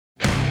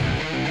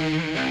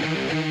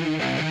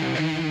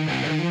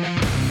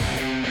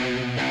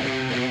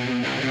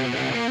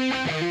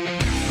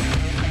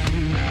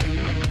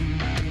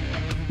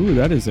Ooh,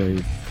 that is a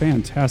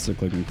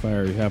fantastic looking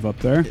fire you have up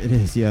there. It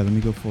is, yeah. Let me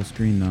go full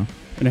screen, though.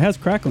 And it has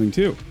crackling,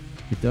 too.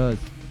 It does.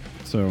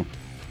 So,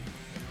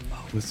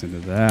 listen to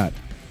that.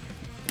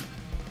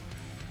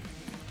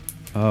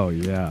 Oh,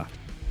 yeah.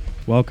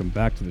 Welcome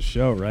back to the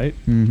show, right?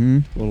 Mm-hmm.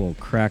 A little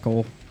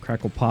crackle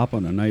pop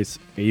on a nice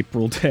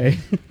April day.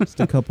 Just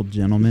a couple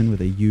gentlemen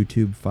with a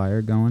YouTube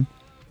fire going.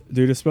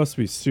 Dude, it's supposed to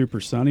be super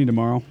sunny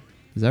tomorrow.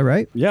 Is that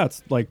right? Yeah,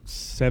 it's like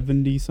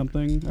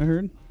 70-something, I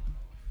heard.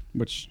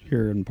 Which,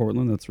 here in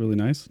Portland, that's really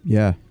nice.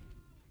 Yeah.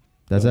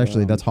 That's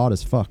that's hot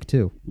as fuck,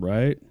 too.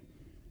 Right?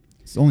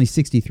 It's only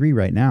 63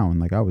 right now, and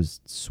like I was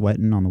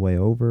sweating on the way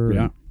over.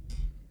 Yeah.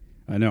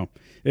 I know.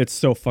 It's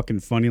so fucking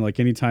funny. Like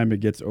anytime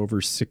it gets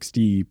over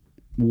 60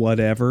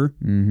 whatever,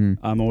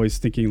 I'm always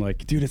thinking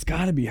like, dude, it's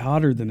got to be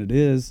hotter than it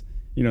is.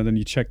 You know, then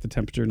you check the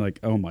temperature and like,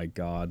 oh my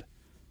God,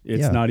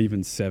 it's not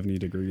even 70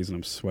 degrees and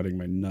I'm sweating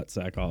my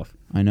nutsack off.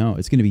 I know.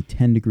 It's going to be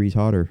 10 degrees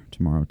hotter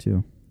tomorrow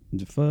too.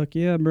 Fuck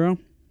yeah, bro.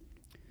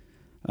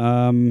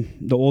 The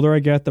older I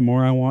get, the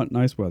more I want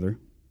nice weather.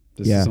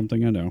 This is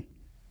something I know.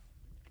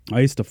 I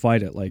used to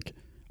fight it. Like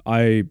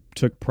I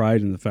took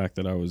pride in the fact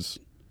that I was,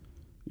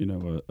 you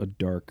know, a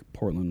dark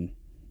Portland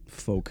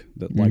folk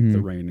that liked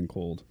the rain and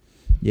cold.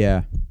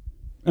 Yeah.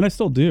 And I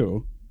still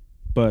do,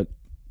 but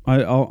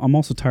I'm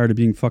also tired of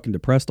being fucking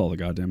depressed all the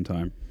goddamn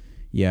time.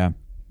 Yeah.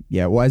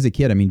 Yeah. Well, as a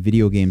kid, I mean,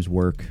 video games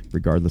work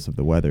regardless of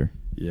the weather.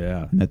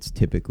 Yeah. And that's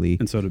typically.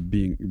 And so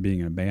being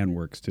in a band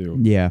works too.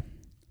 Yeah.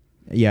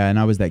 Yeah. And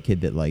I was that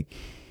kid that like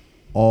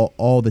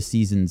all the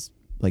seasons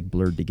like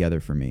blurred together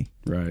for me.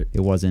 Right.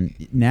 It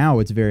wasn't. Now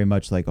it's very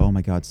much like, oh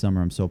my God,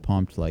 summer. I'm so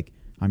pumped. Like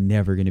I'm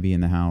never going to be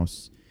in the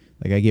house.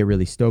 Like I get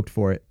really stoked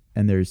for it.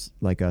 And there's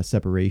like a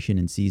separation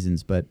in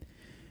seasons. But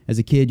as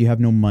a kid, you have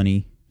no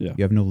money. Yeah.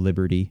 You have no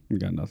liberty. You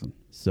got nothing.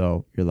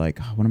 So you're like,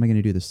 oh, what am I going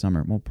to do this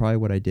summer? Well, probably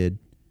what I did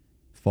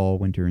fall,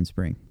 winter, and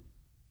spring.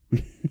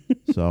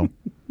 So.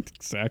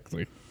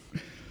 Exactly.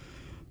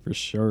 For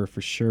sure.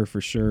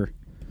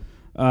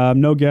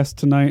 No guest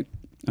tonight.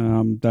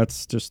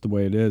 That's just the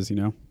way it is, you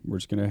know. We're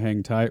just going to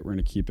hang tight. We're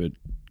going to keep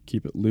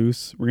it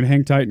loose. We're going to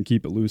hang tight and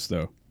keep it loose,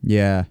 though.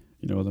 Yeah.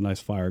 You know, with a nice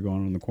fire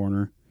going on in the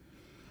corner.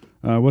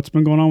 What's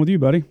been going on with you,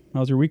 buddy?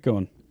 How's your week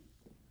going?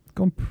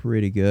 Going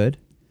pretty good.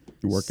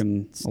 You're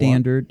working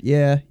standard.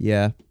 Yeah.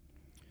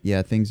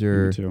 Things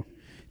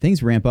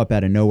ramp up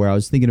out of nowhere. I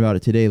was thinking about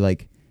it today.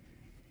 Like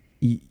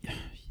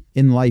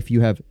in life,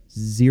 you have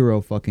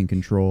zero fucking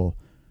control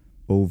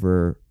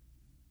over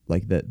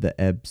like the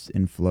ebbs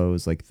and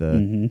flows, like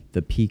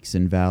the peaks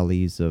and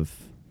valleys of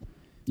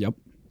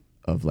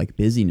like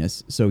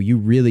busyness. So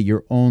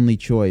your only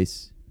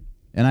choice.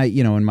 And I,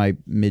 you know, in my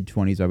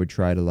mid-20s, I would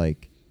try to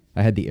like,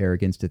 I had the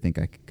arrogance to think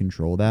I could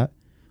control that.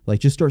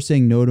 Like just start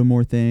saying no to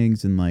more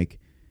things and like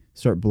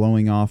start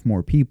blowing off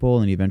more people,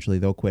 and eventually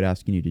they'll quit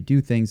asking you to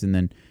do things, and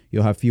then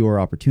you'll have fewer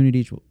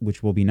opportunities,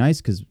 which will be nice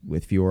because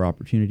with fewer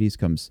opportunities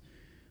comes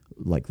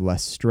like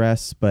less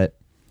stress. But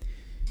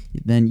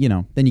then, you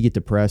know, then you get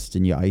depressed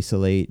and you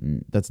isolate,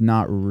 and that's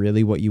not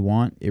really what you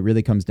want. It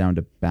really comes down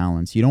to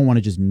balance. You don't want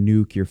to just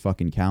nuke your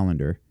fucking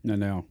calendar.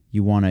 No.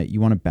 You want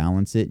to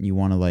balance it, and you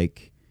want to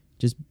like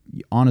just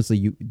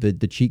honestly,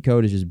 the cheat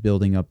code is just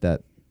building up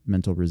that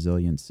mental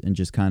resilience and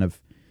just kind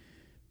of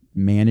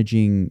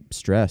managing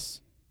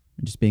stress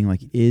and just being like,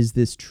 is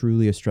this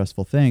truly a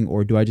stressful thing,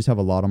 or do I just have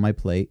a lot on my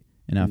plate?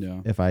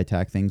 And if I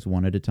attack things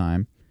one at a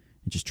time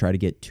and just try to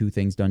get 2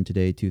 things done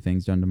today, 2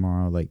 things done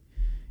tomorrow, like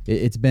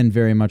it's been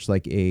very much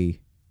like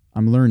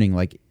I'm learning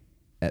like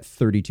at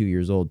 32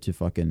 years old to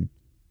fucking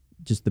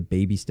just the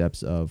baby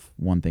steps of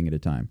one thing at a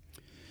time.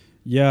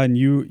 Yeah, and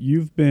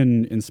you've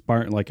been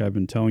inspiring, like I've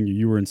been telling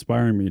you were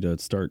inspiring me to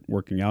start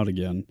working out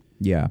again.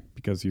 Yeah.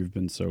 Because you've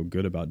been so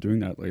good about doing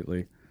that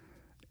lately.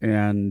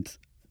 And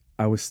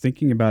I was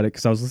thinking about it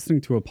because I was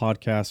listening to a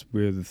podcast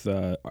with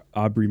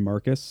Aubrey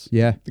Marcus.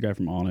 Yeah. The guy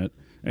from On It.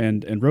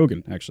 And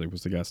Rogan, actually,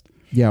 was the guest.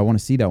 Yeah, I want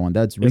to see that one.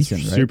 That's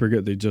recent, right? Super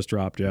good. They just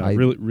dropped, yeah.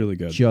 Really, really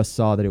good. Just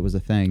saw that it was a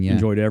thing, yeah.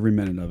 Enjoyed every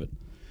minute of it.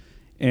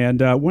 And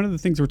one of the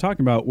things we're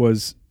talking about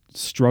was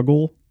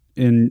struggle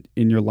in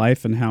your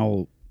life and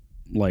how,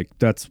 like,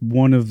 that's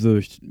one of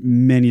the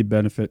many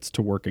benefits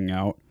to working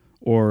out.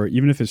 Or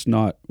even if it's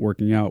not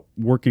working out,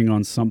 working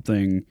on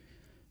something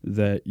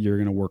that you're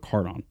going to work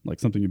hard on, like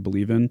something you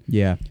believe in.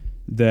 Yeah.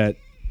 That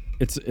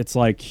it's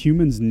like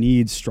humans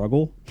need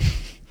struggle.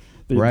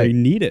 Right. They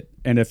need it.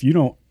 And if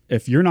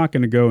you're not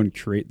going to go and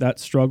create that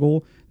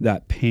struggle,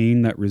 that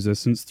pain, that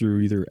resistance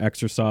through either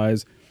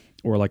exercise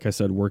or, like I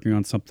said, working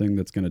on something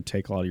that's going to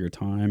take a lot of your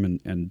time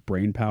and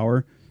brain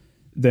power,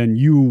 then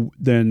you're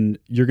going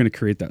to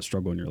create that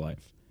struggle in your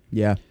life.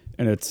 Yeah.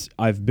 And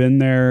I've been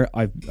there.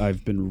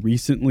 I've been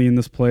recently in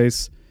this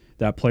place,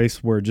 that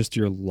place where just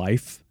your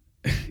life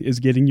is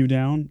getting you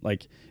down.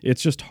 Like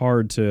it's just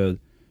hard to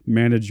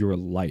manage your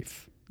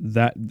life.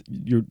 That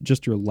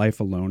your life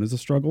alone is a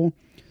struggle.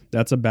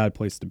 That's a bad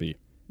place to be.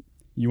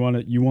 You want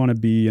to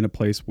be in a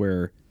place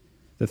where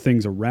the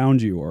things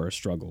around you are a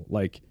struggle.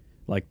 Like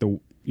the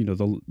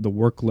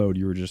workload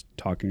you were just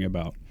talking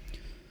about.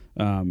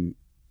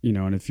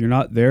 And if you're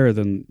not there,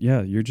 then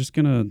yeah, you're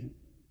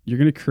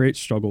gonna create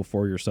struggle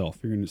for yourself.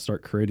 You're gonna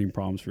start creating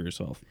problems for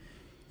yourself.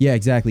 Yeah,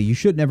 exactly. You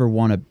should never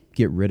want to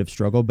get rid of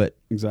struggle, but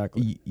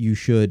exactly, you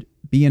should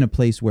be in a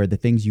place where the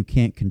things you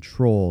can't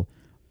control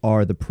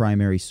are the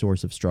primary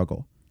source of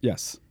struggle.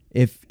 Yes.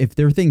 If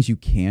there are things you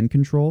can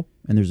control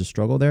and there's a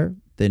struggle there,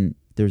 then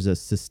there's a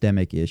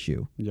systemic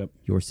issue. Yep.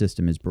 Your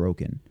system is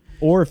broken.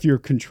 Or if you're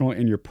controlling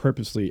and you're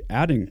purposely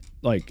adding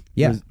like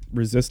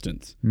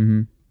resistance.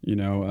 Mm-hmm.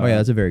 Oh yeah,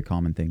 that's a very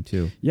common thing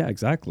too. Yeah,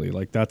 exactly.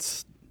 Like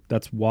that's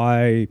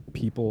why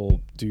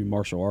people do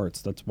martial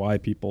arts. That's why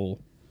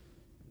people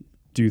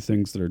do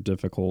things that are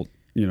difficult,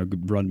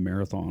 run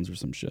marathons or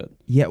some shit.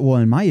 Yeah, well,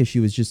 and my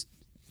issue is just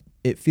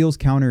it feels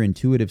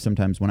counterintuitive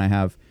sometimes when I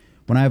have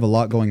a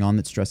lot going on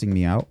that's stressing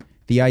me out.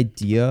 The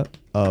idea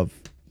of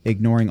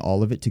ignoring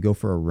all of it to go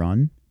for a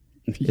run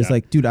is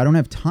like, dude, I don't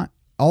have time.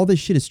 All this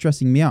shit is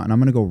stressing me out and I'm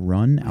going to go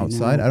run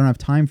outside. I don't have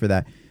time for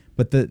that.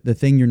 But the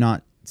thing you're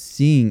not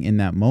seeing in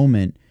that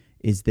moment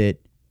is that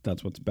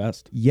that's what's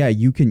best. Yeah,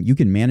 you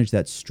can manage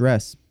that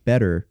stress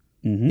better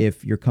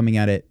if you're coming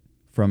at it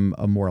from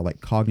a more like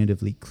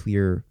cognitively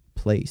clear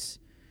place.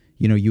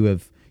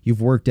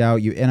 You've worked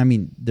out, and I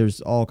mean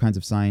there's all kinds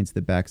of science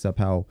that backs up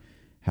how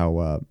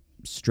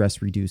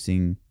stress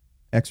reducing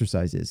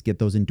exercise is. Get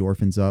those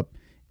endorphins up,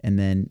 and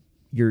then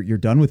you're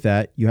done with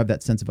that. You have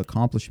that sense of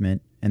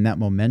accomplishment, and that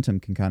momentum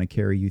can kind of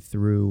carry you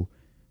through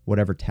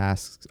whatever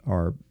tasks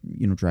are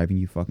driving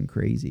you fucking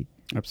crazy.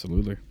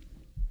 Absolutely.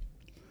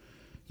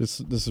 This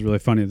is really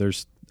funny.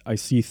 I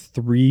see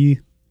 3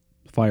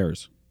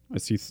 fires. I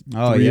see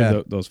 3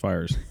 of those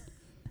fires.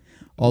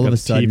 All of a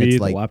sudden, TV, it's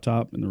the like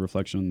laptop, and the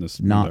reflection in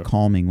this not window.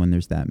 calming when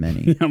there's that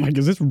many. I'm like,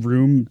 is this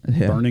room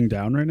burning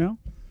down right now?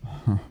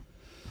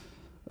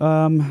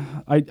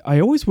 I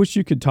always wish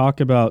you could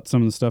talk about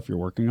some of the stuff you're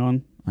working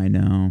on. I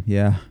know.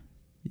 Yeah,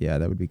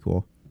 that would be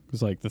cool.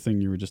 Because like the thing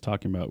you were just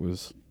talking about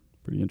was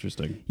pretty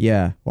interesting.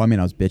 Yeah. Well, I mean,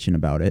 I was bitching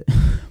about it,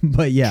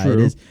 but yeah, True. it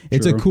is.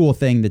 It's a cool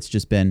thing that's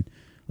just been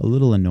a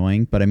little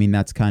annoying, but I mean,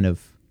 that's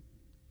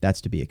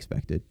to be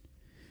expected.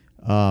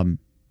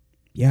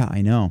 Yeah,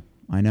 I know.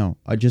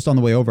 Just on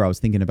the way over, I was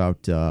thinking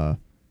about the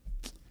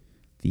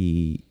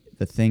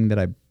thing that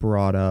I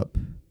brought up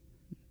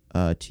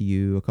to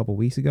you a couple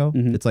weeks ago.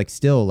 Mm-hmm. It's like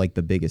still like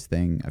the biggest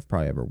thing I've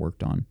probably ever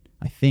worked on,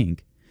 I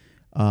think.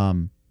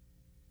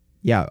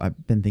 Yeah,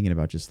 I've been thinking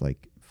about just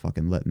like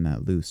fucking letting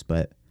that loose,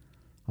 but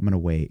I'm gonna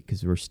wait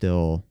because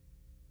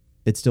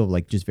it's still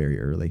like just very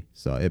early,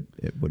 so it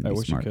wouldn't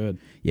be smart. I wish you could.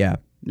 Yeah.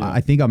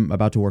 I think I'm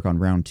about to work on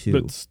round 2.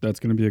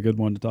 That's going to be a good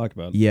one to talk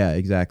about. Yeah,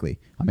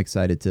 exactly. I'm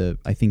excited to.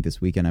 I think this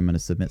weekend I'm going to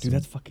submit. Dude,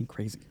 that's fucking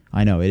crazy.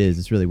 I know it is.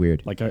 It's really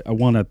weird. Like I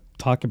want to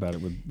talk about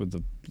it with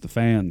the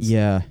fans.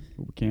 Yeah,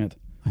 but we can't.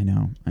 I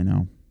know.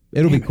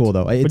 It'll be cool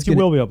though. But you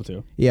will be able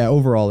to. Yeah,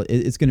 overall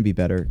it's going to be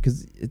better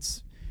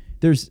because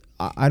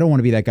I don't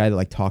want to be that guy that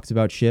like talks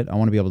about shit. I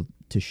want to be able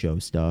to show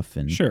stuff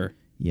and sure.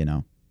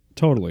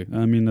 Totally.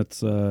 I mean,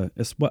 it's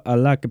what I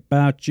like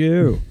about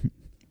you.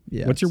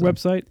 Yeah. What's your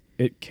website?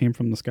 It came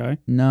from the sky?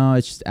 No,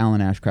 it's just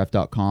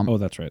alanashcraft.com. Oh,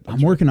 that's right.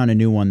 I'm working on a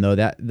new one though.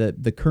 That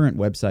the current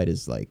website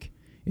is like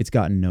it's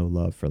gotten no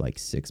love for like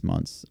 6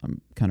 months. I'm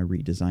kind of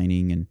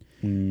redesigning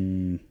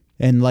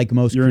and like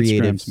most your creatives,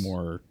 Instagram's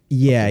more.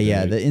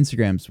 Yeah. The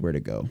Instagram's where to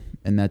go,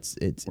 and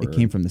it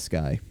came from the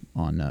sky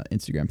on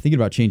Instagram. I'm thinking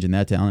about changing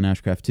that to Alan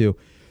Ashcraft too.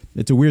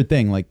 It's a weird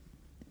thing, like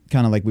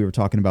kind of like we were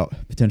talking about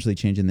potentially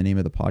changing the name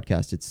of the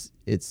podcast.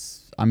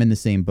 I'm in the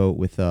same boat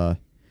with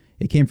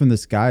it came from the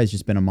sky has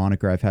just been a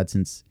moniker I've had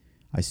since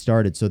I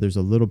started. So there's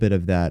a little bit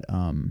of that,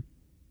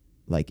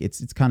 like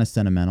it's kind of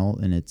sentimental,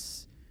 and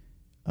it's,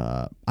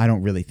 I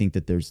don't really think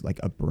that there's like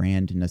a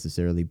brand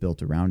necessarily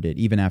built around it,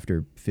 even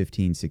after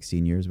 15,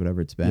 16 years,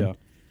 whatever it's been.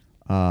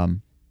 Yeah.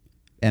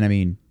 And I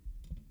mean,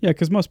 yeah,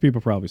 because most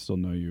people probably still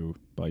know you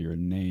by your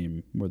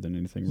name more than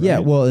anything. Right? Yeah.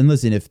 Well, and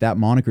listen, if that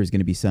moniker is going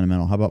to be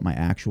sentimental, how about my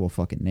actual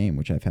fucking name,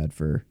 which I've had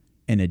for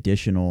an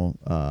additional,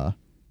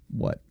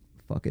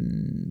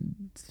 fucking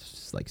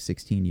like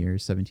 16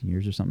 years, 17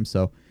 years or something.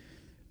 So,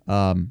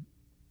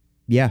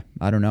 yeah,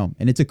 I don't know.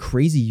 And it's a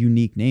crazy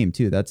unique name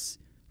too. That's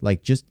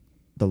like just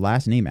the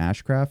last name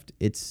Ashcraft.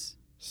 It's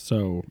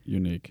so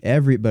unique.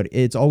 Everybody,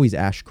 it's always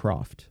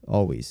Ashcroft,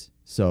 always.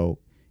 So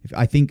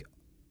I think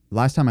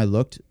last time I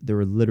looked, there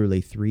were literally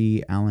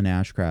 3 Alan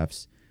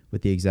Ashcrafts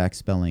with the exact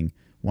spelling.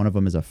 One of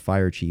them is a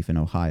fire chief in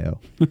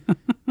Ohio.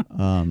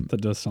 That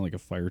does sound like a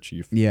fire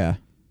chief. Yeah.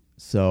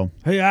 So.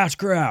 Hey,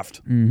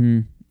 Ashcraft.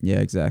 Mm-hmm. Yeah,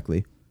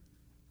 exactly.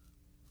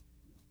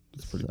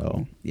 That's pretty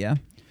cool. Yeah.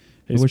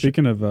 Hey,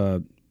 speaking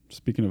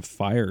of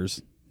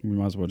fires, we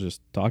might as well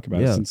just talk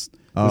about it since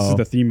this is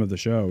the theme of the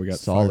show. We got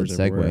solid fires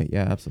segue. everywhere.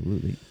 Yeah,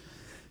 absolutely.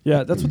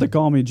 Yeah, that's what they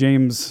call me,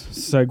 James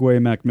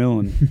Segway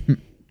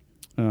Macmillan.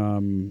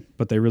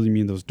 But they really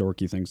mean those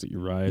dorky things that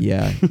you ride.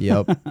 Yeah.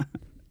 Yep.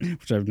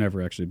 Which I've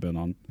never actually been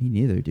on. Me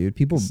neither, dude.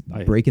 People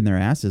breaking their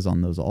asses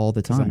on those all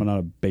the time. I'm not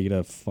a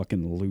beta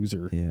fucking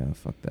loser. Yeah,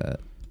 fuck that.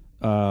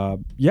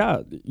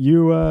 Yeah,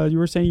 you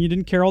were saying you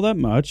didn't care all that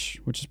much,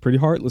 which is pretty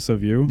heartless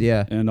of you.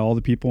 Yeah. And all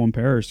the people in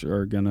Paris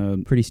are gonna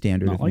Pretty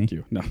standard not of like me.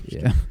 you. No.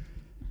 Yeah.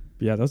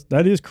 Yeah,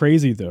 that is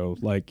crazy though.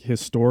 Like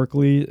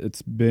historically,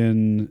 it's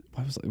been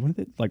what is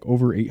it, like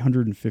over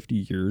 850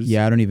 years.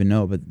 Yeah, I don't even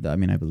know, but I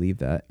mean, I believe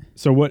that.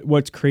 So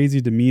what's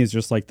crazy to me is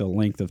just like the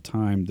length of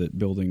time that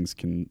buildings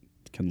can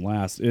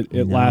last. It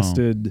No.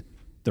 lasted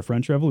the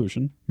French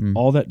Revolution, Mm.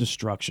 all that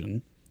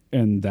destruction,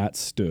 and that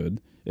stood.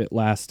 It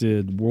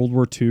lasted World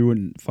War II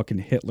and fucking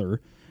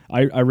Hitler.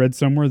 I read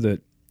somewhere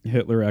that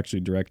Hitler actually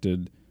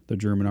directed the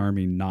German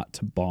army not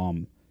to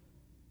bomb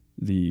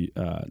the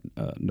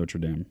Notre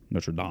Dame.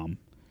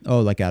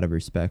 Oh, like out of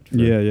respect. For,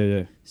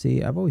 Yeah.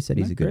 See, I've always said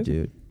he's Isn't a good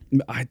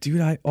that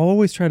dude. I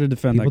always try to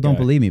defend People that guy. don't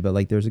believe me, but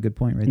like, there's a good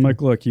point right I'm there.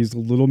 like, look, he's a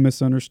little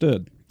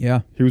misunderstood.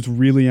 Yeah, He was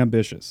really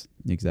ambitious,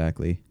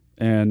 exactly.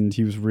 and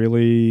he was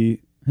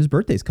really, His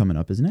birthday's coming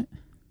up, isn't it?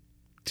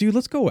 dude.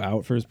 Let's go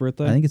out for his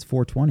birthday. I think it's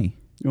 4/20.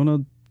 You want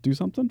to do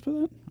something for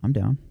that? I'm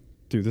down.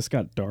 Dude, this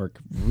got dark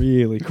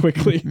really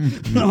quickly.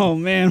 Oh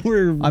man,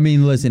 we're I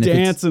mean, listen,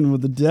 dancing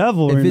with the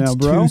devil if right it's now,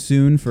 bro. too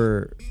soon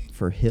for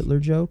Hitler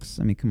jokes,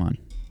 I mean, come on.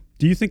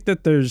 Do you think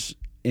that there's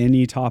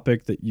any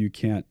topic that you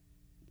can't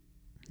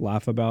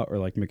laugh about or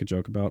like make a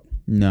joke about?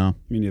 No,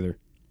 Me neither.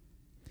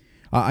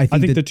 I I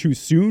think that, the too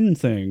soon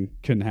thing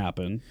can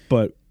happen,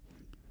 but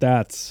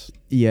that's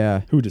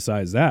yeah, who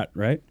decides that,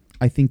 right?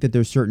 I think that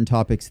there's certain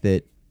topics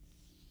that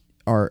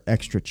are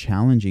extra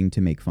challenging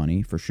to make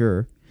funny for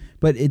sure,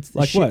 but it's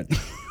Like what?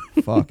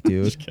 Fuck,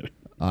 dude. Just kidding.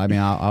 I mean,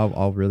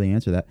 I'll really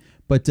answer that.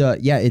 But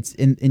yeah, it's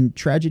in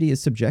tragedy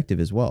is subjective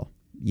as well.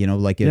 You know,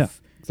 like if Yeah,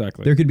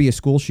 exactly. there could be a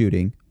school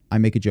shooting, I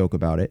make a joke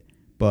about it.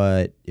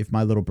 But if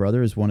my little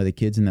brother is one of the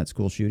kids in that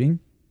school shooting,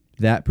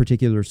 that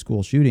particular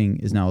school shooting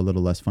is now a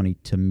little less funny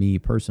to me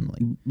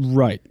personally.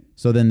 Right.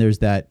 So then there's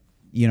that,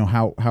 you know,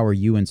 how are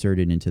you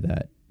inserted into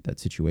that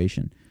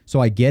situation? So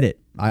I get it.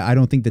 I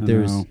don't think that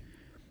there's, know.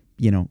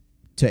 you know,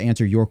 to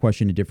answer your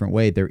question a different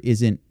way, there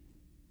isn't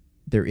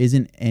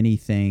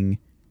anything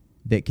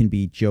that can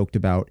be joked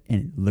about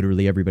and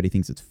literally everybody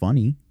thinks it's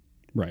funny.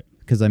 Right.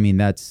 Because I mean,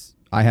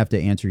 I have to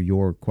answer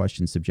your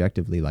question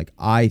subjectively. Like,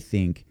 I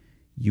think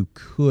you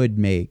could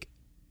make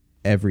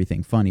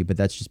everything funny, but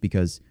that's just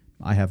because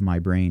I have my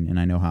brain and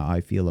I know how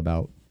I feel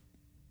about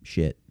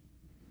shit.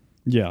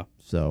 Yeah.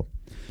 So,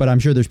 but I'm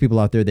sure there's people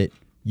out there that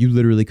you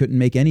literally couldn't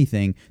make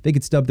anything. They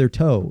could stub their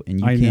toe and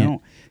you I can't.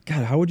 know.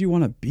 God, how would you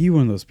want to be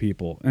one of those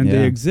people? And Yeah.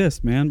 they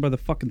exist, man, by the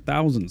fucking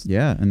thousands.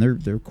 Yeah, and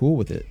they're cool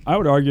with it. I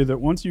would argue that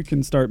once you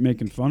can start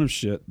making fun of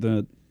shit,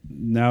 that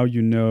now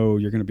you know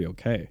you're going to be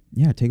okay.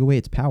 Yeah, take away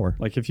its power.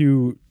 Like if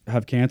you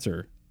have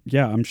cancer,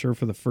 yeah, I'm sure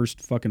for the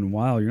first fucking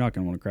while you're not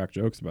going to want to crack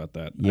jokes about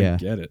that. Yeah. I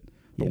get it.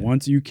 But Yeah.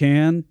 once you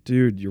can,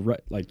 dude, you're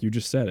right. Like you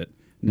just said it.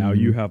 Now Mhm.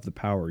 you have the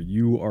power.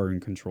 You are in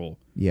control.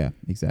 Yeah,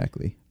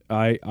 exactly.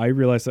 I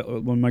realized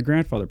that when my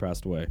grandfather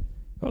passed away,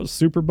 I was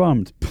super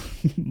bummed.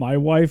 My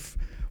wife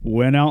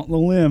went out on the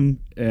limb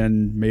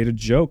and made a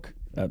joke.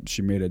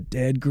 She made a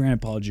dead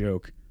grandpa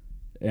joke,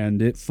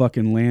 and it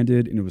fucking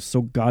landed, and it was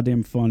so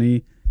goddamn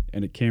funny,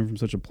 and it came from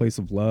such a place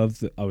of love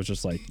that I was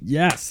just like,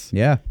 yes,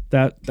 Yeah.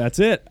 that's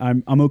it.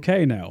 I'm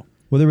okay now.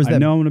 Well, there was I that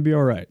know I'm gonna be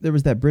all right. there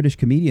was that British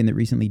comedian that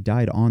recently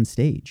died on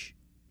stage.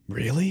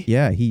 Really?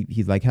 Yeah, he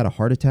like had a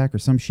heart attack or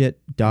some shit,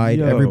 died.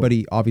 Yo.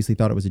 Everybody obviously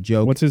thought it was a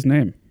joke. What's his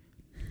name?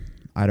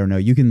 I don't know.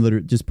 You can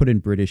literally just put in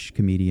British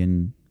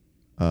comedian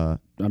Yeah,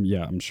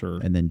 I'm sure.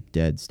 and then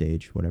dead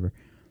stage, whatever.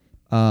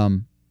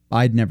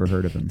 I'd never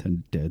heard of him.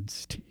 Then dead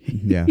Steve.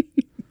 Yeah.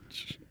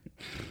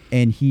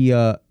 And he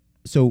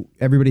so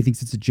everybody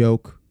thinks it's a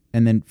joke,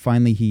 and then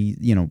finally he,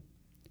 you know,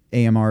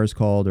 AMR is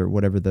called or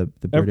whatever the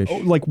British.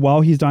 Like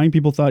while he's dying,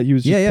 people thought he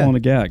was just pulling a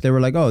gag. They were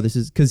like, "Oh, this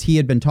is," because he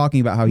had been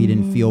talking about how he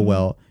didn't feel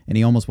well and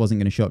he almost wasn't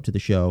going to show up to the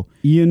show.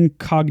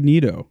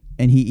 Incognito.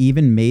 And he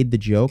even made the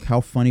joke,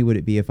 "How funny would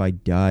it be if I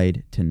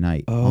died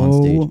tonight on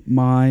stage?" Oh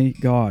my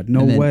God!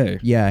 No And then, way.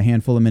 Yeah, a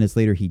handful of minutes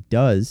later, he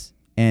does,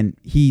 and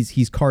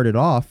he's carted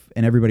off,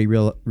 and everybody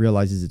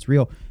realizes it's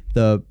real.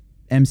 The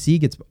MC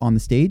gets on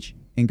the stage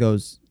and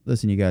goes,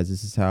 "Listen, you guys,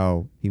 this is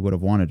how he would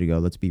have wanted to go.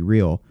 Let's be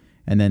real."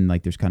 And then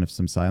like there's kind of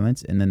some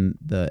silence, and then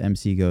the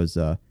MC goes,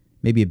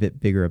 "Maybe a bit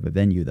bigger of a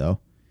venue,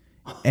 though."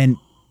 And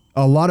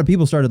a lot of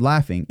people started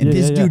laughing, and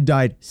this dude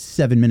died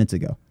 7 minutes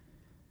ago.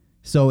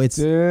 So it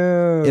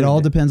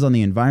all depends on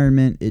the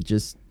environment. It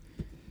just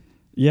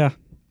Yeah.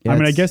 Yeah, I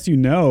mean, I it's- guess you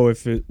know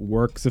if it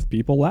works if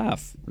people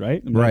laugh,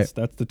 right? I mean, Right.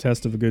 That's the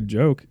test of a good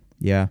joke.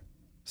 yeah.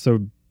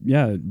 So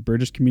yeah,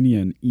 British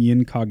comedian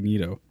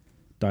Incognito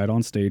died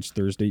on stage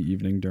Thursday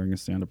evening during a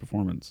stand-up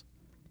performance.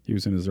 He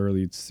was in his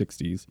early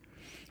 60s.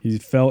 He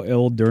fell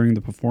ill during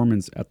the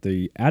performance at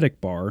the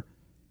Attic Bar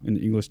in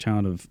the English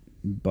town of,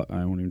 but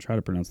I won't even try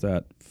to pronounce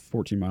that,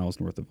 14 miles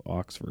north of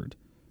Oxford.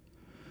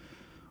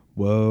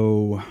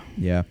 Whoa.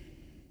 Yeah.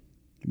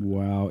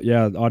 Wow.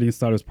 Yeah, the audience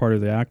thought it was part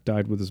of the act,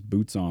 died with his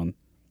boots on.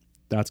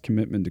 That's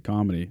commitment to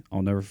comedy.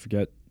 I'll never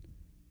forget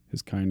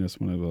his kindness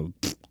when I was,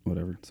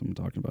 whatever, someone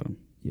talking about him.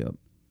 Yep.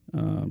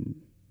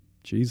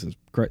 Jesus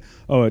Christ.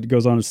 Oh, it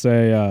goes on to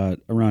say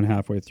around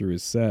halfway through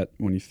his set,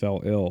 when he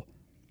fell ill,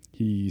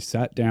 he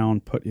sat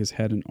down, put his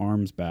head and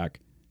arms back.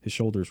 His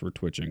shoulders were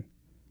twitching.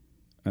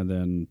 And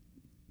then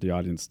the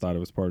audience thought it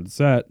was part of the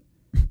set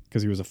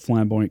because he was a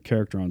flamboyant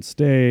character on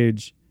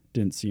stage,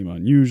 didn't seem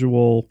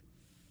unusual.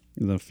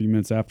 And then a few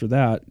minutes after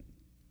that,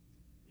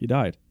 he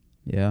died.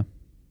 Yeah.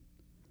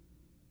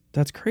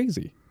 That's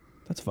crazy.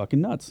 That's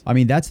fucking nuts. I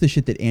mean, that's the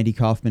shit that Andy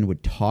Kaufman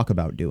would talk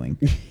about doing.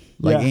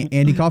 Like, yeah.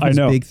 Andy Kaufman's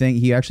big thing,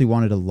 he actually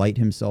wanted to light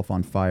himself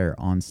on fire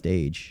on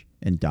stage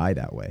and die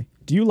that way.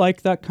 Do you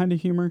like that kind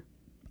of humor?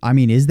 I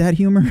mean, is that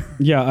humor?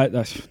 Yeah.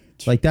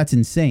 Like, that's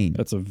insane.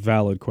 That's a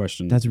valid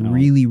question. That's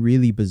really,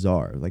 really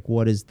bizarre. Like,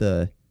 what is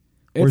the...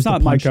 It's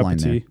not my cup of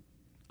tea.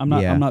 I'm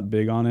not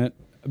big on it,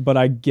 but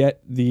I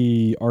get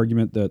the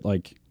argument that,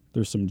 like,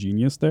 there's some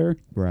genius there.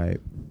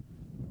 Right.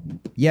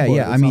 Yeah, but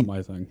yeah. It's not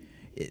my thing.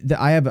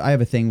 I have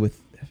a thing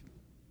with,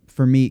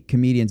 for me,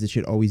 comedians, it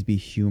should always be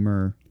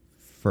humor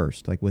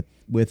first, like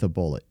with a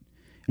bullet.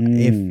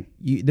 If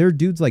there are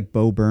dudes like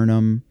Bo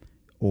Burnham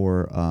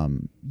or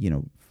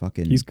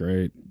fucking, he's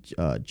great,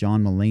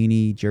 John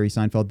Mulaney, Jerry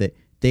Seinfeld, that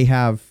they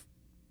have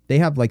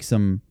like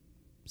some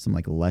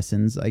like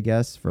lessons, I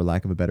guess, for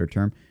lack of a better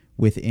term,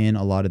 within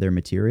a lot of their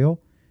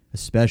material,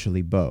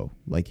 especially Bo.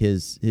 Like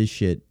his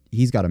shit,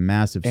 he's got a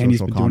massive social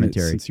he's been commentary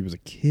doing it since he was a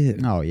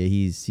kid. Oh yeah,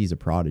 he's a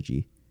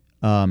prodigy.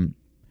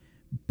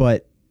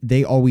 But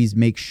they always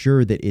make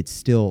sure that it's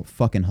still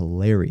fucking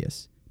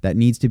hilarious. That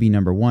needs to be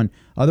number one.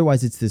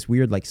 Otherwise, it's this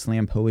weird like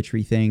slam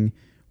poetry thing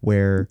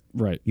where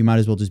you might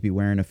as well just be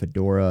wearing a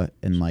fedora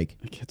and like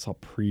it gets all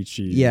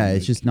preachy. Yeah,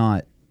 it's just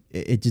not.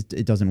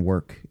 It doesn't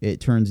work. It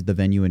turns the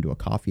venue into a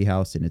coffee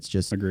house, and it's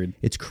just agreed.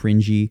 It's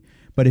cringy.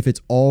 But if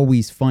it's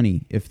always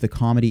funny, if the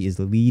comedy is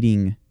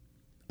leading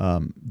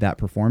that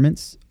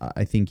performance,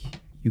 I think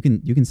you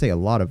can say a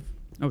lot of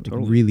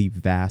really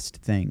vast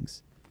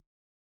things.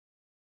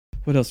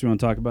 What else do you want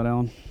to talk about,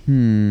 Alan?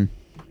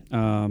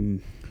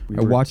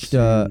 I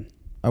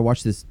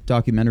watched this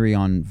documentary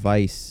on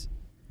Vice.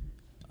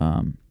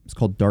 It's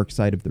called Dark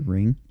Side of the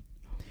Ring.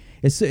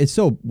 It's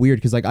so weird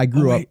because like I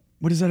grew up.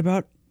 What is that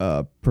about?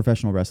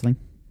 Professional wrestling.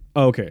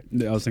 Oh, okay.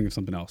 I was thinking of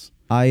something else.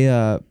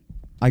 I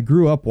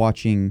grew up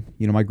watching.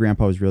 My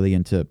grandpa was really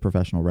into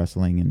professional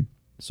wrestling, and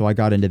so I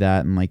got into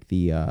that. And like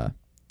the,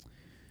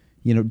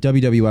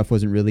 WWF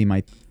wasn't really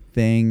my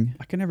thing.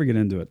 I can never get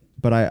into it.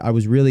 But I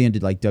was really into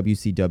like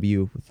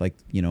WCW with like,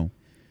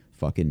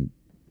 fucking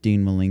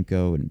Dean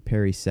Malenko and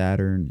Perry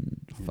Saturn,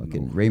 and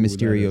fucking Rey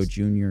Mysterio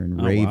Jr.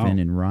 and Raven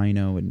and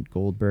Rhino and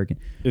Goldberg.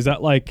 Is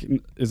that like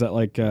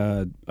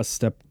a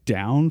step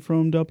down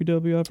from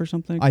WWF or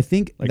something? I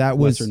think like that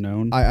was lesser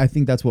known. I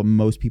think that's what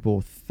most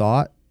people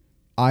thought.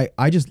 I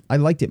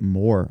liked it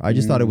more. I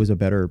just thought it was a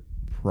better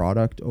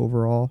product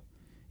overall.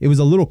 It was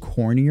a little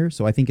cornier,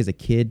 so I think as a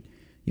kid,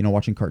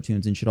 watching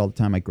cartoons and shit all the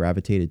time, I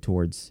gravitated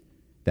towards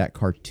that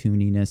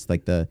cartooniness,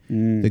 like the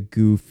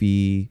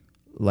goofy,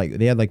 like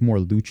they had like more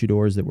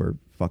luchadors that were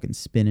fucking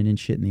spinning and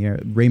shit in the air.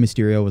 Rey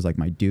Mysterio was like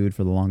my dude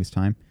for the longest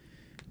time.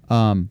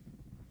 But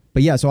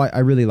yeah, so I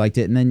really liked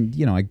it. And then,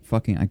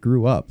 I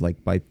grew up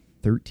like by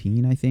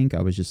 13, I think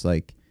I was just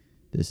like,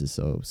 this is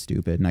so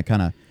stupid.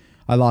 And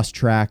I lost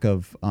track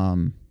of,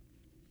 who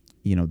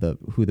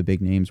the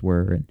big names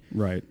were. And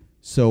right.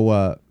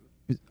 So,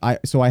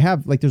 I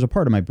have like, there's a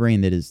part of my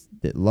brain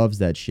that loves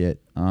that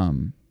shit.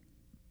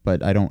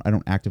 But I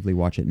don't actively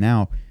watch it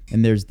now.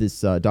 And there's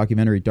this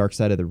documentary, Dark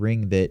Side of the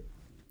Ring, that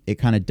it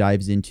kind of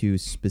dives into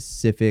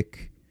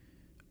specific,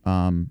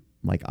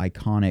 like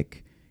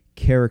iconic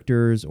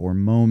characters or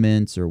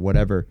moments or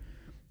whatever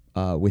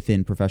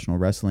within professional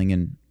wrestling.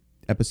 And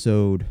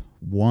episode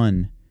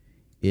 1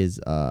 is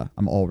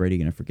I'm already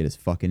gonna forget his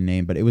fucking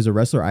name, but it was a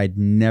wrestler I'd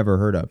never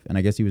heard of, and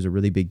I guess he was a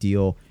really big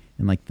deal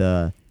in like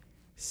the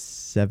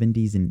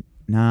 70s and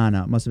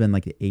it must have been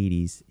like the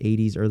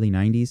 80s, early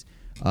 90s.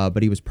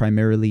 But he was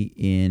primarily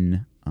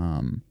in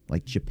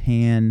like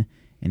Japan,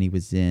 and he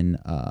was in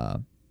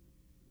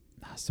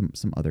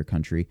some other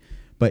country.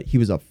 But he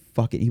was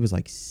he was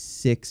like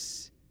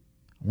 6.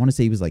 I want to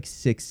say he was like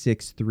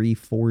 6'6",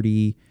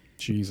 340.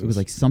 Jesus, it was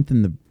like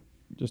something.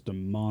 Just a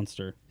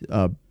monster.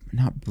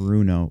 Not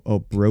Bruno. Oh,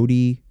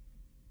 Brody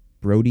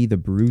the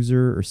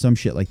Bruiser or some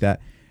shit like that.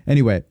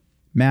 Anyway,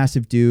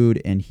 massive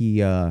dude, and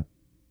he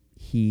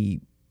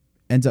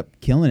ends up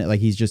killing it. Like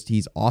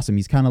he's awesome.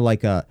 He's kind of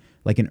like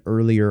an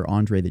earlier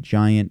Andre the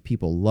Giant.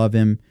 People love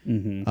him.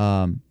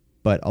 Mm-hmm.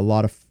 But a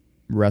lot of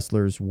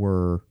wrestlers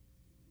were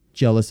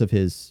jealous of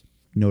his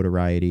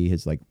notoriety,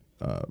 his like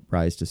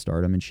rise to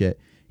stardom and shit.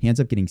 He ends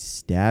up getting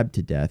stabbed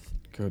to death.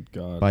 Good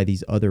God. By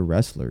these other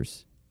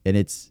wrestlers. And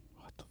it's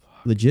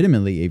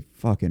legitimately a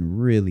fucking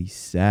really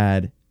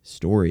sad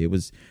story. It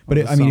was, but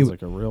it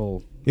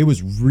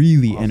was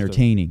really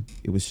entertaining.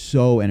 It was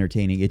so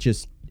entertaining.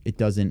 It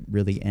doesn't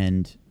really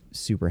end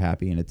super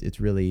happy, and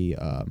it's really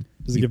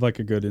does it give like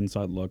a good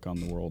inside look on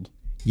the world?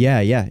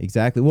 Yeah,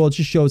 exactly. Well, it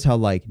just shows how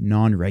like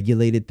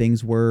non-regulated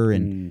things were,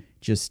 and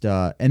just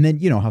and then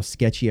how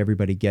sketchy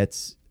everybody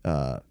gets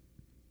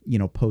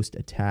post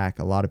attack.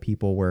 A lot of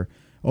people were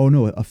oh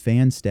no, a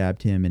fan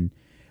stabbed him. And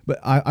but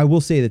I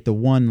will say that the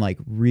one like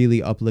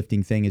really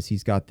uplifting thing is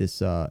he's got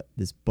this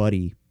this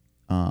buddy.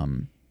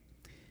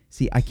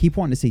 See, I keep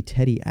wanting to say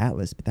Teddy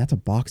Atlas, but that's a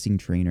boxing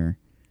trainer.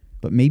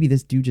 But maybe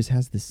this dude just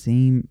has the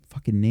same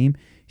fucking name.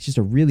 He's just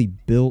a really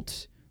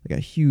built, like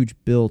a huge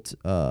built.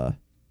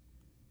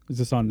 Is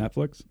this on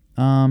Netflix?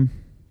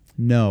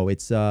 No,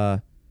 it's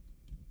how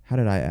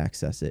did I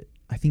access it?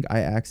 I think I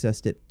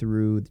accessed it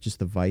through just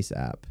the Vice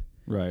app.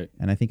 Right.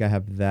 And I think I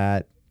have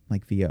that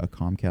like via a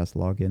Comcast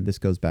login. This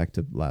goes back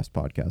to last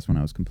podcast when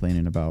I was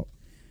complaining about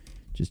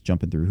just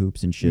jumping through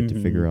hoops and shit to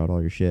figure out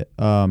all your shit.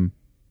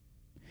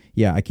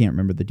 Yeah, I can't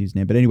remember the dude's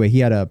name. But anyway,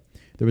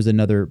 there was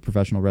another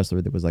professional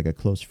wrestler that was like a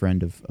close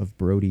friend of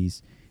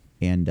Brody's,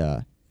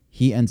 and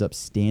he ends up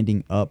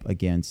standing up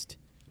against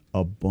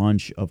a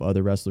bunch of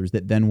other wrestlers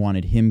that then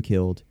wanted him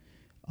killed.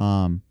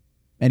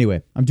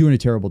 Anyway, I'm doing a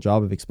terrible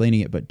job of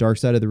explaining it, but Dark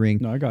Side of the Ring.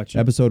 No, I got you.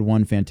 Episode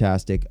 1,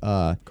 fantastic.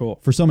 Cool.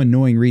 For some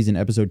annoying reason,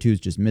 episode 2 is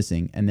just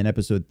missing, and then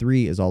episode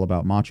 3 is all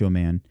about Macho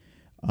Man,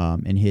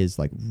 and his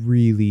like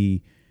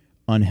really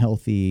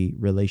unhealthy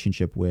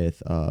relationship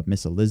with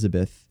Miss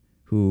Elizabeth,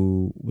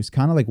 who was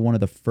kind of like one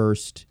of the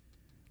first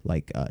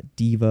like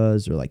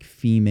divas or like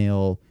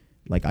female,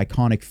 like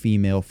iconic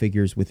female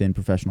figures within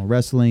professional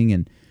wrestling,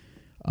 and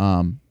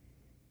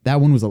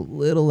that one was a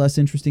little less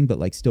interesting, but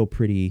like still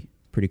pretty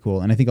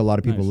cool. And I think a lot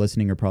of people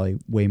listening are probably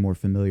way more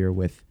familiar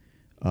with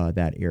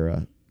that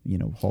era, you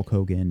know, Hulk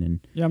Hogan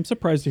and. Yeah, I'm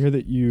surprised to hear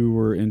that you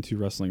were into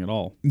wrestling at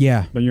all.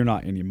 Yeah, but you're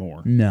not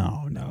anymore.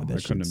 No, I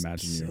couldn't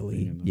imagine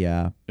silly. You.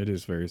 Yeah, it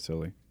is very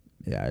silly.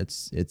 Yeah,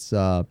 it's.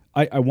 I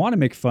want to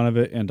make fun of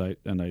it, and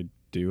I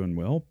do and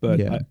will, but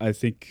yeah. I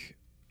think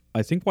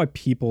why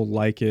people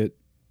like it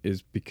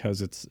is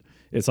because it's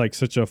like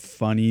such a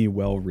funny,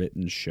 well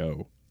written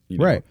show. You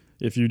know? Right.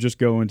 If you just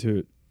go into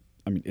it,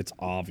 I mean, it's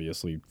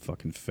obviously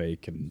fucking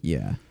fake and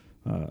yeah,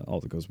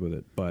 all that goes with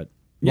it. But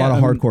a lot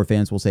of hardcore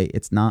fans will say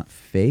it's not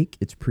fake;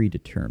 it's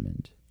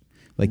predetermined.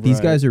 Like these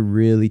guys are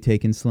really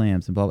taking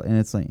slams and blah, blah, and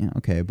it's like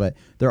okay, but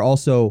they're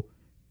also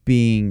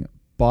being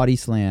body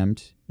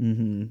slammed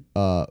in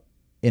a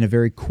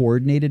very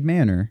coordinated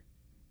manner.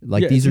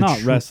 Like these are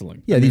not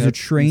wrestling. Yeah, these are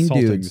trained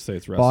dudes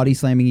body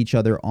slamming each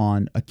other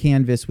on a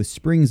canvas with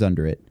springs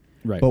under it.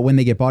 Right. But when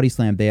they get body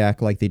slammed, they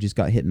act like they just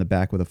got hit in the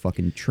back with a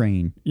fucking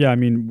train. Yeah, I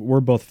mean, we're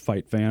both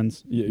fight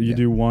fans. You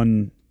do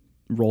one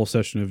roll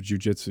session of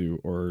jiu-jitsu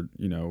or,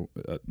 you know,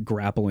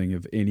 grappling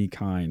of any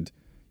kind.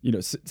 You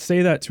know,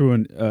 say that to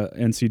an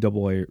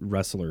NCAA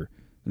wrestler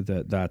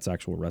that's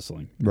actual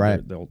wrestling.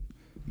 Right. They'll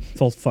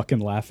fucking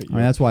laugh at you. I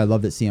mean, that's why I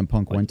love that CM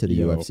Punk went to the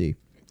UFC,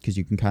 because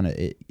you can kind of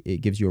it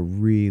gives you a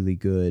really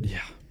good. Yeah.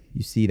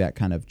 You see that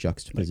kind of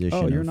juxtaposition.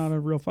 Like, you're not a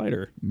real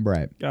fighter.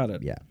 Right. Got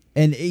it. Yeah.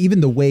 And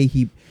even the way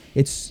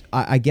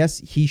I guess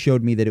he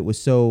showed me that it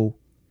was so,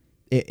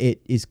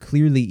 it is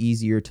clearly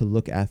easier to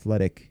look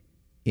athletic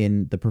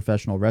in the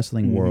professional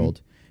wrestling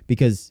world,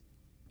 because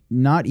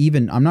I'm not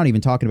even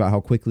talking about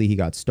how quickly he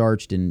got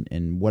starched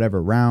in whatever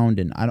round.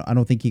 And I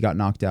don't think he got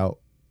knocked out.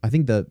 I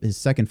think his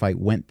second fight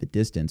went the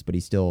distance, but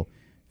he still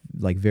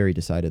like very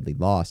decidedly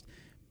lost.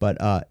 But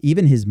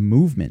even his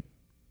movement,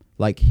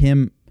 like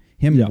him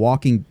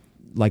walking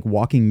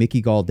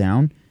Mickey Gall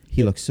down,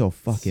 he looks so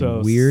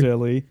fucking weird.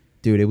 Silly.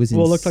 Dude, it was insane.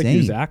 Well, it looked like he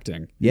was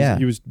acting.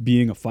 He was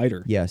being a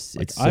fighter. Yes,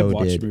 like, I've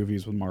watched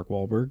movies with Mark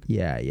Wahlberg.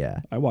 Yeah.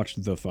 I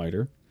watched The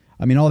Fighter.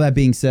 I mean, all that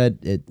being said,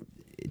 it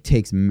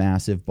takes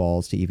massive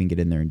balls to even get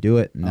in there and do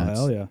it. And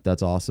hell yeah.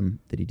 That's awesome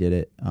that he did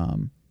it.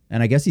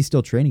 And I guess he's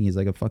still training. He's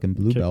like a fucking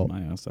blue belt. My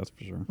ass, that's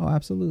for sure. Oh,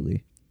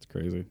 absolutely. It's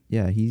crazy.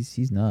 Yeah,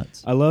 he's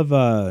nuts. I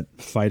love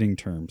fighting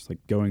terms like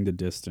going the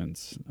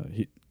distance.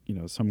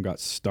 Some got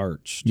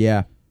starched.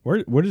 Yeah.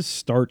 Where does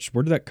starch?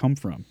 Where did that come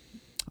from?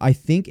 I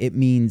think it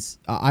means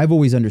I've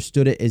always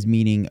understood it as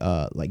meaning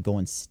like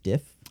going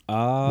stiff.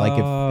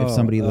 Like if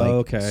somebody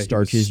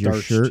starches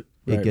your shirt,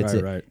 it gets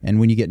it. Right. And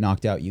when you get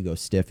knocked out, you go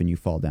stiff and you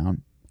fall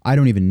down. I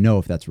don't even know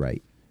if that's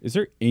right. Is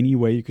there any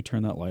way you could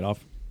turn that light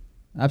off?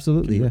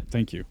 Absolutely. Yeah.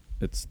 Thank you.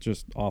 It's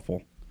just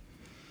awful.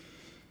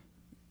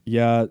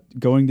 Yeah,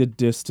 going the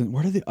distance.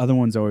 What are the other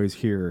ones I always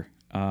hear?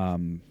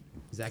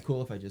 Is that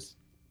cool if I just?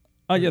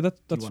 Oh yeah, that's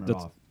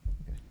off.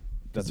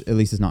 That's at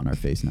least it's not in our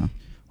face now.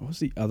 What was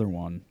the other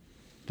one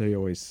they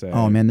always say?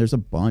 Oh man, there's a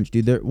bunch,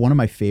 dude. One of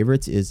my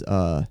favorites is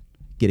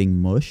getting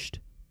mushed,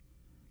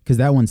 because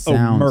that one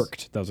sounds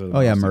murked.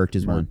 Murked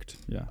is one.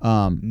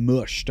 Yeah.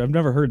 Mushed. I've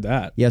never heard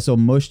that. Yeah, so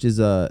mushed is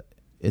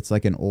it's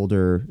like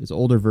older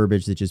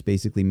verbiage that just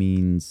basically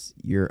means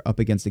you're up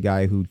against a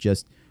guy who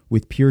just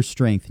with pure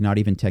strength, not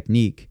even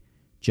technique,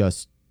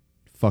 just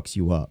fucks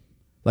you up.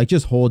 Like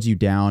just holds you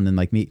down and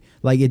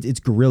it's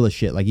gorilla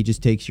shit. Like he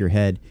just takes your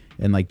head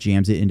and like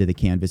jams it into the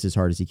canvas as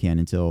hard as he can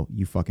until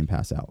you fucking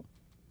pass out.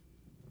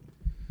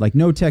 Like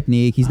no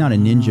technique. He's not a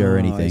ninja or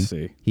anything. I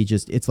see.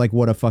 It's like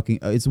what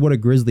a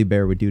grizzly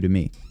bear would do to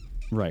me.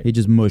 Right. He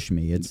just mushed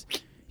me.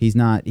 He's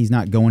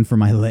not going for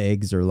my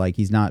legs or like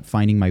he's not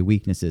finding my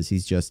weaknesses.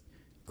 He's just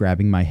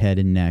grabbing my head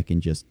and neck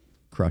and just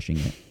crushing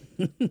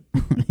it.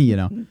 You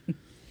know.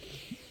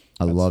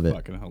 I love it.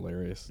 Fucking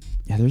hilarious.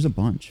 Yeah, there's a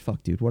bunch.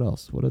 Fuck, dude. What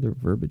else? What other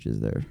verbiage is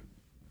there?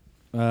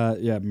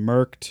 Yeah,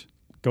 murked,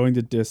 going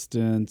the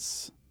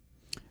distance.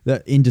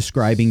 In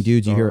describing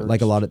dudes, you hear Starch.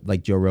 like a lot of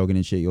like Joe Rogan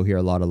and shit. You'll hear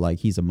a lot of like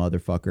he's a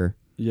motherfucker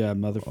Yeah, or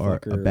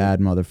motherfucker. a bad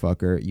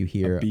motherfucker. You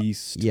hear a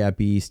beast. Yeah,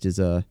 beast is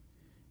a.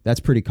 That's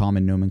pretty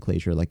common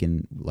nomenclature, like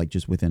in like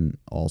just within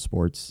all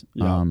sports.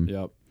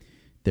 Yep.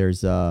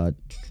 There's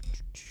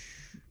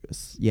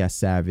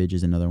savage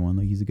is another one.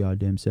 Like he's a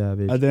goddamn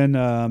savage. And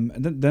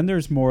then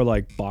there's more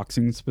like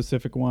boxing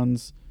specific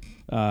ones,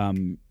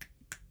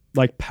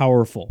 like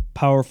powerful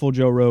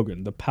Joe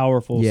Rogan, the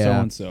powerful so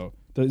and so.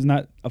 Isn't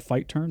that a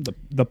fight term?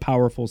 The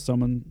powerful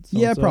someone.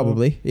 Yeah,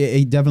 probably.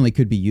 It definitely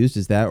could be used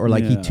as that, or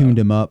like he tuned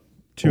him up.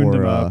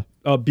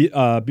 Beat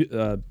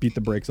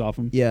the brakes off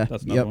him. Yeah,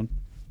 that's another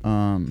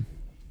one.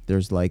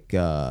 There's like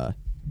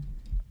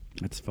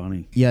that's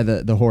funny. Yeah,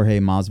 the Jorge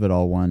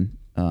Masvidal one.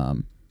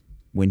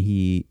 When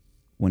he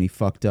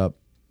fucked up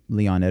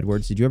Leon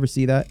Edwards. Did you ever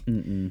see that?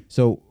 Mm-mm.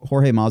 So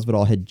Jorge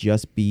Masvidal had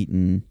just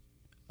beaten,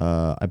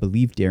 I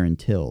believe, Darren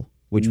Till,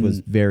 which was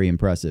very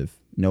impressive.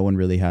 No one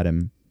really had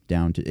him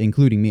down to,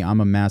 including me.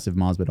 I'm a massive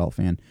Masvidal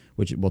fan,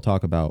 which we'll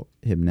talk about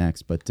him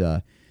next. But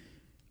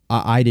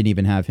I didn't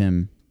even have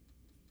him,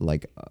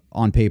 like,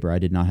 on paper. I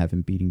did not have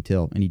him beating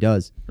Till, and he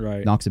does.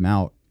 Right. Knocks him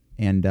out,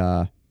 and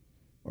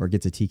or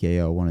gets a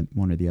TKO,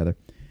 one or the other.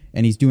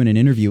 And he's doing an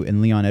interview,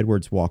 and Leon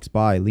Edwards walks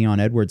by. Leon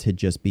Edwards had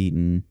just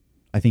beaten,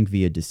 I think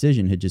via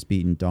decision,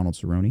 Donald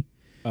Cerrone.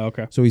 Oh,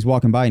 okay. So he's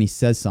walking by, and he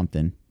says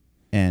something,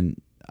 and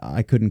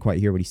I couldn't quite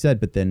hear what he said,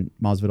 but then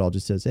Masvidal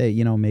just says, hey,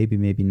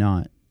 maybe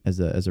not, as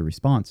a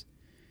response.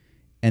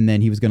 And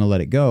then he was going to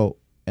let it go,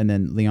 and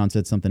then Leon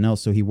said something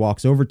else, so he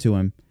walks over to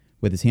him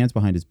with his hands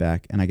behind his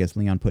back, and I guess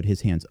Leon put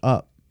his hands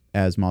up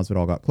as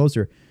Masvidal got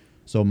closer.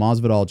 So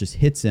Masvidal just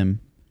hits him,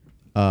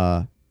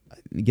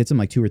 gets him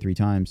like 2 or 3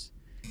 times,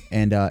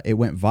 and it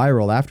went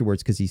viral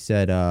afterwards because he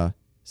said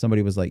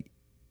somebody was like,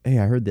 hey,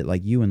 I heard that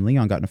like you and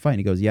Leon got in a fight, and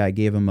he goes, yeah, I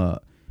gave him I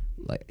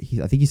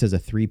think he says a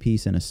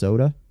 3-piece and a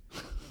soda.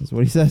 That's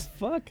what he says.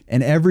 Fuck.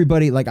 And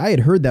everybody, like, I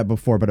had heard that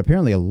before, but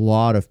apparently a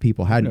lot of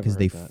people hadn't because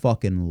they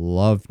fucking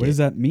loved it. What does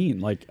that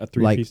mean? Like a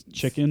 3-piece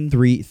chicken?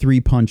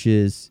 Three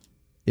punches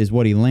is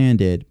what he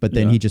landed, but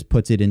then he just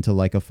puts it into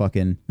like a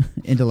fucking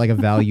into like a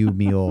value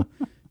meal,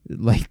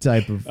 like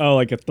type of. Oh,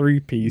 like a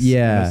 3-piece.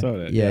 Yeah, and a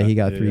soda. yeah. He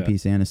got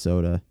 3-piece and a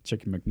soda.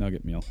 Chicken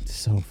McNugget meal.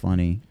 So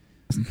funny.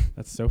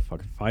 That's so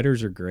fucking.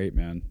 Fighters are great,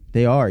 man.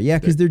 They are, yeah,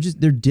 because they're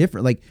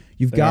different. Like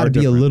you've got to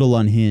be a little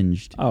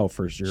unhinged. Oh,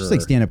 for sure. Just like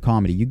stand-up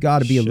comedy, you got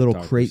to be a little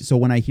crazy. So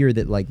when I hear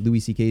that like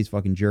Louis C.K. is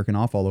fucking jerking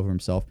off all over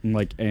himself, I'm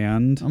like,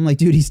 I'm like,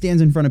 dude, he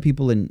stands in front of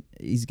people and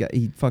he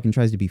fucking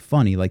tries to be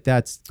funny. Like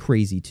that's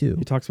crazy too.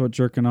 He talks about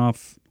jerking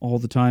off all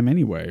the time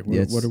anyway.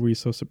 What are we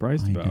so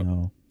surprised about? I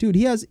know. Dude,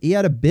 he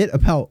had a bit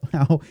about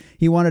how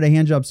he wanted a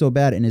hand job so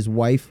bad, and his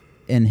wife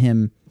and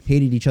him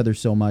hated each other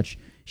so much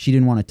she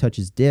didn't want to touch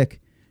his dick.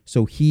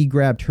 So he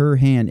grabbed her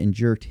hand and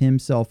jerked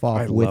himself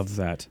off. I love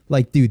that.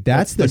 Like, dude,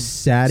 that's the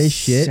saddest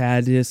shit.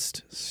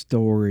 Saddest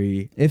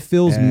story. It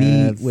fills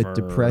me with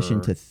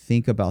depression to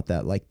think about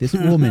that. Like, this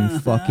woman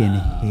fucking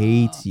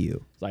hates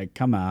you. Like,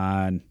 come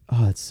on.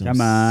 Oh, it's so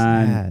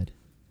sad.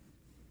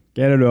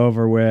 Get it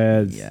over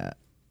with. Yeah.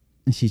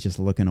 And she's just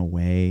looking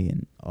away,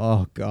 and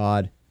oh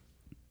God.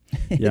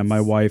 Yeah,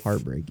 my wife.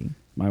 Heartbreaking.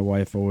 My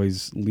wife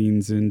always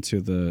leans into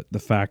the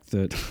fact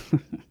that.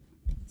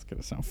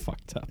 Gonna sound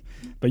fucked up,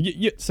 but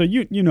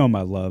you know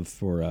my love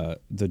for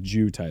the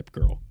Jew type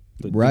girl,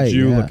 the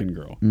Jew looking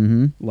girl,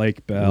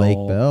 Lake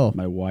Bell,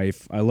 my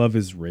wife. I love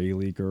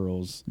Israeli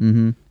girls.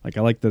 Like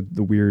I like the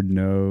weird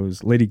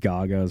nose. Lady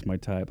Gaga is my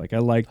type. Like I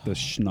like the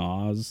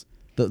schnoz.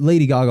 The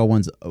Lady Gaga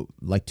one's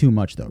like too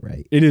much though,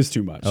 right? It is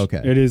too much.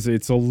 Okay,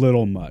 it's a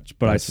little much,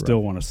 but I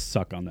still want to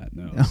suck on that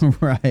nose.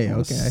 Right.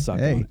 Okay. Suck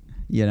on it.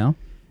 You know,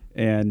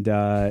 and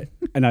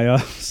I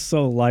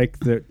also like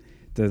that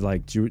they're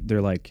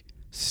like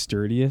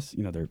sturdiest,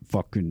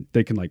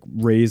 they can like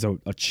raise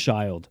a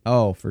child.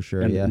 Oh, for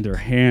sure. And their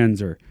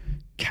hands are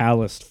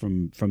calloused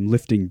from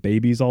lifting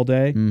babies all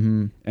day.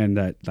 And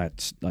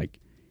that's like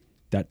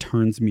that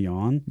turns me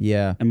on.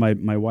 Yeah. And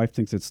my wife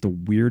thinks it's the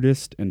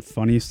weirdest and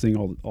funniest thing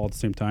all at the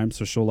same time,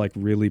 so she'll like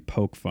really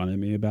poke fun at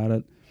me about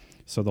it.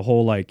 So the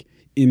whole like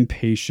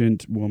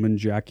impatient woman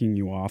jacking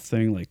you off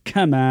thing, like,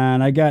 come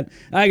on, I got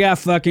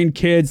fucking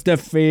kids to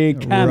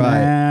feed, come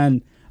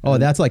on. Oh,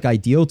 that's like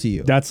ideal to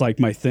you. That's like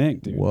my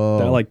thing, dude. Whoa.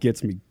 That like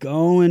gets me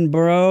going,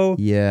 bro.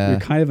 Yeah. You're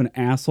kind of an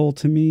asshole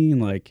to me.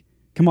 And like,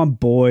 come on,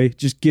 boy,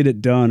 just get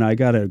it done. I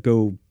got to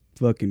go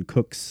fucking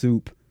cook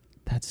soup.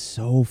 That's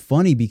so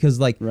funny because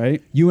like,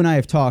 right? You and I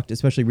have talked,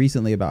 especially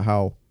recently, about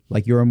how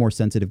like you're a more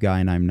sensitive guy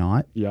and I'm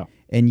not. Yeah.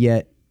 And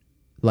yet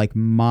like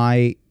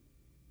my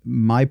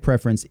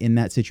preference in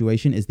that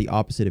situation is the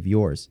opposite of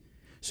yours.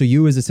 So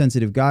you as a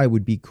sensitive guy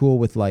would be cool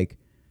with like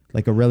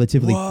a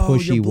relatively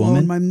pushy you're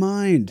woman. my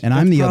mind. And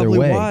That's I'm the other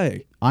way.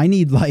 Why. I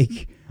need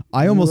like,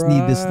 I almost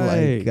need this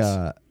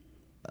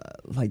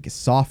like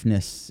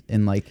softness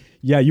and like.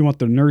 Yeah, you want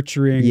the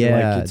nurturing.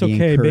 Yeah, like, it's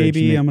okay,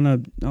 baby. I'm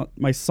gonna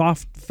my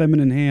soft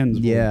feminine hands.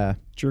 Will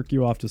jerk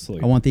you off to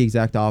sleep. I want the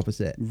exact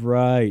opposite.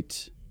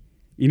 Right.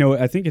 You know,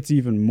 I think it's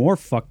even more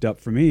fucked up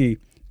for me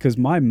because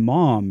my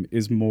mom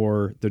is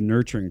more the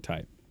nurturing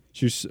type.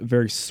 She's a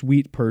very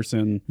sweet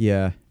person.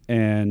 Yeah.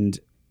 And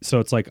so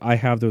it's like I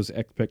have those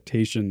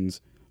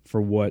expectations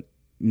for what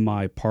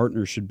my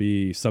partner should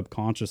be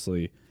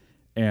subconsciously.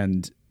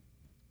 And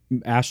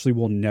Ashley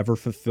will never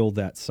fulfill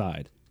that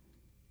side.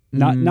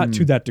 Not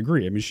to that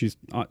degree. I mean, she's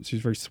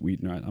very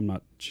sweet,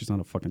 and she's not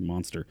a fucking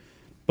monster,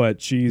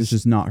 but she's It's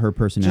just not her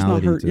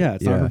personality.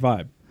 not her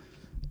vibe.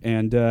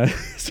 And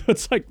so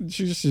it's like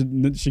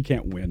she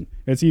can't win.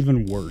 It's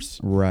even worse.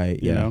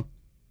 Right. You Yeah. know?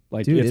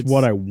 Like, Dude, it's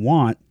what I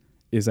want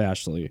is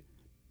Ashley,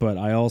 but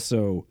I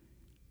also,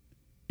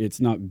 it's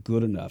not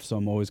good enough. So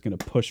I'm always going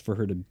to push for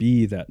her to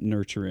be that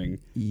nurturing,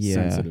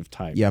 sensitive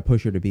type. Yeah,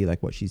 push her to be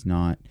like what she's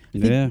not. I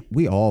think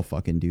we all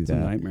fucking do that.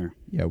 It's a nightmare.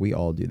 Yeah, we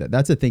all do that.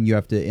 That's a thing you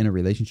have to, in a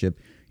relationship,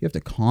 you have to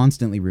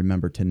constantly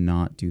remember to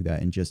not do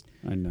that and just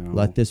I know.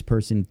 let this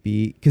person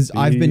be. Because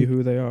I've been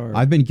who they are.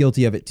 I've been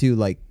guilty of it too,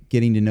 like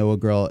getting to know a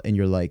girl and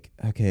you're like,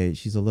 okay,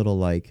 she's a little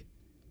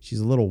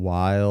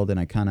wild and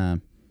I kind of,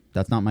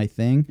 that's not my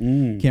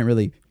thing. Can't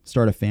really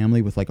start a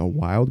family with like a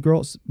wild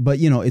girl, but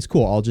you know, it's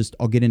cool.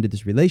 I'll get into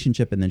this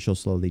relationship and then she'll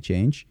slowly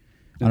change.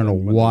 I don't know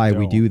why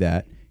we do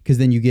that, because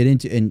then you get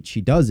into, and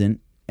she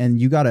doesn't,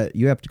 and you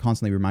have to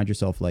constantly remind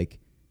yourself, like,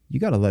 you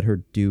got to let her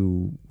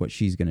do what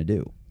she's going to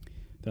do.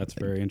 That's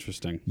very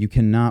interesting. You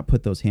cannot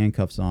put those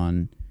handcuffs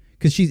on,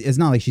 because it's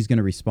not like she's going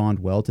to respond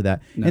well to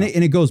that. No.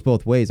 And it goes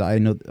both ways. I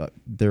know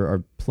there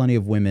are plenty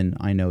of women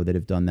I know that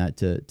have done that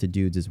to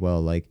dudes as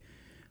well. Like,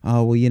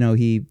 oh, well, we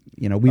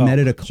met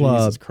at a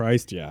club. Jesus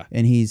Christ, yeah.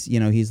 And he's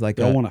like,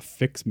 I don't want to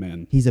fix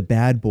men. He's a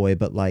bad boy,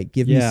 but like,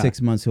 give me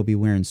 6 months, he'll be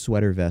wearing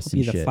sweater vests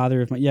and shit. The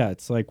father of my,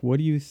 it's like, what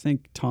do you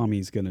think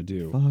Tommy's gonna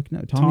do? Fuck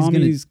no,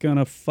 Tommy's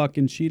gonna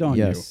fucking cheat on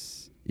you.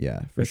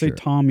 Yeah, I say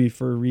Tommy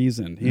for a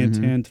reason. Hint,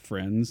 hint,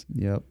 friends.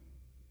 Yep.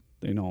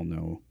 They all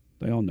know.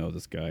 They all know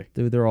this guy.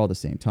 They're all the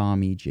same.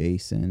 Tommy,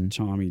 Jason,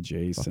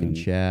 fucking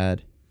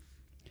Chad.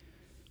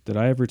 Did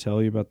I ever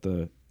tell you about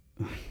the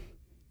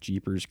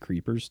Jeepers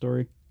Creepers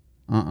story?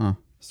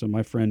 So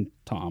my friend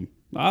Tom,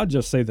 I'll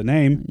just say the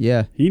name.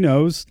 Yeah. He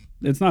knows.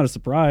 It's not a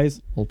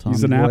surprise. Old Tommy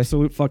He's an boy.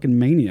 absolute fucking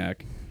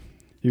maniac.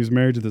 He was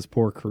married to this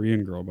poor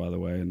Korean girl, by the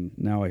way, and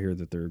now I hear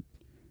that they're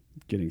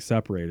getting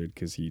separated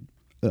because he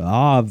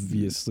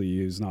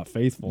obviously is not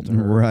faithful to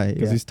her. Right.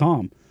 Because he's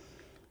Tom.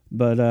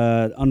 But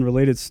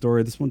unrelated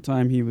story, this one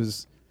time he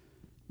was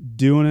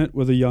doing it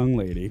with a young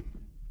lady,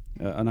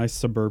 a nice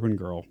suburban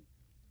girl.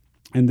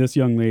 And this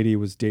young lady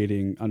was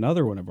dating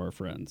another one of our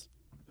friends,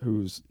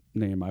 whose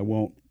name I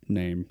won't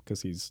name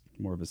because he's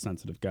more of a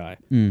sensitive guy.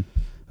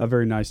 A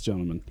very nice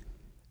gentleman.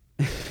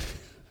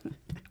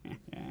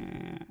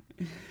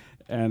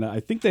 And I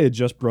think they had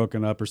just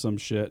broken up or some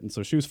shit. And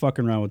so she was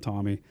fucking around with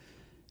Tommy.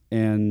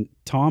 And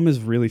Tom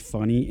is really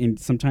funny. And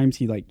sometimes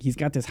he's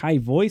got this high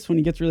voice when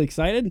he gets really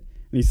excited. And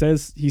he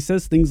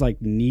says things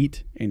like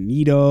neat and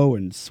neato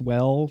and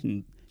swell.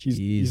 And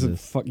he's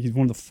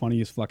one of the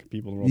funniest fucking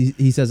people in the world.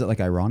 He says it like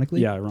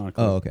ironically? Yeah,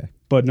 ironically. Oh, okay.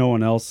 But no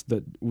one else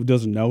that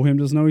doesn't know him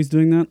doesn't know he's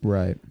doing that.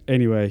 Right.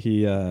 Anyway,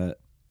 he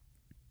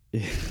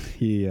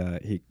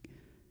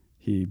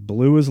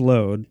blew his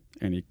load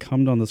and he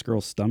cummed on this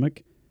girl's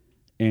stomach,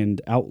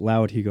 and out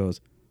loud he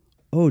goes,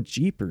 "Oh,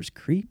 jeepers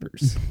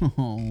creepers."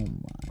 Oh my.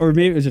 Or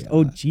maybe it was just,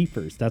 "Oh,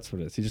 jeepers." That's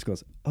what it is. He just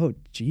goes, "Oh,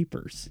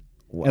 jeepers."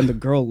 Wow. And the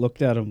girl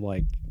looked at him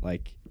like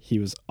he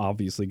was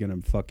obviously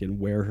going to fucking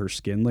wear her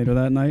skin later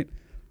that night.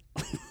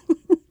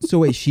 So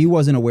wait, she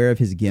wasn't aware of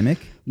his gimmick?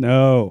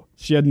 No,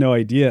 she had no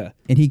idea.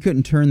 And he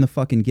couldn't turn the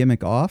fucking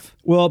gimmick off?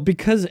 Well,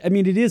 because, I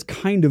mean, it is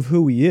kind of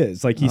who he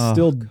is. Like, he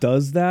still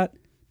does that,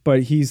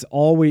 but he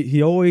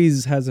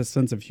always has a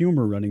sense of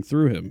humor running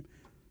through him.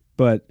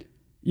 But,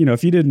 you know,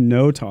 if you didn't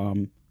know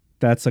Tom,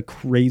 that's a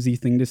crazy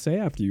thing to say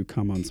after you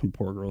come on some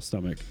poor girl's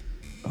stomach.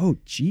 Oh,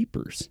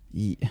 jeepers.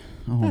 Yeah.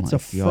 Oh, that's a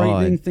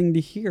frightening thing to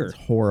hear. It's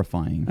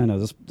horrifying. I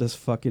know, this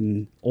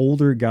fucking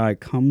older guy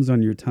comes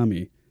on your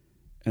tummy,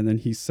 and then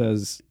he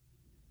says,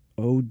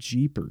 "Oh,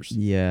 jeepers."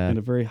 Yeah. In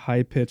a very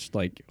high-pitched,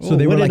 like, so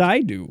they what were did like,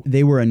 I do?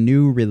 They were a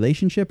new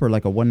relationship or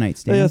like a one-night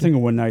stand? I think a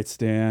one-night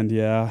stand,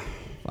 yeah.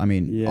 I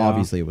mean,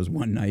 obviously it was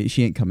one night.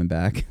 She ain't coming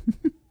back.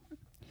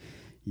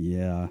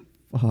 Yeah.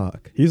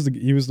 Fuck. He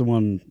was the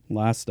one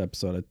last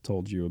episode I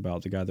told you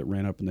about, the guy that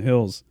ran up in the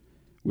hills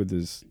with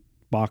his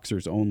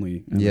boxers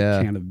only and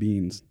a can of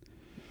beans.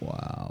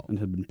 Wow. And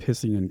had been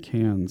pissing in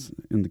cans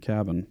in the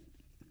cabin.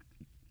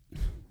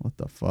 What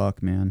the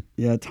fuck, man?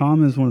 Yeah,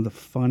 Tom is one of the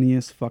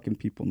funniest fucking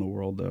people in the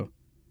world, though.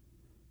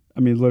 I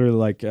mean, literally,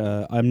 like,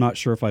 I'm not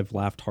sure if I've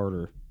laughed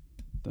harder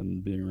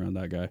than being around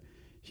that guy.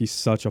 He's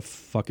such a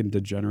fucking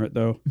degenerate,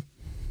 though.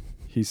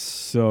 He's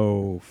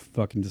so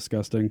fucking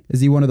disgusting.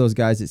 Is he one of those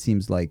guys that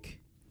seems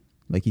like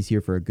he's here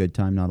for a good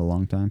time, not a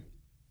long time?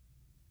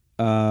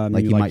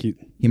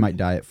 He might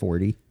die at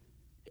 40.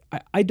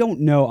 I don't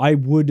know. I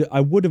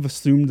would have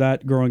assumed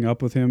that growing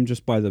up with him,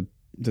 just by the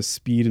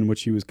speed in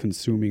which he was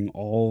consuming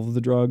all of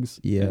the drugs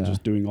and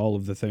just doing all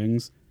of the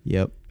things.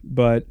 Yep.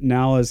 But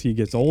now as he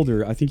gets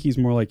older, I think he's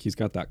more like he's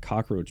got that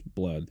cockroach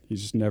blood.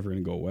 He's just never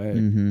going to go away.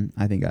 Mm-hmm.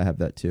 I think I have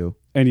that too.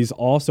 And he's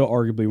also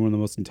arguably one of the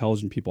most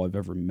intelligent people I've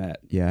ever met.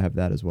 Yeah, I have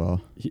that as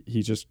well.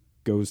 He just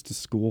goes to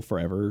school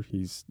forever.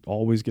 He's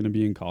always going to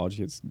be in college.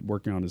 He's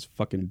working on his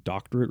fucking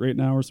doctorate right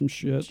now or some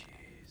shit.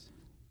 Jeez.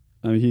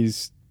 I mean,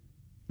 he's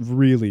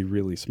really,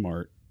 really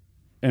smart.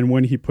 And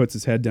when he puts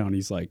his head down,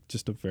 he's like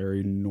just a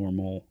very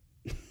normal,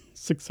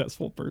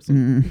 successful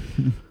person.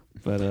 Mm-hmm.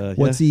 But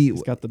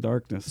he's got the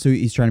darkness. So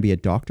he's trying to be a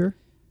doctor?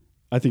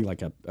 I think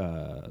like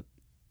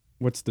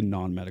what's the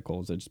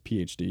non-medical? Is that just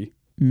PhD?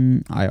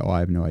 I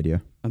have no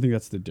idea. I think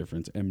that's the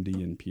difference, MD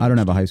and PhD. I don't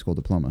have a high school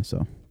diploma,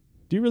 so.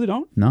 Do you really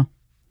don't? No.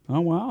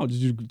 Oh, wow. Did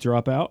you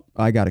drop out?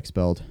 I got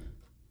expelled.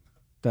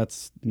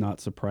 That's not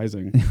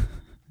surprising.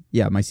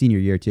 Yeah, my senior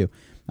year too.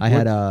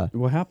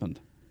 What happened?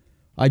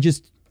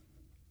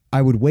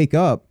 I would wake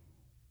up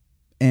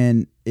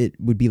and it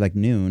would be like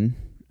noon.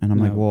 And I'm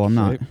like, well, I'm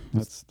not.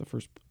 That's the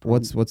first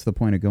problem. What's the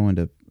point of going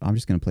to? I'm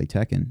just going to play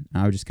Tekken.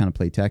 I would just kind of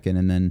play Tekken,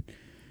 and then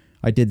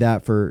I did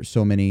that for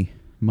so many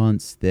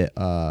months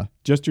that.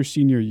 Just your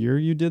senior year,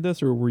 you did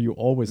this, or were you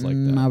always like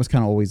that? I was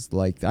kind of always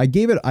like that. I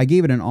gave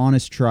it an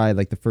honest try.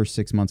 Like the first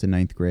 6 months in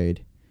ninth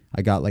grade,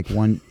 I got like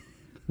one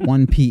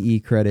PE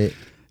credit.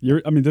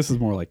 This is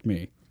more like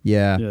me.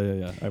 Yeah.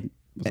 Yeah. I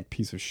was a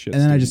piece of shit.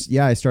 And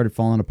then I started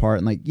falling apart,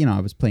 and like I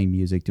was playing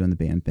music, doing the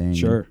band thing.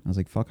 Sure. I was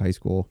like, fuck high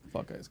school.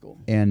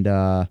 And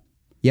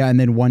and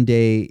then one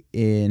day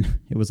I think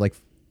it was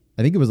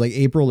like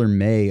April or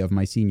May of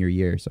my senior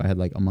year, so I had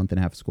like a month and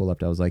a half of school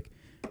left. I was like,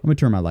 I'm gonna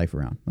turn my life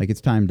around. Like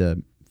it's time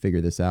to figure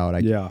this out.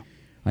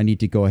 I need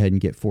to go ahead and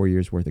get 4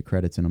 years worth of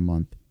credits in a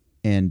month.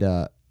 And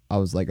I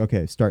was like,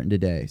 okay, starting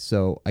today.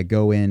 So I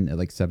go in at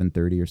like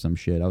 7:30 or some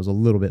shit. I was a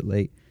little bit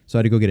late. So I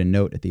had to go get a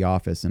note at the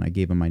office, and I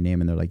gave them my name,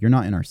 and they're like, you're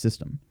not in our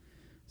system.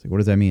 I was like, what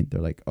does that mean? They're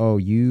like, oh,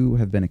 you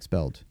have been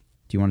expelled.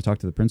 Do you want to talk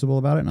to the principal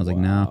about it? And I was like,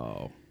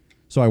 no.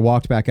 So I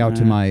walked back out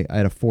to I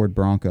had a Ford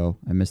Bronco.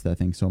 I missed that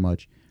thing so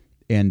much.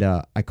 And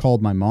I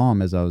called my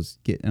mom as I was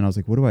and I was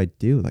like, what do I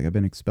do? Like, I've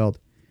been expelled.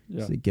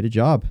 Yeah. Like, get a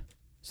job.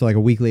 So like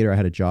a week later, I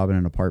had a job in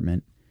an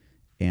apartment.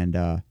 And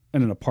in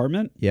an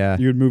apartment? Yeah.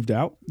 You had moved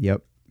out?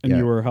 Yep. And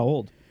you were how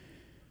old?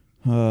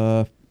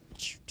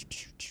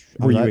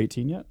 Were you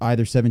 18 yet?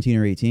 Either 17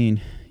 or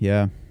 18.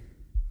 Yeah.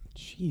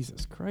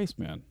 Jesus Christ,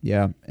 man.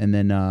 Yeah. And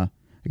then I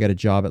got a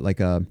job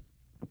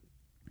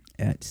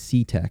at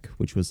C-Tech,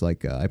 which was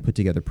like I put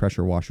together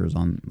pressure washers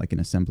on like an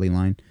assembly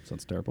line.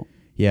 Sounds terrible.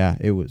 Yeah,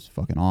 it was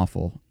fucking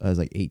awful. I was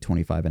like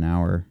 $8.25 an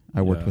hour.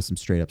 I worked with some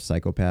straight up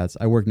psychopaths.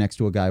 I worked next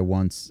to a guy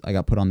once. I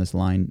got put on this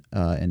line,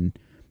 and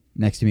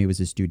next to me was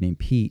this dude named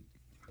Pete,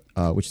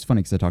 which is funny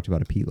because I talked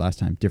about a Pete last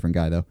time. Different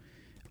guy though.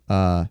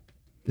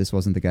 This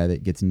wasn't the guy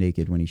that gets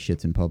naked when he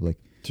shits in public.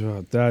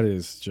 Dude, that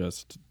is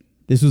just...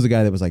 This was a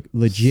guy that was like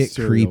legit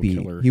creepy.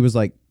 Killer. He was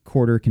like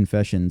Quarter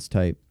Confessions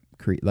type,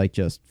 like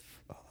just,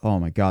 oh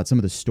my God. Some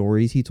of the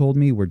stories he told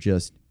me were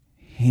just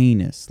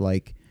heinous,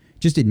 like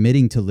just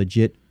admitting to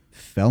legit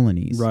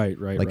felonies. Right.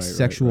 Like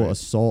sexual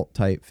assault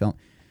type felon.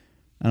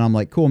 And I'm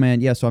like, cool,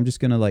 man. Yeah, so I'm just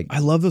going to like... I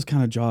love those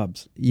kind of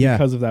jobs. Yeah.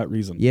 Because of that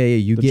reason. Yeah.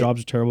 The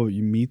jobs are terrible, but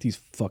you meet these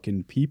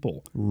fucking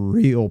people.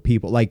 Real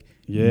people. Like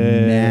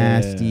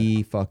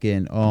nasty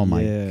fucking... Oh,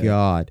 my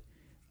God.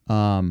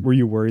 Were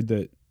you worried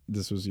that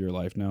this was your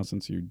life now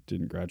since you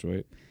didn't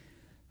graduate?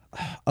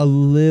 A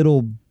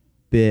little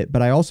bit,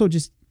 but I also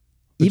just...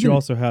 But you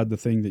also had the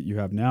thing that you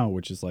have now,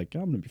 which is like,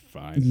 I'm going to be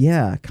fine.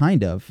 Yeah,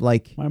 kind of.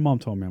 Like... My mom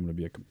told me I'm going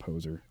to be a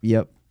composer.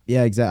 Yep.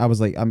 Yeah, exactly. I was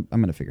like, I'm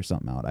going to figure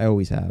something out. I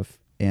always have.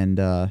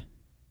 And I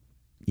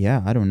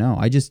don't know.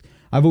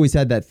 I've always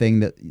had that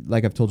thing that,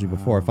 like I've told you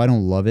before, if I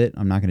don't love it,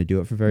 I'm not going to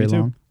do it for very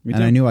long. Me too.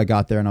 And I knew I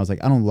got there and I was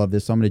like, I don't love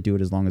this, so I'm going to do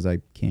it as long as I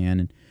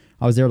can. And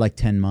I was there like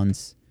 10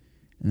 months.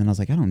 And then I was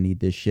like, I don't need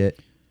this shit.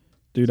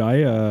 Dude,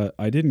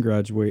 I didn't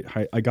graduate.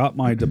 I got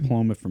my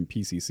diploma from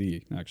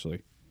PCC,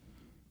 actually.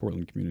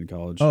 Portland Community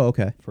College. Oh,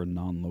 okay. For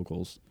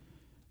non-locals.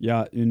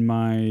 Yeah, in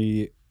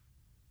my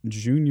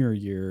junior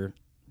year,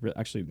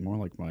 actually more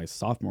like my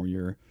sophomore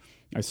year,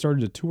 I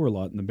started to tour a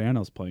lot in the band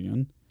I was playing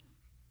in.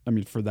 I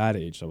mean, for that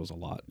age, that was a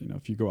lot. You know,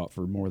 if you go out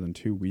for more than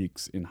 2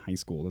 weeks in high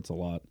school, that's a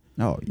lot.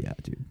 Oh, yeah,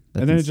 dude.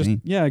 That's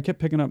insane. I kept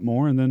picking up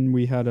more. And then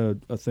we had a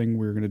thing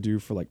we were going to do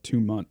for like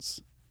 2 months.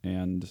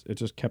 And it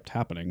just kept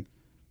happening.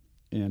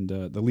 And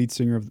the lead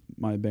singer of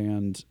my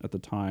band at the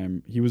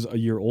time, he was a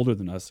year older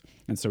than us.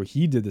 And so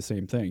he did the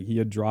same thing. He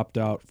had dropped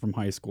out from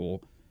high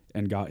school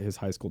and got his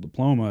high school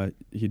diploma.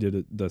 He did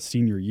it the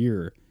senior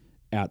year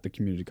at the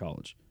community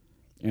college.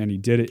 And he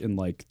did it in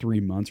like 3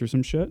 months or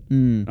some shit.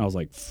 And I was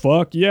like,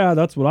 fuck yeah,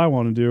 that's what I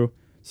want to do.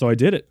 So I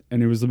did it.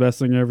 And it was the best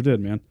thing I ever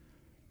did, man.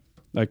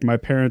 Like my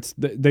parents,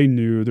 they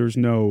knew. There's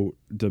no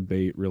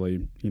debate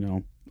really. You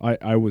know,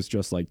 I was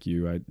just like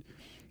you.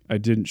 I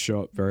didn't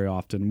show up very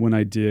often. When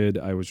I did,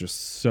 I was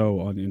just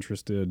so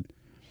uninterested.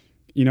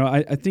 You know,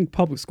 I think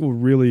public school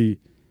really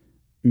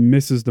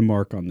misses the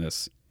mark on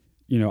this.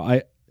 You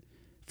know,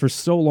 for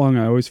so long,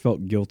 I always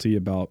felt guilty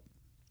about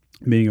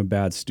being a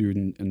bad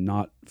student and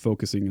not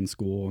focusing in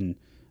school. And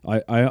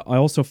I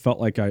also felt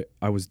like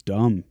I was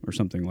dumb or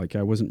something. Like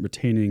I wasn't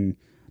retaining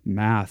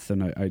math,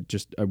 and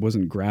I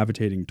wasn't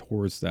gravitating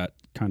towards that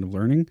kind of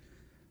learning.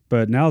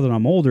 But now that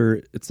I'm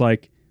older, it's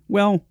like,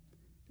 well,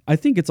 I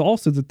think it's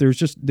also that there's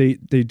just they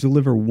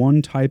deliver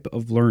one type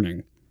of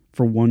learning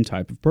for one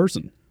type of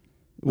person.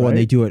 Well, and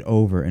they do it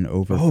over and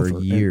over for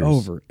years. And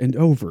over and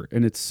over.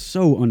 And it's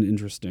so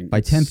uninteresting.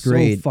 By 10th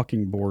grade, so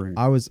fucking boring.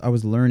 I was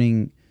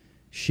learning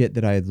shit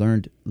that I had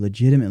learned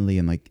legitimately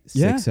in like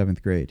 6th,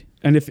 7th grade.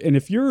 And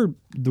if you're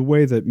the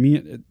way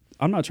that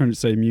I'm not trying to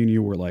say me and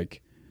you were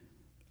like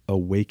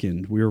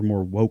awakened. We were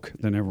more woke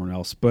than everyone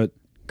else, but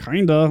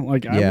kinda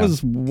like I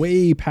was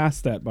way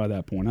past that by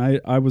that point.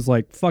 I was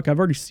like, fuck, I've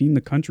already seen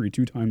the country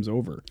 2 times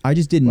over. I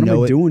just didn't know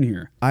what am I doing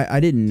here. I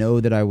didn't know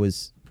that I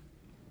was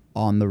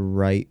on the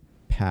right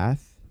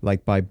path,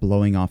 like by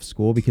blowing off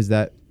school, because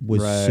that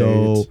was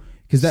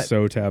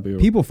so taboo.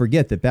 People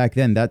forget that back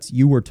then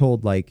you were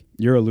told like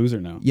you're a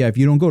loser now. Yeah, if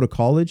you don't go to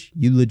college,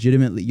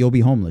 you'll be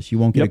homeless. You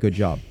won't get a good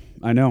job.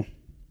 I know.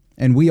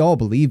 And we all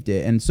believed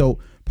it. And so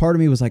part of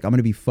me was like, I'm going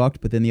to be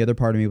fucked, but then the other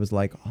part of me was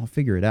like, I'll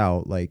figure it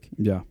out. Like,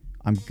 yeah.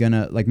 I'm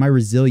gonna like my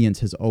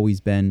resilience has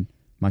always been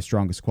my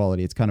strongest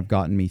quality. It's kind of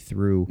gotten me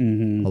through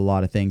a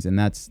lot of things, and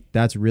that's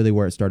really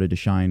where it started to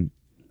shine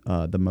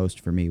the most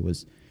for me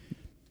was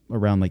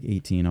around like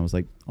 18. I was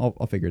like,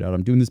 I'll figure it out.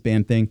 I'm doing this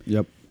band thing.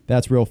 Yep.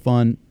 That's real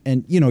fun.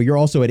 And you know, you're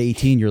also at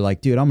 18. You're like,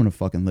 dude, I'm gonna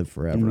fucking live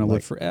forever. I'm gonna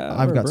live forever.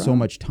 I've got so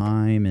much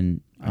time,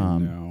 and I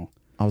know.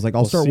 I was like,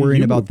 I'll start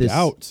worrying about this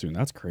out soon.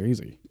 That's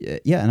crazy.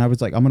 Yeah, and I was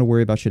like, I'm gonna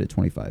worry about shit at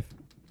 25,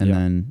 and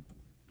then.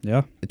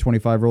 Yeah. At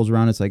 25 rolls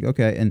around, it's like,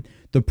 okay. And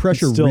the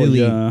pressure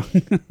really,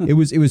 it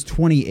was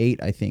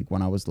 28, I think,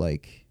 when I was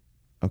like,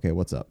 okay,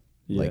 what's up?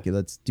 Yeah. Like,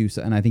 let's do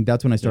so. And I think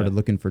that's when I started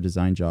looking for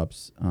design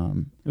jobs.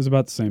 It was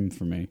about the same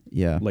for me.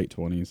 Yeah. Late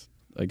 20s.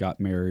 I got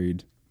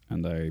married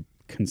and I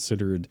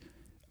considered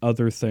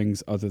other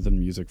things other than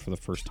music for the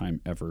first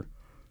time ever.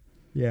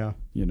 Yeah.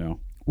 You know?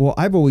 Well,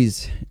 I've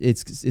always,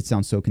 it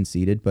sounds so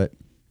conceited, but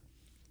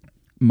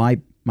my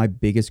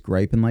biggest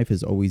gripe in life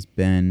has always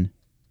been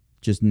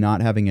just not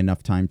having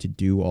enough time to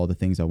do all the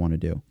things I want to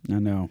do. I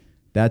know.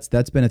 That's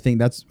been a thing.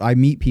 I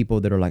meet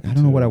people that are like, I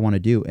don't know what I want to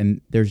do.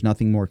 And there's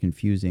nothing more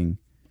confusing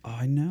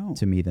I know.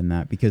 to me than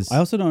that, because I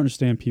also don't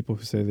understand people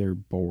who say they're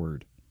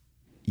bored.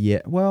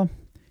 Yeah. Well,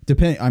 it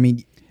depends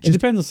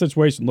on the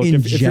situation. Look,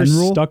 if you're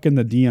stuck in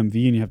the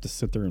DMV and you have to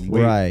sit there and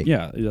wait. Right.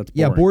 Yeah. That's boring.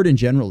 Yeah. Bored in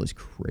general is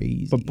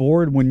crazy. But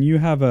bored when you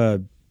have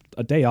a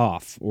day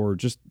off or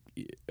just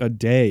a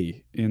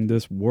day in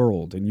this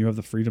world and you have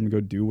the freedom to go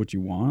do what you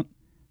want.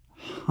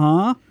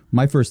 Huh?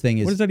 My first thing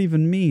is, what does that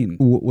even mean?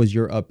 Was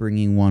your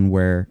upbringing one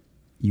where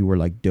you were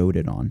like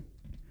doted on?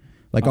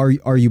 Like, are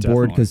you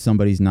bored because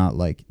somebody's not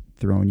like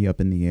throwing you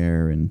up in the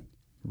air and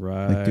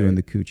like doing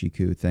the coochie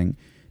coo thing?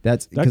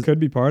 That could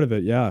be part of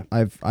it. Yeah.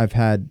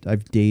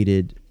 I've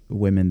dated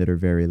women that are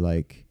very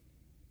like,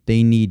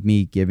 they need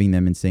me giving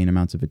them insane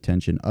amounts of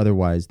attention.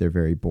 Otherwise, they're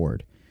very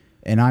bored.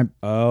 And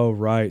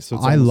So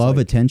I love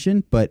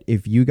attention, but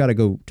if you got to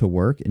go to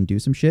work and do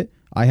some shit,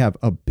 I have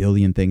a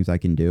billion things I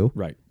can do.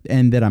 Right.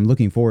 And that I'm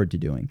looking forward to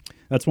doing.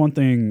 That's one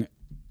thing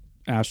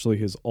Ashley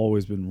has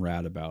always been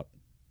rad about.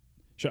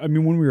 I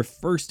mean, when we were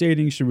first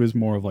dating, she was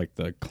more of like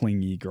the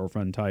clingy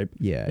girlfriend type.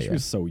 Yeah. She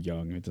was so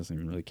young, it doesn't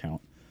even really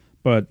count.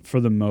 But for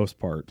the most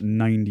part,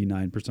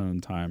 99% of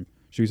the time,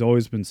 she's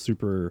always been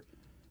super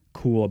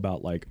cool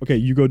about like, okay,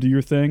 you go do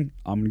your thing.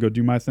 I'm going to go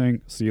do my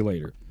thing. See you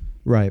later.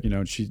 Right. You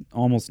know, she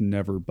almost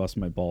never busts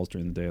my balls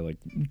during the day. Like,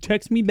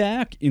 text me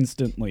back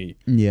instantly.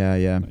 Yeah,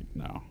 yeah. Like,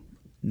 no,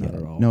 not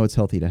at all. No, it's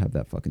healthy to have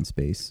that fucking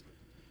space.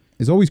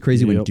 It's always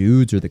crazy when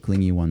dudes are the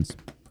clingy ones.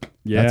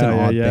 Yeah, that's an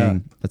odd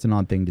thing. That's an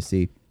odd thing to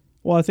see.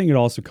 Well, I think it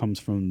also comes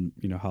from,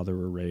 you know, how they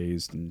were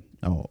raised. And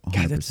 100%.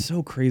 God, that's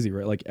so crazy,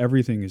 right? Like,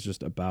 everything is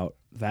just about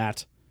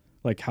that.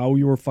 Like, how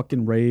you were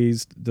fucking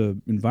raised, the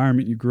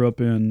environment you grew up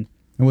in.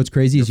 And what's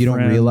crazy is you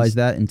don't realize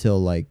that until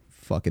like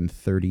fucking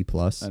 30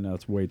 plus. I know,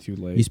 it's way too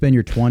late. You spend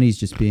your 20s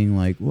just being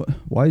like,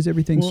 why is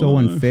everything so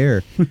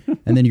unfair?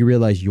 And then you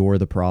realize you're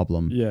the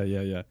problem.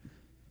 Yeah.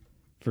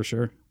 For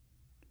sure.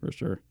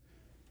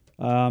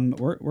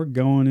 We're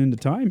going into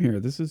time here.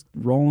 This is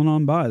rolling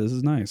on by. This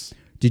is nice.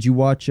 Did you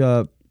watch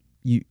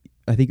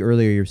I think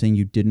earlier you were saying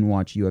you didn't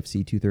watch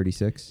UFC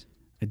 236?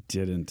 I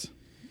didn't.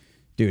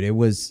 Dude, it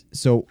was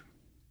so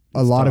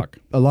a lot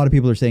of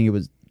people are saying it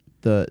was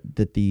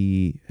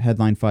the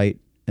headline fight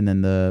and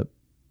then the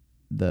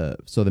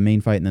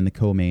main fight and then the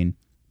co-main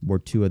were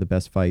two of the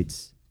best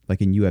fights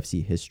like in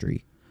UFC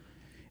history.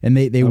 And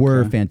they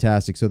were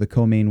fantastic. So the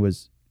co-main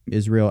was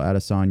Israel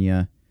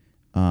Adesanya.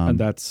 And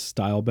that's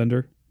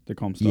Stylebender? They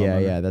call him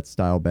Stylebender? Yeah, that's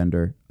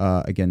Stylebender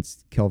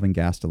against Kelvin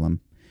Gastelum.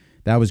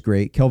 That was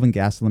great. Kelvin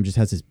Gastelum just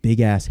has this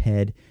big-ass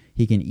head.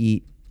 He can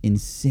eat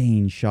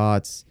insane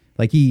shots.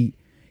 Like,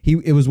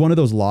 it was one of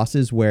those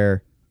losses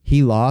where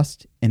he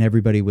lost and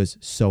everybody was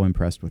so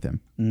impressed with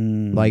him.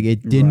 Like,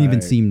 it didn't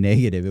even seem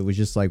negative. It was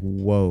just like,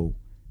 whoa.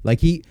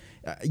 Like,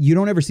 you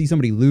don't ever see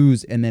somebody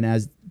lose, and then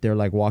as they're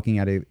like walking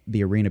out of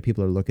the arena,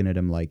 people are looking at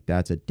him like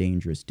that's a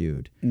dangerous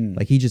dude.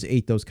 Like he just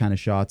ate those kind of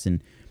shots,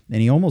 and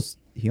he almost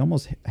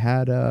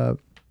had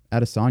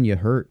Adesanya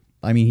hurt.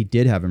 I mean, he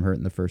did have him hurt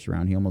in the first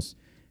round. He almost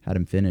had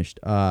him finished.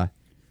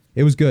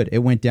 It was good. It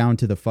went down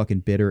to the fucking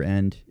bitter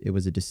end. It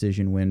was a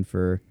decision win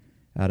for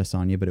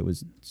Adesanya, but it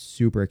was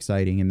super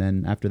exciting. And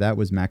then after that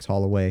was Max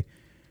Holloway,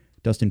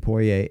 Dustin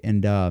Poirier,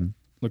 and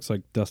looks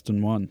like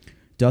Dustin won.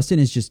 Dustin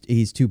is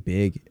he's too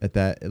big at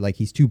that. Like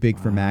he's too big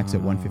for Max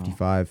at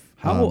 155.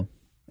 And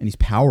he's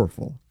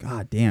powerful.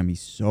 God damn,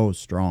 he's so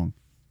strong.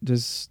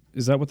 Is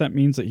that what that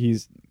means,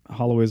 that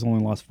Holloway's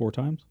only lost 4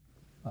 times?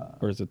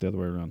 Or is it the other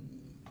way around?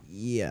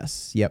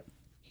 Yes. Yep.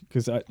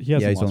 Because he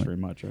hasn't lost very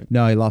much, right?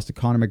 No, he lost to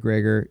Conor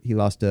McGregor. He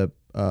lost to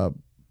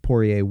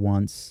Poirier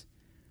once,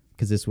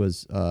 because this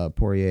was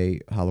Poirier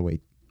Holloway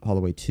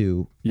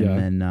 2. Yeah.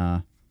 And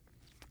then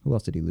who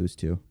else did he lose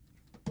to?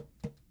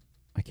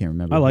 I can't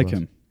remember. I like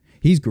him.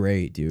 He's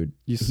great, dude.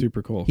 He's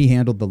super cool. He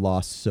handled the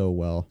loss so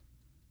well.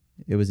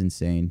 It was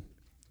insane.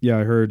 Yeah,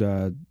 I heard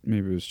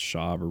maybe it was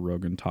Shav or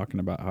Rogan talking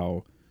about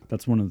how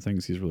that's one of the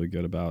things he's really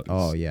good about.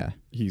 Oh, yeah.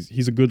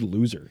 He's a good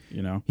loser,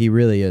 you know? He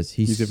really is.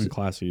 He's even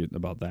classy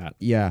about that.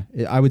 Yeah.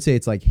 I would say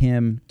it's like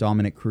him,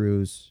 Dominic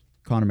Cruz,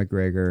 Conor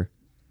McGregor.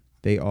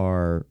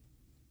 They're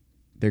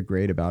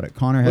great about it.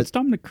 What's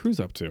Dominic Cruz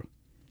up to?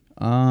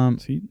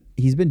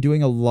 He's been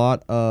doing a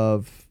lot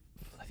of,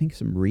 I think,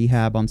 some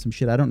rehab on some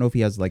shit. I don't know if he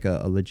has like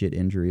a legit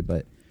injury,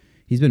 but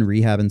he's been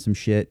rehabbing some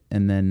shit.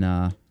 And then,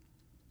 I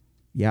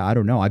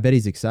don't know. I bet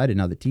he's excited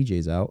now that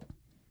TJ's out.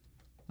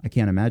 I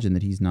can't imagine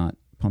that he's not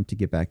pumped to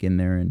get back in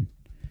there and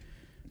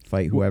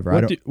fight whoever.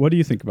 What do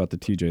you think about the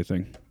TJ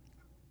thing?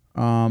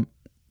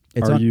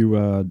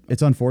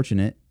 It's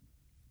unfortunate.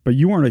 But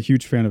you weren't a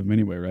huge fan of him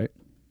anyway, right?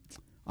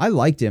 I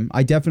liked him.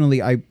 I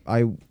definitely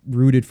I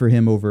rooted for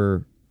him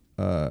over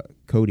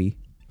Cody.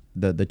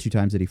 The 2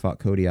 times that he fought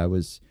Cody, I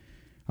was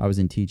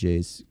in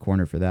TJ's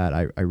corner for that.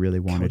 I really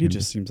wanted Cody him.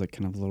 Just seems like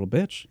kind of a little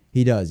bitch.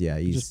 He does, yeah.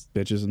 He just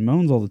bitches and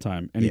moans all the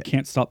time, and he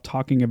can't stop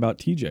talking about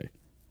TJ.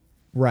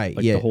 Right,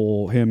 like the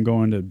whole him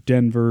going to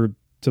Denver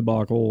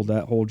debacle,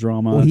 that whole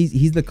drama. Well,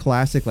 he's the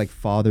classic like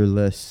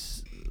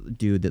fatherless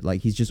dude that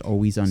like he's just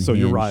always unhinged. So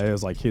Uriah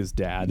is like his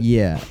dad.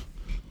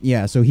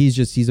 Yeah, so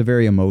he's a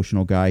very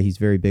emotional guy. He's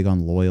very big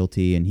on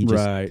loyalty, and he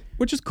just right,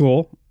 which is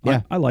cool.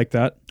 Yeah, I like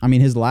that. I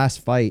mean, his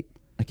last fight,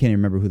 I can't even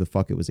remember who the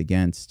fuck it was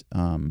against.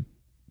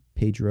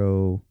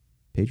 Pedro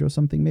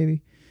something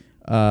maybe.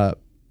 Oh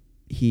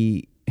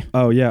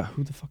yeah,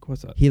 who the fuck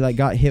was that? He like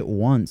got hit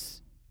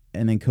once,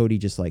 and then Cody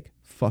just like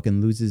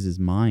fucking loses his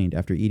mind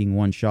after eating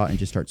one shot and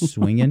just starts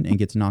swinging and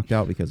gets knocked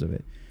out because of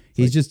it.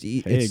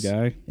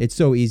 Guy. It's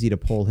so easy to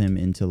pull him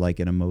into like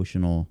an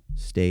emotional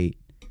state.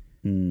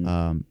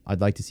 I'd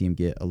like to see him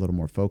get a little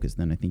more focused.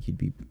 Then I think he'd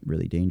be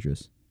really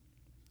dangerous.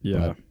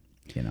 Yeah. But,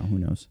 who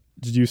knows?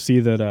 Did you see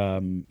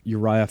that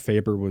Uriah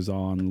Faber was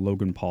on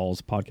Logan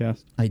Paul's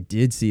podcast? I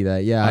did see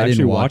that. Yeah, I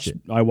didn't watch it.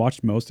 I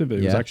watched most of it.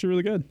 It was actually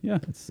really good. Yeah.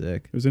 That's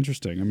sick. It was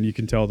interesting. I mean, you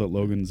can tell that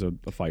Logan's a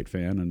fight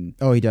fan. And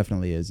oh, he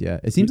definitely is, yeah.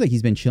 It seems like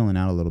he's been chilling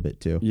out a little bit,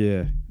 too.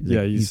 Yeah.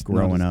 He's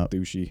growing up.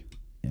 Douchey.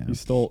 Yeah.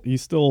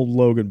 He's still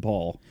Logan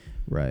Paul.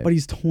 Right. But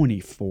he's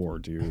 24,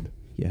 dude.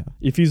 Yeah.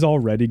 If he's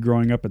already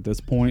growing up at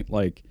this point,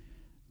 like,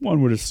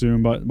 one would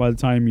assume by the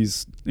time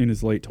he's in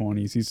his late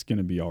 20s, he's going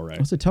to be all right.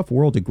 It's a tough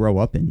world to grow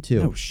up in,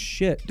 too. Oh,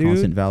 shit, dude.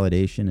 Constant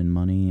validation and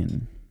money.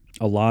 And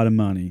a lot of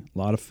money, a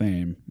lot of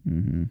fame.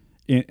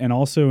 Mm-hmm. And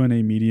also in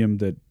a medium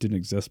that didn't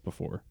exist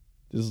before.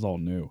 This is all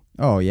new.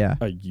 Oh, yeah.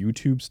 A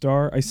YouTube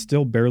star? I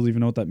still barely even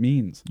know what that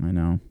means. I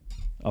know.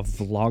 A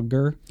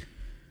vlogger?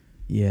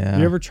 Yeah.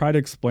 You ever try to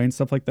explain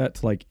stuff like that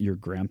to, like, your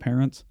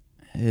grandparents?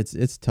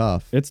 It's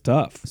tough. It's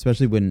tough.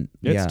 Especially when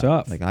it's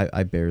tough. Like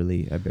I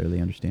barely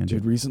understand it.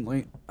 Dude,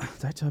 recently,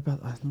 did I tell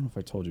about, I don't know if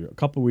I told you. A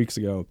couple of weeks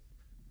ago,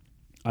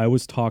 I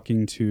was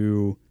talking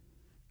to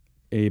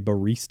a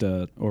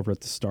barista over at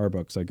the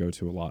Starbucks I go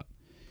to a lot.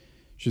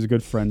 She's a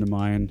good friend of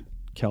mine.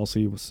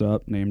 Kelsey, what's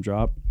up? Name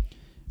drop.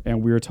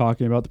 And we were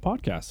talking about the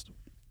podcast.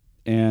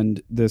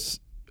 And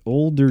this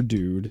older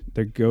dude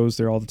that goes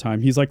there all the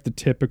time, he's like the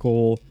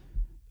typical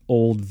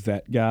old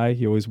vet guy.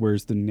 He always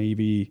wears the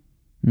Navy,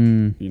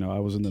 I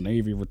was in the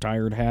Navy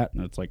retired hat,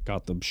 and it's like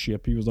got the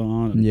ship he was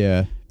on. And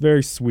yeah.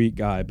 Very sweet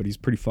guy, but he's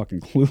pretty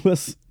fucking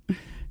clueless.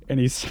 And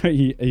he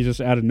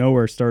just out of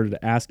nowhere started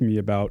to ask me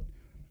about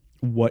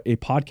what a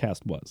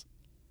podcast was.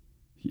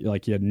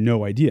 He had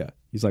no idea.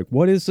 He's like,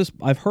 "What is this?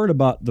 I've heard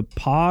about the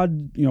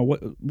pod.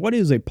 What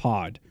is a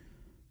pod?"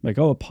 I'm like,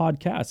 "Oh, a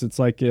podcast. It's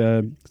like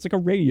a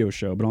radio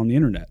show, but on the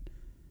internet."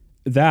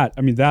 That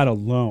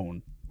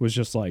alone was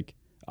just like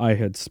I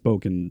had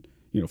spoken,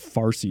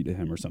 Farsi to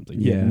him or something.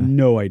 He had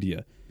no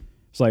idea.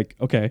 It's like,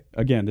 okay,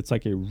 again, it's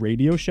like a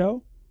radio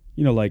show,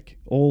 like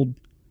old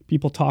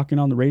people talking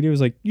on the radio.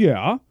 Is like, yeah.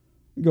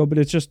 I go, but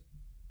it's just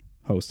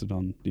hosted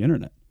on the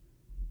internet.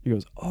 He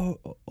goes, oh,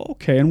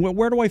 okay. And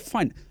where do I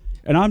find it?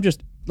 And I'm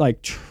just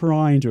like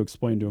trying to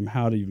explain to him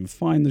how to even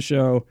find the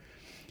show.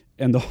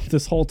 And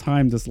this whole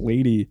time, this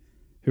lady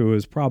who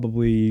was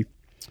probably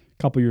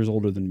couple years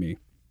older than me.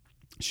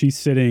 She's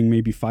sitting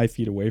maybe 5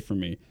 feet away from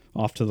me,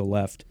 off to the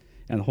left,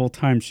 and the whole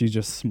time she's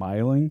just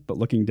smiling but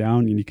looking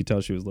down, and you could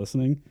tell she was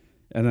listening.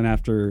 And then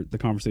after the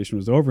conversation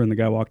was over and the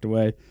guy walked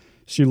away,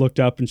 she looked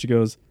up and she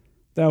goes,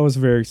 "That was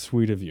very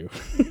sweet of you."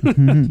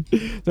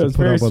 That was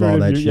very sweet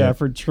of you, yeah,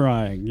 for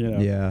trying. You know?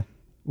 Yeah.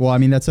 Well, I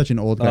mean, that's such an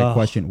old guy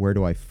question. Where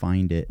do I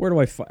find it? Where do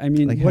I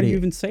mean, like, what do you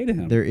even say to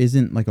him? There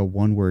isn't like a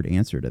one-word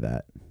answer to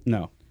that.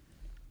 No.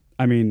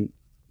 I mean,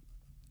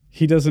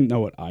 he doesn't know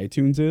what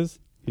iTunes is.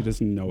 He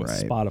doesn't know what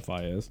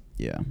Spotify is.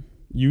 Yeah.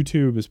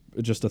 YouTube is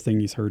just a thing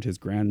he's heard his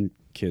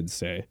grandkids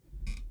say.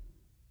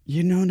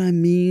 You know what I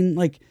mean?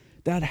 Like,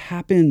 that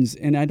happens,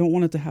 and I don't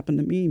want it to happen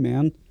to me,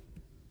 man.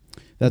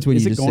 That's when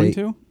is you it just going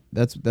say, to?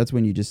 That's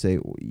when you just say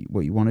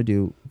what you want to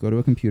do. Go to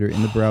a computer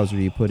in the browser.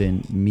 You put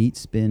in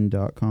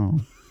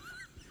meatspin.com.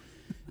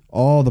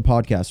 All the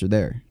podcasts are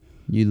there.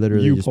 You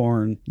literally just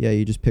porn. Yeah,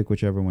 you just pick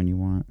whichever one you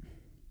want.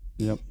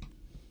 Yep.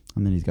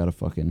 And then he's got a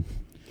fucking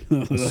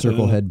a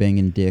circle head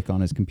banging dick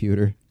on his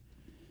computer.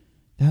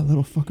 That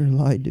little fucker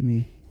lied to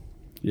me.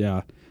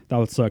 Yeah, that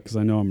would suck because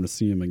I know I'm going to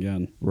see him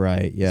again.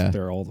 Right. Yeah. He's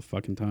there all the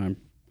fucking time.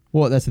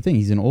 Well, that's the thing.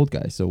 He's an old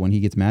guy, so when he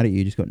gets mad at you,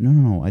 you just go,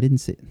 no, I didn't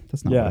say.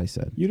 That's not what I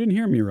said. You didn't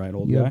hear me right,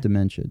 old guy. You have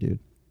dementia, dude.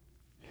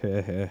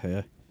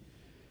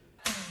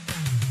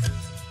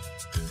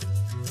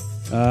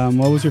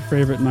 What was your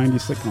favorite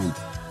 90s sitcom?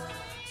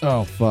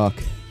 Oh, fuck.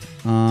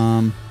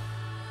 I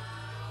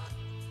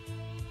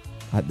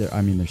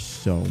mean, there's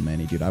so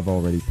many, dude. I've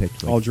already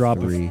picked like I'll drop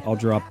 3. I'll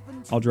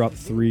drop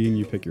 3 and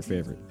you pick your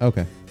favorite.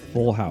 Okay.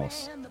 Full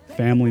House,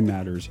 Family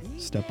Matters,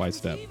 Step by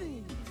Step.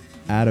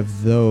 Out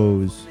of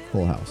those,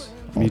 Full House.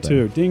 Me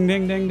too. Ding,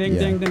 ding, ding, ding,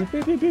 ding, ding.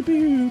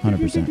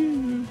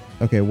 100%.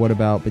 Okay, what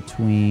about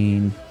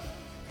between...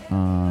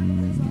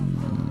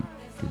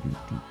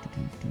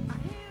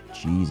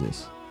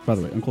 Jesus. By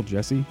the way, Uncle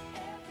Jesse.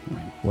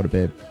 What a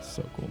babe.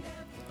 So cool.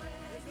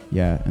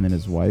 Yeah, and then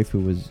his wife, who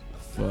was...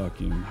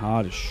 fucking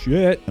hot as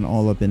shit. And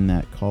all up in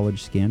that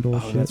college scandal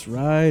shit. That's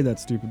right. That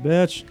stupid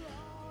bitch.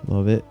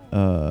 Love it.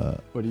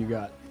 What do you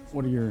got?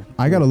 What are your...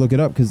 I got to look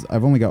it up because I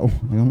only got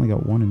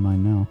one in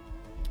mind now.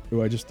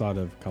 Oh, I just thought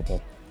of a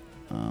couple.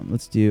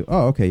 Let's do...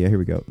 Oh, okay. Yeah, here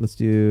we go. Let's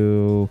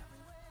do...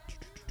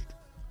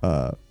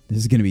 This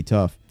is going to be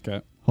tough.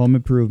 Okay. Home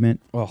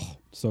Improvement. Oh,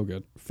 so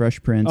good.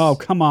 Fresh Prince. Oh,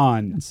 come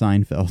on. And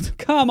Seinfeld.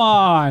 Come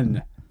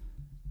on.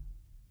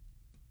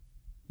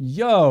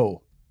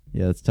 Yo.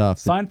 Yeah, it's tough.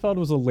 Seinfeld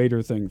was a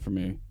later thing for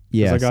me.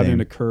 Yeah, I got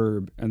into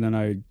Curb, and then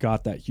I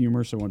got that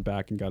humor, so I went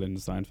back and got into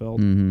Seinfeld.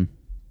 Mm-hmm.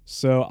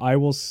 So I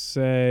will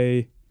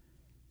say,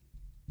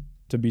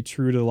 to be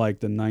true to like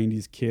the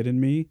 90s kid in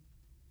me,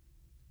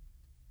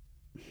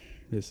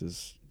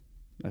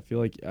 I feel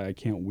like I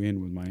can't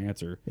win with my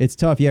answer. It's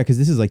tough, yeah, because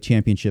this is like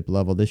championship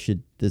level. This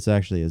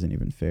actually isn't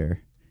even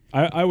fair.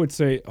 I would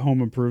say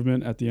Home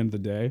Improvement at the end of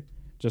the day,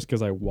 just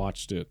because I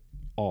watched it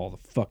all the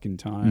fucking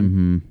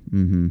time. Mm-hmm,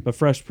 mm-hmm. But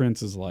Fresh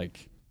Prince is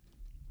like,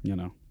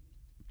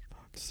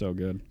 so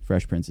good.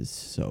 Fresh Prince is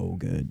so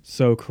good.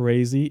 So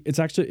crazy.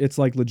 It's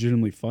like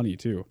legitimately funny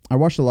too. I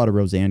watched a lot of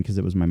Roseanne because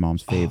it was my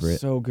mom's favorite. Oh,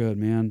 so good,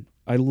 man.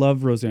 I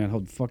love Roseanne,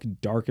 how fucking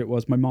dark it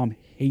was. My mom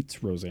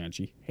hates Roseanne.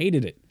 She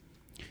hated it.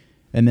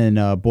 And then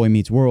Boy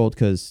Meets World,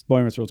 because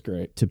Boy Meets World's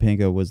great.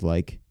 Topanga was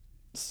like...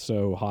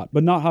 so hot,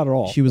 but not hot at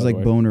all. She was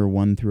like boner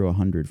 1 through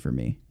 100 for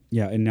me.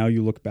 Yeah, and now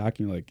you look back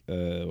and you're like,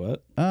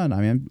 what? No,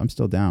 I mean, I'm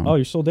still down. Oh,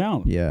 you're still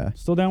down? Yeah.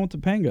 Still down with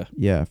Topanga?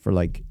 Yeah, for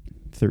like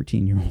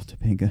 13-year-old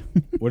Topanga.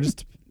 What is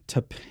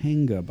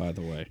Topanga, by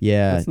the way?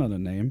 Yeah. That's not a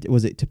name.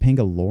 Was it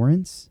Topanga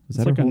Lawrence? Was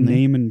that like her whole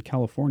name in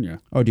California.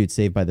 Oh, dude,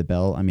 Saved by the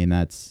Bell. I mean,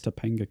 that's...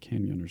 Topanga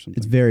Canyon or something.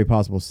 It's very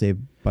possible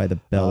Saved by the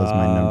Bell is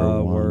my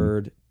number 1.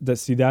 Word.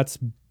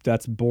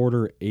 That's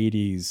border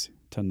 80s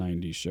to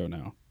 90s show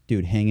now.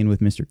 Dude, Hanging with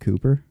Mr.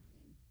 Cooper.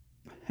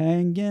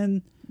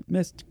 Hanging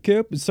Mr.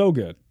 Cooper. So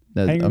good.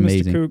 That's Hanging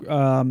amazing. Mr.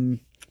 Cooper.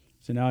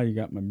 So now you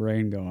got my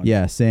brain going.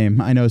 Yeah, same.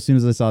 I know as soon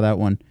as I saw that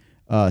one.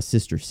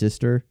 Sister.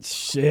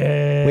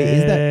 Shit. Wait,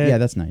 is that... Yeah,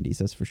 that's 90s.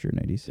 That's for sure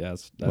 90s.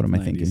 Yes. What am I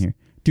thinking here?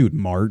 Dude,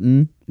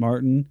 Martin.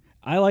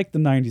 I like the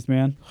 90s,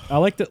 man. I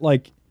like that,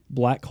 like,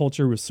 black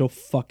culture was so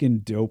fucking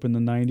dope in the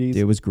 90s.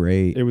 It was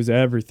great. It was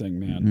everything,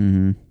 man.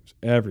 Mm-hmm. It was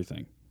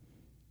everything.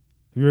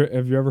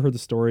 Have you ever heard the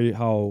story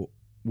how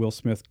Will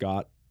Smith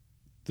got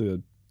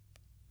the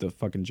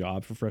fucking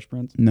job for Fresh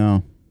Prince?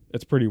 No.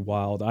 It's pretty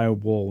wild. I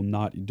will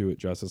not do it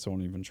justice. I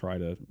won't even try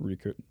to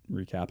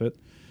recap it.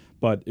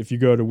 But if you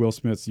go to Will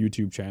Smith's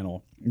YouTube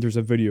channel, there's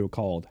a video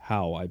called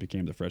How I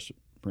Became the Fresh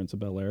Prince of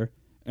Bel-Air.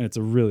 And it's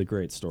a really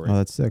great story. Oh,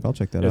 that's sick. I'll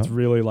check that out. It's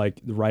really like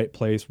the right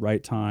place,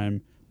 right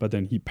time. But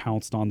then he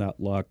pounced on that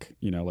luck.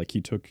 Like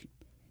he took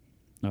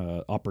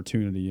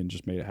opportunity and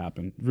just made it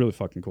happen. Really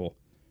fucking cool.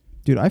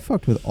 Dude, I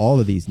fucked with all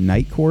of these.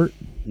 Night Court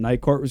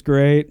was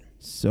great.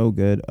 So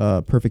good.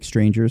 Perfect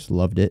Strangers.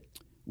 Loved it.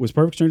 Was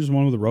Perfect Strangers the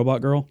one with the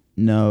robot girl?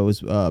 No, it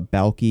was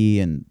Balky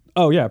and...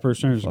 Oh, yeah. Perfect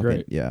Strangers is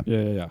great. Yeah.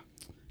 Yeah.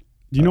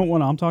 Do you know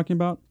what I'm talking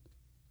about?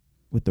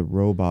 With the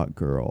robot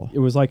girl. It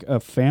was like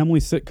a family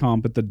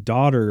sitcom, but the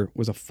daughter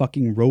was a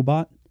fucking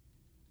robot.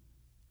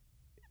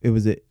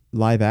 Was it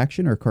live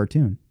action or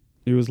cartoon?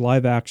 It was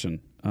live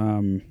action.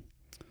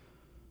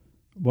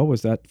 What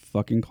was that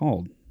fucking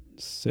called?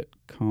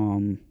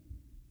 Sitcom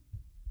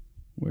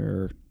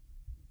where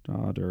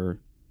daughter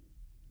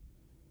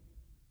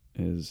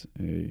is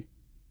a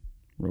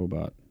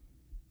robot.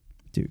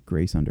 Dude,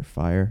 Grace Under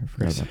Fire. I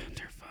forgot Grace about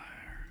Under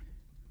Fire.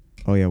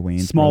 Oh yeah, Wayne.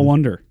 Small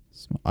Wonder.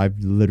 I've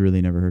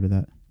literally never heard of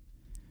that.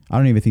 I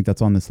don't even think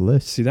that's on this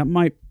list. See, that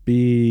might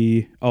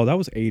be... Oh, that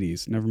was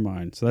 80s. Never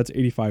mind. So that's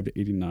 85 to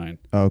 89.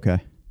 Oh, okay.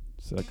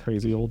 So that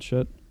crazy old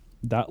shit.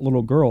 That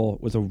little girl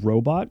was a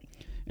robot,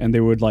 and they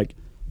would like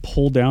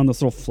pull down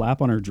this little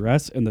flap on her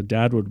dress, and the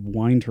dad would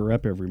wind her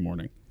up every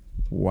morning.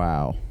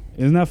 Wow.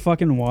 Isn't that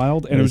fucking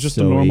wild? And That it was is just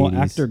so a normal 80s.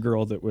 actor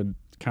girl that would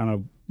kind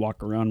of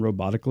walk around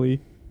robotically.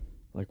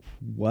 Like,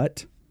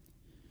 what?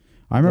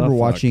 I remember The fuck?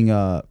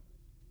 watching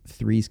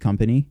Three's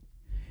Company,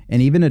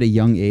 and even at a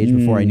young age,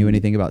 before I knew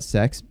anything about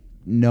sex,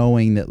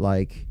 knowing that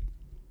like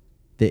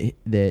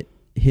that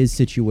his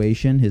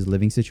situation, his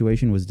living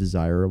situation, was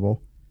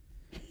desirable.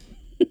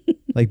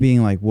 Like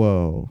being like,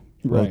 whoa,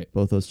 Right.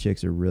 both those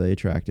chicks are really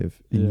attractive,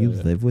 and Yeah, you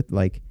yeah. live with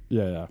like.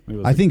 Yeah. It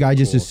was I think I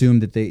just cool.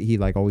 assumed that he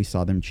like always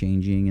saw them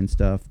changing and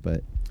stuff,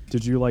 but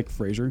Did you like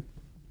Frasier?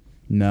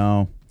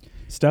 no.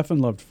 Stefan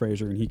loved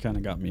Frasier, and he kind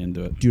of got me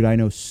into it. Dude, I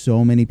know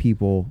so many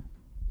people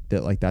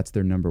that like that's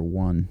their number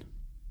one,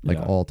 like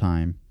Yeah. all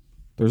time.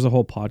 There's a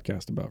whole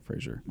podcast about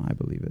Frasier. I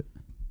believe it.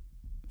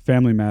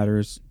 Family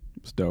Matters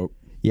was dope.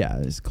 Yeah,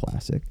 it's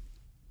classic.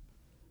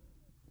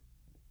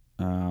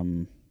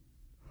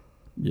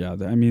 Yeah,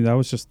 I mean, that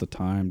was just the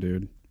time,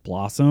 dude.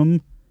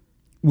 Blossom.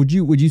 Would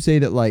you say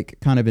that like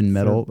kind of in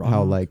metal For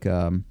how rock.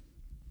 like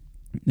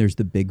there's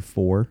the big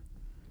four?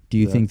 Do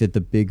you Yeah. think that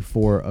the big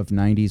four of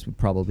 90s would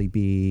probably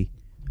be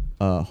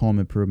Home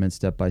Improvement,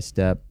 Step by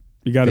Step,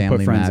 You got to Family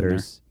put Friends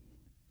Matters?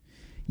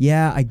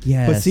 Yeah, I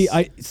guess. in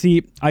there.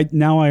 But I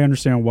now I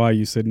understand why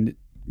you said.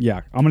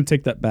 Yeah, I'm gonna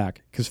take that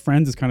back because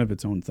Friends is kind of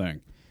its own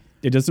thing.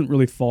 It doesn't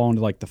really fall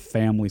into like the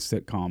family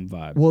sitcom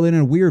vibe. Well, in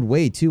a weird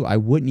way too, I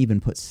wouldn't even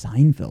put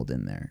Seinfeld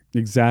in there.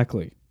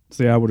 Exactly.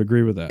 See, I would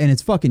agree with that. And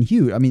it's fucking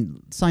huge. I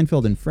mean,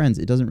 Seinfeld and Friends,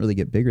 it doesn't really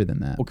get bigger than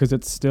that. Well, because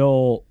it's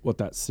still what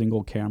that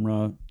single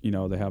camera. You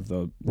know, they have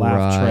the laugh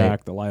Right.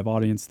 track, the live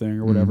audience thing,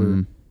 or whatever.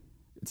 Mhm.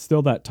 It's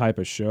still that type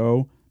of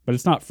show, but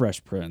it's not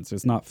Fresh Prince.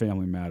 It's not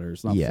Family Matters.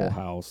 It's not Yeah.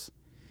 Full House.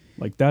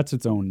 Like that's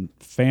its own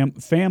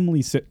family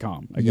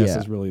sitcom. I guess Yeah.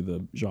 is really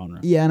the genre.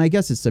 Yeah, and I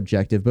guess it's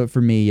subjective, but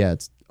for me, yeah,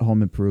 it's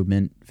Home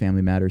Improvement,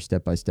 Family Matters,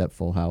 Step by Step,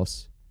 Full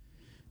House.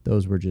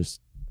 Those were just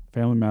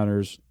Family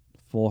Matters,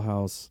 Full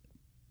House.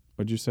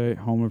 What'd you say?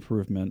 Home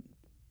Improvement,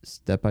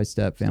 Step by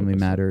Step, Family by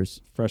Step.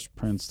 Matters. Fresh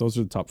Prince. Those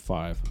are the top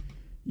 5.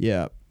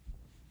 Yeah.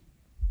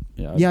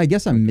 Yeah. Yeah, I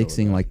guess I'd I'm go with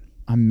mixing that. like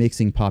I'm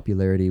mixing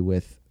popularity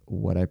with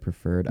what I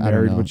preferred. I don't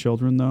Married know. with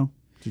Children though.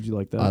 Did you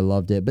like that? I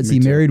loved it. But Me see,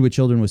 too. Married with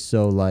Children was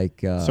so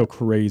like so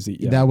crazy.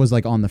 Yeah. that was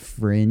like on the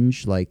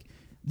fringe. Like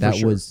that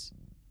sure. was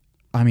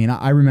I mean,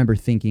 I remember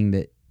thinking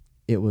that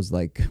it was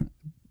like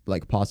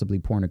possibly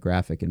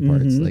pornographic in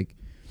parts. Mhm. Like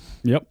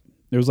Yep.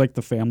 It was like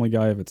the Family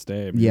Guy of its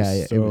day. I mean, yeah,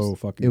 it was so it was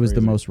fucking. it was the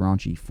crazy. most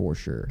raunchy for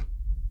sure.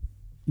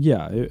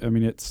 Yeah. I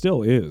mean, it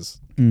still is.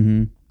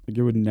 Mm-hmm. Like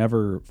it would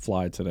never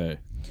fly today.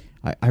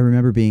 I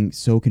remember being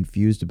so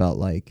confused about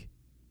like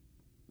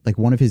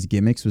one of his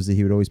gimmicks was that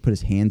he would always put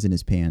his hands in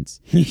his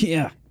pants.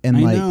 Yeah. And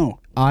I like know.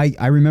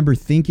 I remember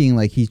thinking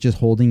like he's just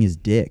holding his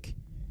dick.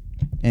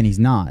 And he's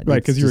not. Right,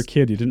 It's because you were a just-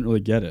 kid, you didn't really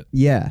get it.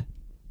 Yeah.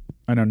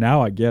 I know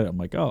now I get it. I'm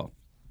like, oh.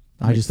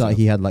 I just thought sense.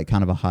 he had like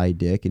kind of a high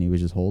dick and he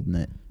was just holding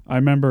it. I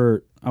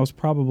remember I was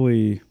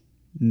probably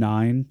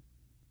 9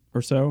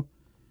 or so,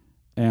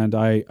 and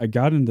I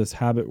got in this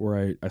habit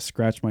where I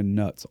scratched my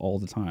nuts all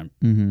the time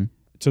Mm-hmm.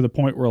 to the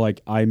point where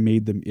like I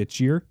made them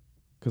itchier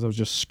because I was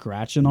just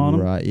scratching on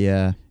them. Right,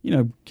 yeah. You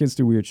know, kids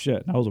do weird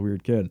shit. And I was a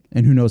weird kid.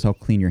 And who knows how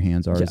clean your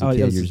hands are as Yeah, a I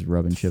kid. was You're just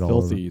rubbing shit all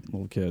over. Filthy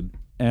little kid.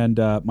 And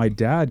my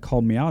dad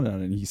called me out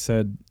on it, and he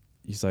said,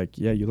 he's like,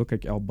 yeah, you look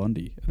like Al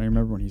Bundy. And I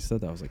remember when he said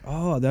that, I was like,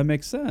 oh, that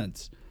makes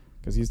sense.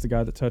 Because he's the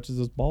guy that touches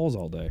his balls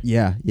all day.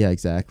 Yeah,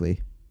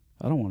 exactly.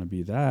 I don't want to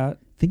be that.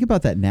 Think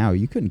about that now.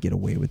 You couldn't get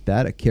away with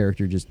that. A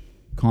character just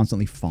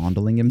constantly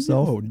fondling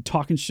himself. No,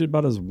 talking shit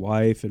about his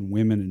wife and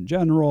women in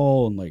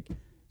general, and like,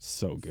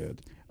 so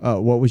good.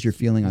 What was your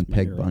feeling on my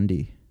Peg hero.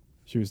 Bundy?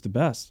 She was the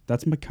best.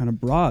 That's my kind of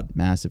broad.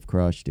 Massive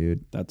crush,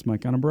 dude. That's my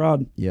kind of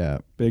broad. Yeah.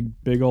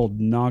 Big old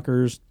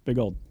knockers, big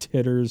old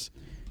titters.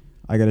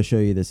 I got to show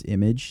you this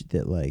image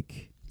that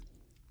like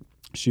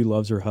She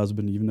loves her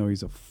husband even though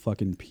he's a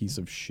fucking piece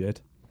of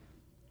shit.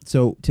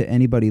 so to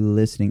anybody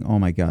listening, oh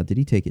my God, did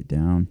he take it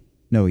down?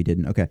 No, he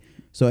didn't. Okay.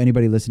 So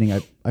anybody listening,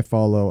 I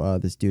follow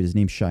this dude. His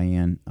name's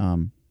Cheyenne.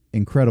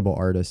 Incredible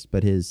artist,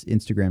 but his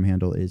Instagram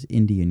handle is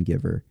Indian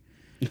Giver.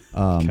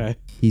 Okay.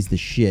 He's the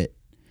shit.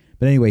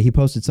 But anyway, he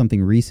posted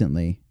something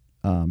recently.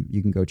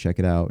 You can go check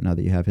it out now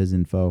that you have his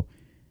info.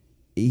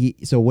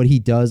 So what he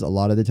does a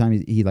lot of the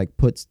time, he like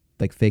puts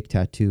like fake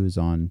tattoos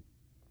on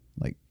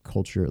like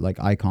culture, like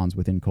icons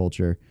within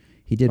culture.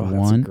 He did That's a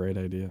one. great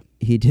idea.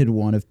 He did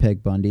one of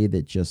Peg Bundy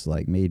that just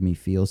like made me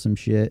feel some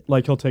shit.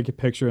 Like he'll take a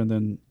picture and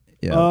then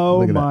Yeah. Oh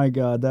look at my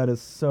god, that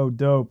is so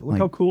dope. Look Like,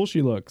 how cool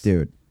she looks. that.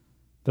 Dude,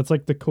 That's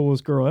like the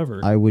coolest girl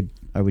ever. I would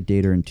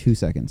date her in 2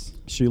 seconds.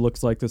 She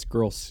looks like this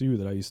girl Sue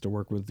that I used to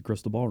work with at the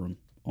Crystal Ballroom,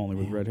 only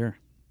with red hair.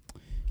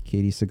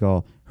 Katie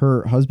Seagal.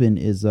 Her husband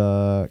is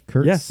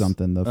Kurt Yes.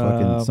 something, the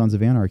fucking Sons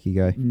of Anarchy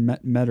guy.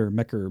 Metcher,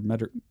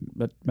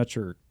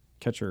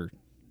 Catcher.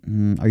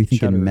 Are you thinking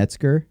Cheddar.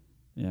 Metzger?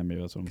 Yeah,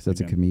 maybe that's what I'm Because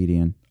that's a thinking.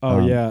 comedian.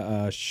 Oh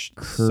yeah,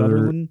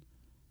 Sutherland.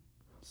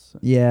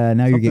 Yeah,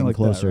 now you're Something getting like that,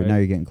 closer. right? Now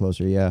you're getting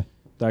closer. Yeah.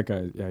 That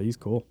guy. Yeah, he's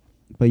cool.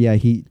 But yeah,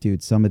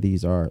 dude, some of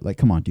these are like,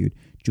 come on, dude.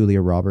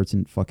 Julia Roberts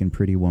in fucking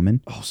Pretty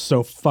Woman, Oh,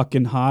 so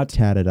fucking hot.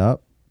 tatted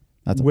up.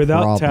 That's a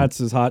Without problem. tats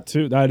is hot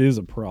too. That is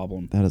a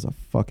problem. That is a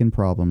fucking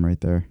problem right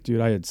there.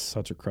 Dude, I had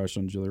such a crush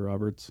on Julia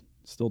Roberts.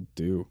 Still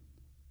do.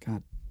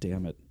 God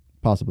damn it.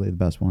 Possibly the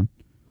best one.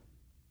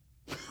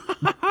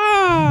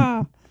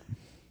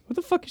 What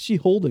the fuck is she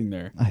holding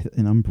there?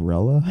 An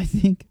umbrella, I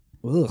think.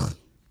 Ugh.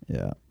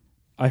 Yeah.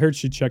 I heard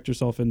she checked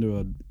herself into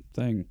a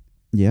thing.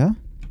 Yeah?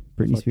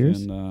 Britney Fucking,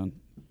 Spears?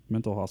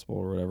 mental hospital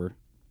or whatever.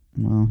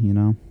 Well, you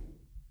know.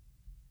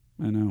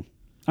 I know.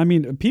 I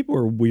mean, people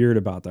are weird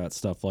about that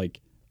stuff. Like,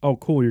 oh,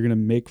 cool, you're going to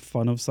make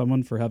fun of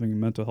someone for having a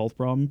mental health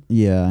problem?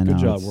 Yeah, I know.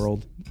 Good job, it's-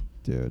 world.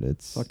 Dude,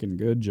 it's... Fucking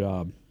good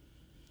job.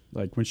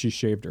 Like, when she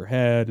shaved her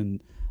head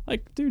and,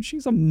 like, dude,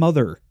 she's a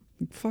mother.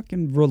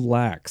 Fucking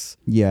relax.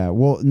 Yeah,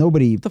 well,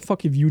 nobody... What the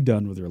fuck have you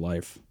done with your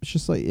life? It's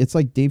just like... It's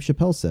like Dave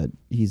Chappelle said.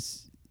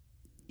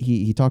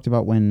 He talked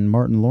about when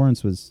Martin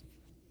Lawrence was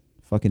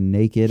fucking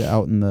naked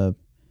out in the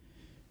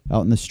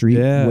street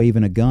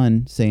waving a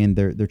gun saying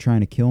they're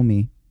trying to kill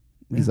me.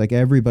 He's like,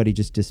 everybody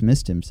just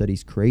dismissed him, said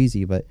he's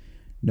crazy, but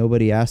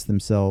nobody asked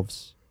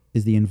themselves,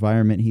 is the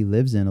environment he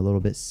lives in a little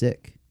bit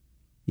sick?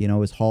 You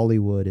know, is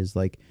Hollywood, is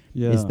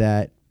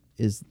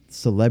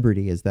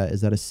celebrity, is that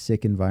a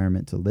sick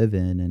environment to live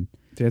in? And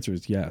The answer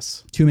is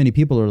yes. too many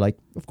people are like,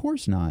 of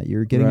course not.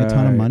 You're getting a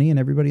ton of Right. money and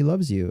everybody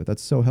loves you.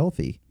 That's so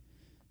healthy.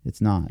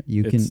 It's not.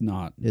 It's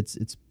not.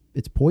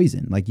 It's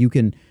poison. Like you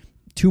can,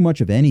 too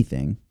much of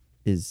anything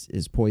is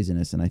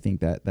poisonous, and I think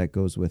that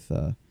goes with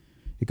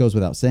it goes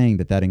without saying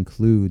that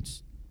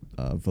includes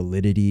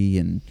validity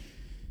and,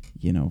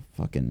 you know,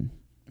 fucking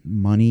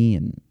money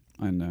and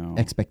I know.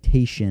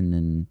 expectation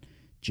and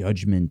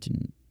judgment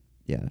and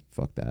yeah,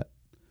 fuck that.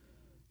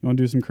 You want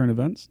to do some current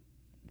events?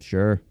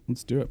 Sure.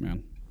 Let's do it,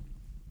 man.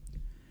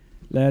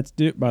 Let's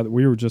do it. By the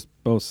way, we were just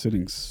both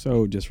sitting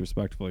so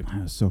disrespectfully.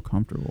 I was so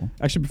comfortable.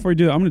 Actually, before you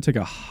do that, I'm going to take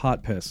a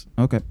hot piss.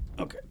 Okay.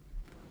 Okay.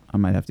 I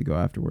might have to go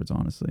afterwards,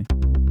 honestly.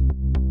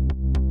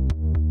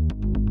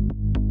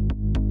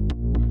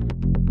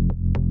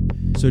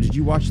 So did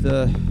you watch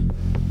the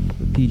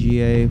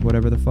PGA,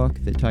 whatever the fuck,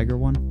 that Tiger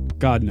won?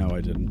 God, no,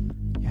 I didn't.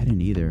 Yeah, I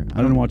didn't either. I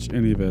didn't watch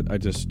any of it. I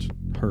just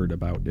heard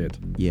about it.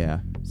 Yeah,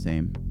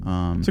 same.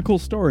 It's a cool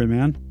story,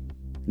 man.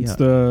 It's Yeah.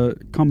 the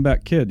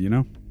comeback kid, you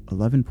know?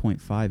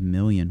 11.5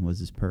 million was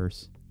his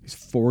purse. He's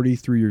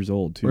 43 years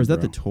old, too. Or is that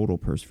bro. the total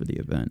purse for the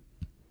event?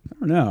 I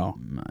don't know.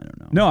 I don't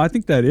know. No, I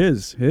think that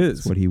is his.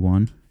 That's what he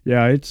won.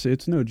 Yeah,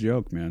 it's no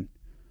joke, man.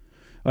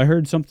 I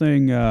heard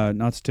something,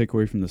 not to take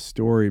away from the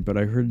story, but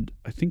I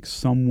think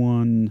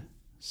someone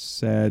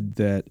said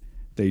that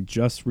they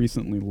just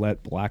recently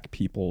let black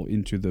people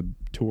into the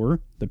tour,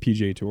 the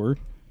PGA Tour,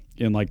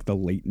 in like the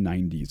late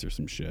 90s or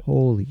some shit.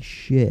 Holy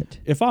shit.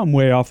 If I'm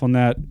way off on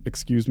that,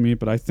 excuse me,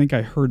 but I think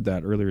I heard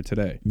that earlier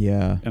today,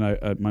 Yeah.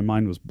 and my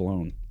mind was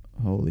blown.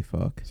 Holy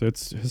fuck. So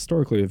it's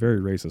historically a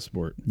very racist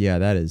sport. Yeah,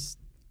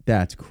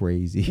 that's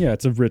crazy. Yeah,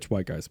 it's a rich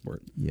white guy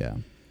sport, Yeah.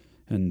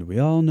 and we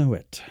all know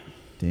it.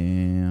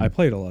 Damn. I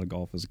played a lot of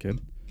golf as a kid.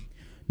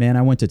 Man,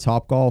 I went to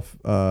Top Golf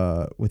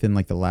within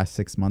like the last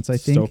 6 months, I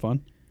think. So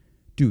fun.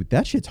 Dude,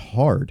 that shit's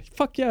hard.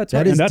 Fuck yeah, it's That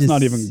hard. is And that's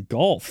not even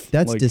golf.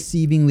 That's Like,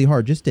 deceivingly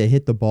hard just to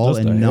hit the ball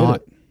Just to and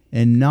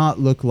hit not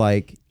look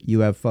like you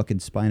have fucking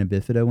spina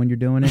bifida when you're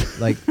doing it.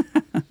 Like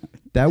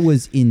that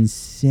was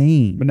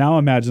insane. But now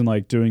imagine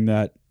like doing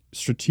that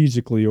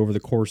strategically over the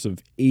course of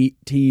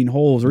 18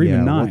 holes or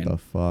even 9. What the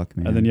fuck,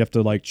 man? And then you have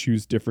to like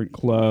choose different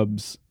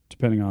clubs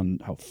depending on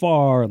how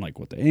far and like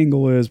what the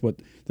angle is, what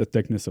the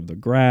thickness of the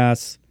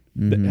grass.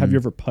 Mhm. Have you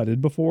ever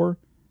putted before?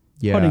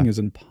 Yeah. Putting is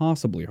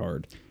impossibly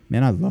hard.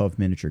 Man, I love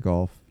miniature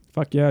golf.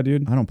 Fuck yeah,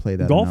 dude. I don't play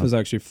that Golf enough. is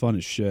actually fun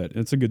as shit.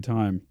 It's a good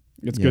time.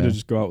 It's good Yeah. to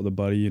just go out with a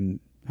buddy and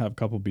have a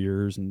couple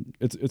beers, and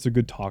it's a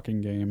good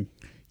talking game.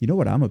 You know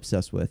what I'm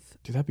obsessed with?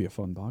 Dude, that'd be a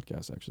fun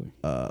podcast, actually.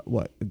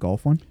 What, a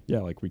golf one? Yeah,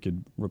 like we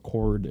could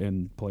record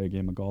and play a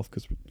game of golf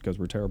because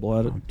we're terrible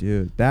at it. Oh,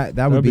 dude, that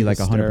would would be be like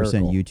 100%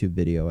 hysterical. YouTube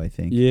video, I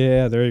think.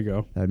 Yeah, there you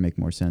go. That would make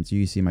more sense.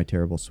 You see my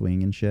terrible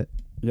swing and shit?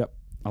 Yep,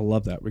 I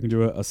love that. We can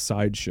do a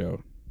side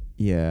show.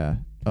 Yeah.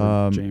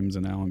 Where James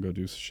and Alan go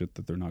do shit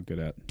that they're not good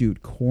at.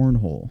 Dude,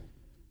 cornhole.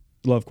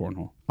 Love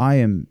cornhole. I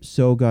am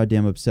so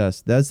goddamn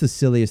obsessed. That's the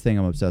silliest thing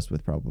I'm obsessed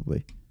with,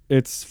 probably.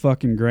 It's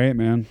fucking great,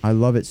 man. I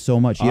love it so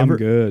much. I'm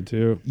good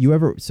too.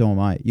 So am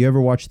I. You ever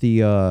watch the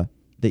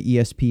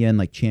ESPN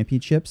like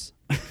championships?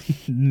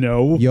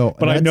 No, Yo,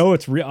 but I know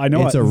it's real. I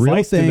know it's a real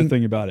Vice did thing, a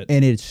thing about it.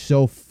 And it's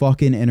so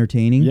fucking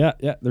entertaining. Yeah.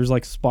 There's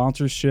like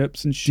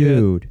sponsorships and shit.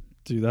 Dude,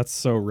 Dude, that's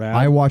so rad.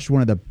 I watched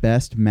one of the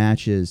best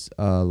matches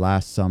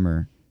last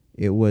summer.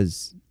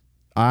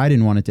 I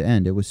didn't want it to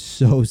end. It was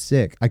so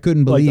sick. I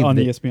couldn't believe like on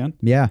that, ESPN.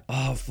 Yeah.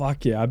 Oh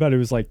fuck yeah! I bet it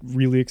was like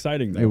really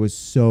exciting. Though. It was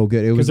so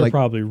good. It was they're like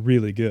probably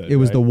really good. It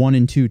was right? the 1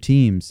 and 2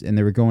 teams, and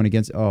they were going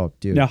against. Oh,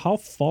 dude. Now, how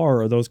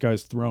far are those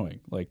guys throwing?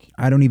 Like,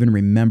 I don't even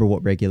remember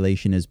what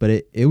regulation is, but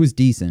it was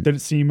decent. did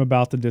it seem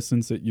about the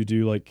distance that you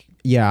do? Like,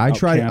 yeah, I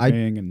tried. I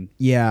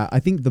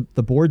think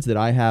the boards that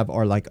I have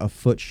are like a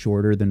foot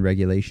shorter than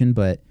regulation,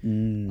 but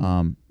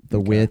the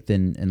width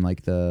and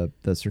like the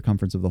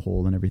circumference of the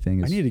hole and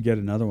everything. I need to get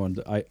another one.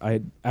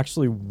 I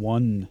actually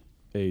won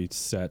a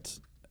set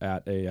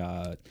at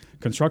a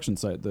construction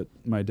site that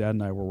my dad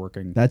and I were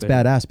working. That's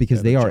badass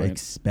because they are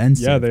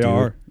expensive. Yeah, they dude.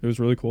 are. It was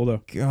really cool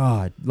though.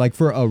 God, like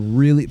for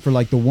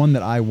like the one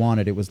that I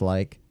wanted, it was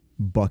like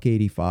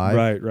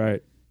 $185.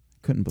 Right.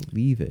 Couldn't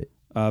believe it.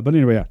 But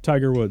anyway, yeah,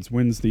 Tiger Woods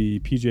wins the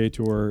PGA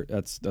Tour.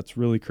 That's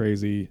really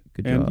crazy.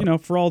 Good and job. you know,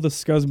 for all the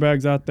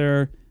scuzzbags out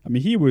there, I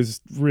mean, he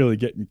was really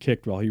getting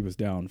kicked while he was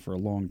down for a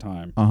long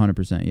time.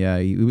 100%. Yeah,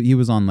 he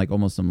was on like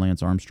almost some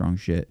Lance Armstrong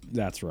shit.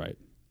 That's right.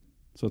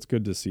 So it's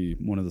good to see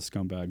one of the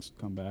scumbags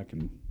come back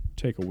and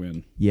take a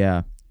win.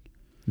 Yeah.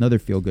 Another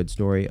feel-good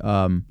story.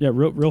 Yeah,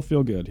 real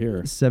feel good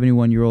here.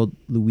 71-year-old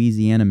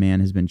Louisiana man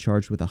has been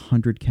charged with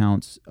 100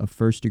 counts of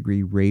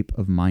first-degree rape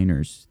of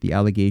minors. The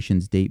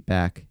allegations date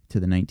back to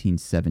the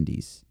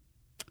 1970s.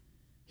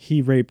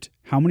 He raped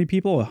how many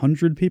people?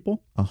 100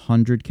 people?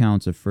 100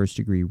 counts of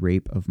first-degree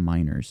rape of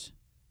minors.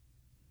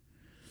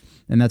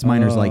 And that's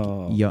minors like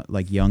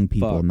young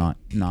people,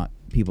 not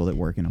people that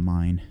work in a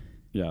mine.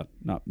 Yeah,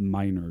 not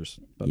minors,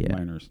 but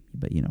minors.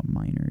 But,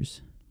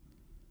 minors.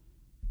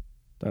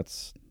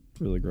 That's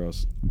really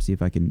gross. Let's see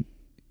if I can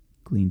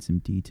glean some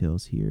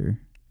details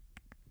here.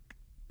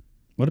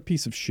 What a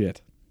piece of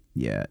shit.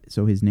 Yeah,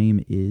 so his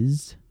name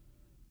is...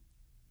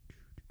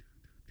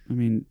 I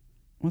mean,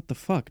 what the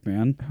fuck,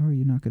 man? How are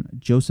you not going to...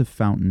 Joseph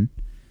Fountain.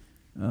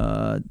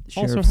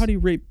 Also, how do you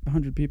rape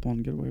 100 people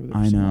and get away with it?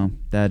 I know.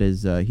 That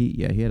is...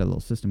 He had a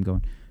little system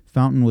going.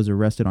 Fountain was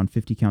arrested on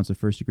 50 counts of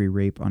first-degree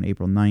rape on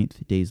April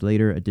 9th. Days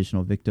later,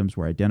 additional victims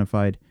were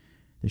identified.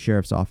 The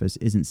sheriff's office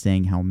isn't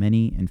saying how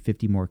many, and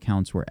 50 more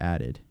counts were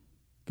added.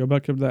 Go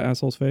back up to that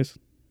asshole's face.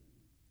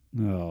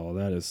 Oh,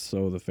 that is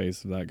so the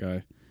face of that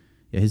guy.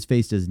 Yeah, his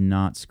face does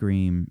not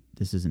scream,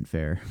 this isn't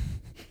fair.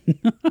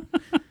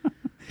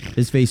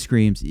 His face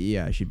screams,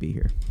 yeah, I should be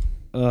here.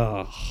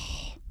 Ugh.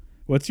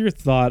 What's your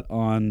thought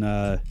on...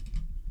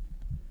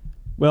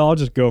 well, I'll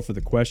just go for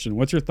the question.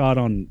 What's your thought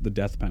on the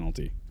death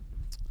penalty?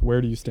 Where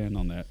do you stand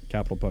on that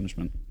capital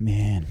punishment?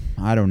 Man,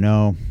 I don't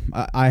know.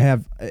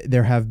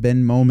 There have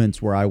been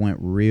moments where I went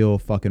real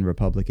fucking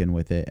Republican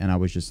with it, and I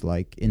was just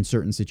like, in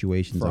certain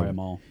situations, fry them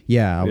all.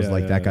 Yeah, I was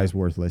that guy's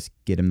worthless.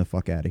 Get him the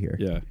fuck out of here.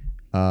 Yeah.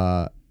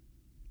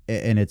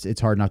 And it's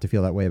hard not to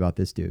feel that way about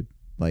this dude.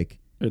 Like,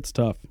 it's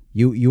tough.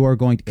 You are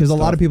going to, because a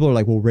lot of people are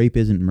like, well, rape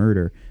isn't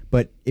murder,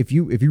 but if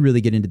you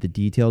really get into the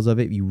details of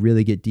it, you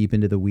really get deep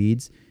into the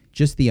weeds.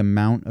 Just the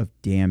amount of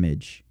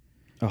damage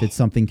that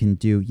something can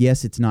do.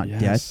 Yes, it's not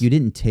death. You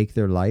didn't take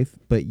their life,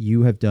 but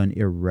you have done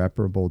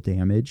irreparable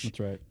damage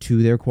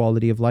to their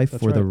quality of life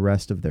for the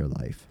rest of their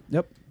life.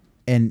 Yep.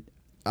 And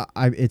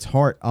it's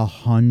hard.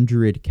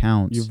 100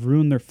 counts. You've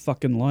ruined their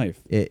fucking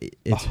life. It's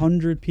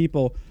 100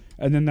 people.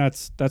 And then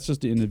that's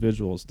just the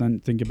individuals. Then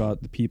think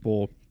about the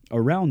people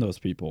around those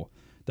people.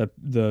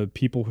 The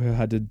people who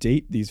had to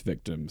date these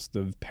victims,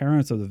 the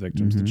parents of the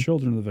victims, the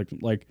children of the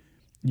victims. Like,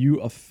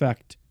 you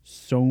affect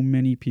so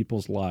many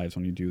people's lives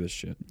when you do this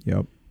shit.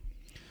 Yep.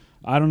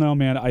 I don't know,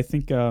 man. I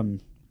think there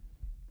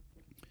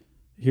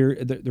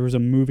was a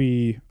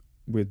movie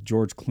with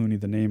George Clooney.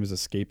 The name is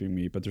escaping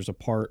me, but there's a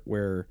part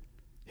where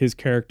his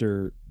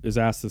character is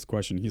asked this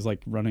question. He's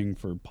like running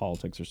for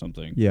politics or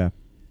something. Yeah.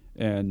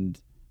 And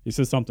he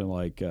says something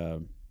like,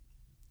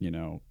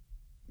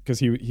 because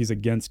he's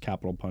against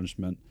capital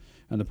punishment.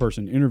 And the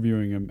person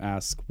interviewing him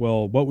asks,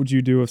 well, what would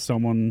you do if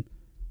someone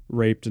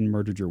raped and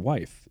murdered your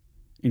wife?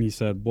 And he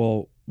said,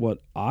 well,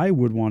 what I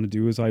would want to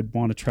do is I'd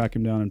want to track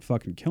him down and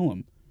fucking kill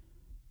him.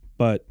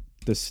 But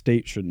the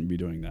state shouldn't be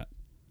doing that.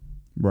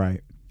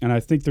 Right. And I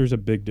think there's a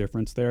big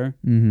difference there.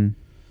 Mm-hmm.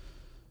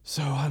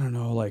 So I don't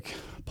know, like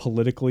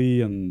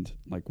politically and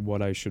like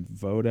what I should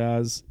vote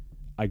as,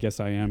 I guess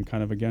I am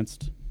kind of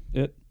against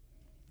it.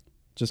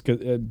 Just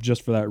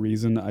for that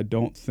reason, I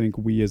don't think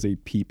we as a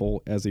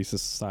people, as a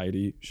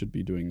society, should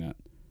be doing that.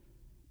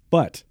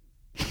 But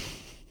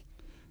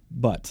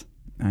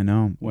I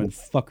know when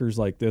fuckers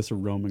like this are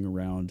roaming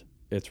around,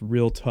 it's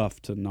real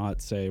tough to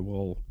not say,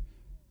 well,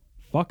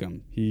 fuck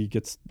him. He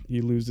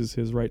loses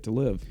his right to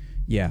live.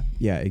 Yeah,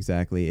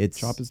 exactly.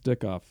 Chop his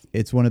dick off.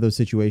 It's one of those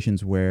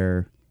situations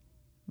where,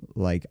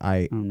 like,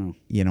 I don't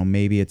know.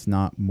 Maybe it's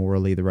not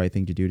morally the right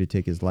thing to do to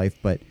take his life,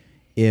 but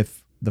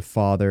if the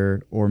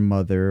father or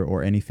mother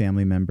or any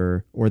family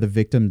member or the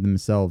victim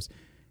themselves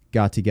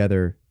got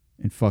together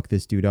and fucked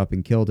this dude up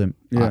and killed him,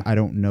 I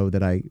don't know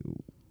that I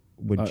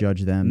would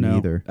judge them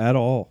either. At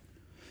all.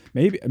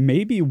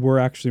 Maybe we're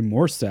actually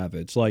more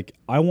savage. Like,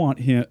 I want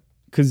him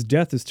because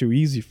death is too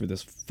easy for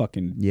this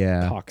fucking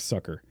Yeah.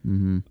 cocksucker.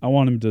 Mm-hmm. I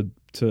want him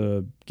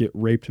to get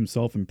raped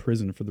himself in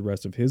prison for the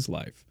rest of his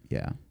life.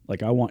 Yeah.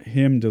 Like, I want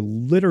him to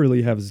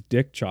literally have his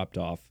dick chopped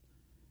off,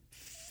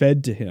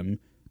 fed to him,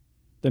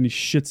 then he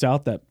shits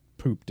out that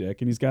poop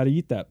dick, and he's got to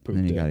eat that poop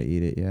And then dick. you got to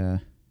eat it. Yeah.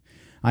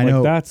 I Like,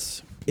 know.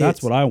 that's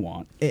what I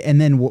want.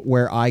 And then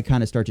where I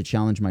kind of start to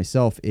challenge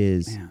myself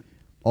is Man.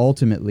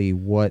 ultimately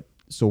what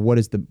is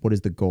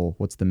the goal?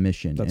 What's the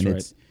mission? That's and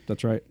right.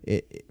 That's right.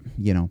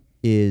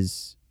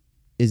 Is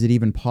it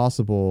even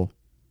possible?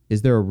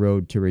 Is there a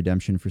road to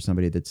redemption for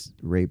somebody that's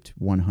raped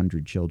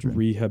 100 children?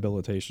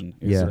 Rehabilitation.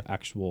 Is Yeah. there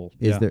actual...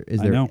 Is yeah,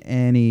 there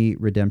any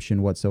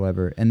redemption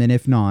whatsoever? And then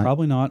if not,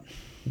 Probably not.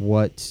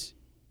 what,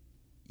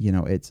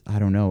 it's, I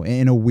don't know.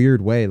 In a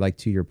weird way, like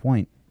to your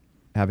point,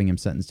 having him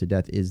sentenced to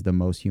death is the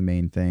most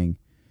humane thing.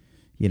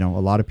 A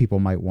lot of people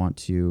might want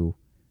to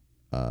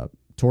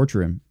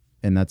torture him,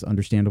 and that's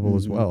understandable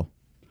as well.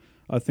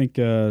 I think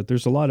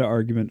there's a lot of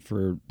argument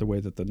for the way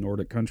that the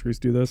Nordic countries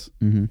do this.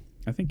 Mm-hmm.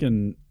 I think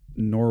in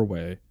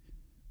Norway,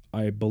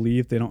 I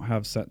believe they don't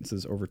have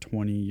sentences over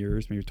 20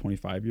 years, maybe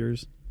 25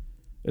 years.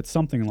 It's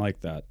something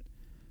like that.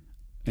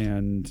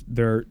 And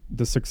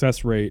the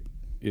success rate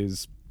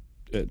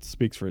it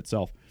speaks for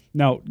itself.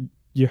 Now,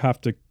 you have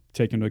to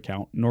take into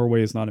account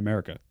Norway is not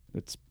America.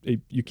 It's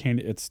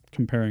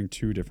comparing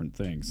two different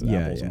things,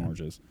 apples and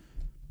oranges.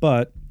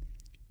 But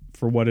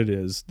for what it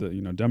is,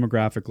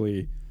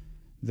 demographically,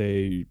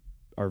 they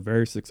are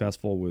very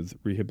successful with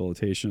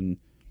rehabilitation.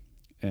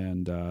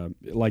 And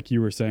like you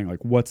were saying,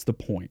 like, what's the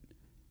point?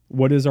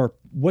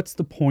 What's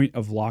the point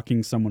of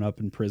locking someone up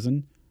in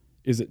prison?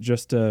 Is it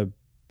just to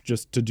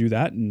do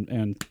that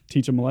and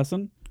teach them a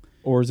lesson?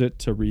 Or is it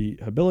to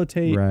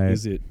rehabilitate? Right.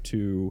 Is it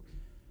to,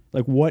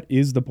 like, what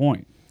is the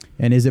point?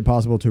 And is it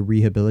possible to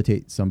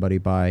rehabilitate somebody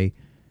by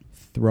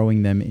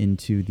throwing them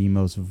into the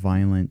most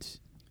violent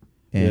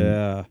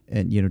and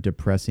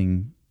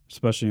depressing,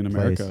 especially in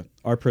place? America?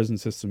 Our prison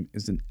system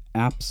is an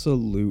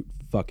absolute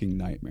fucking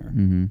nightmare.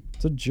 Mm-hmm.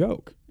 It's a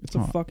joke. It's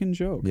a fucking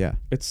joke. Yeah.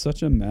 It's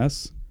such a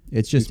mess.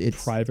 It's just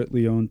These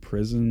privately owned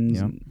prisons.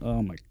 Yep. And,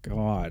 oh my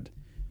God.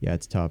 Yeah,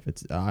 it's tough.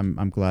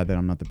 I'm glad that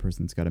I'm not the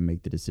person that's got to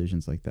make the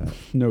decisions like that.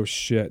 No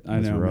shit. I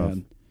That's know, rough.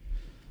 man.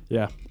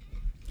 Yeah.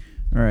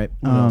 All right.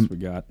 What else we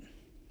got?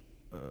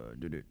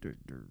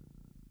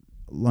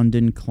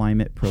 London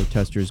climate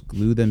protesters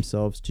glue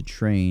themselves to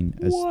train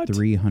as What?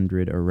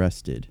 300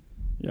 arrested.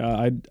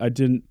 Yeah, I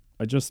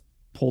just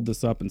pulled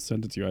this up and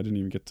sent it to you. I didn't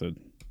even get to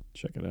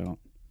check it out.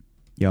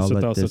 Yeah, I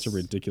thought that was such a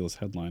ridiculous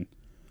headline.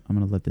 I'm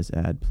going to let this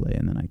ad play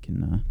and then I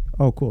can...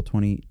 oh, cool.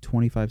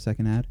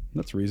 25-second ad.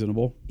 That's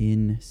reasonable.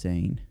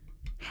 Insane.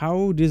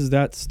 How does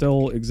that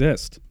still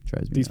exist?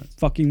 Drives me These nuts.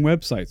 fucking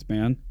websites,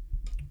 man.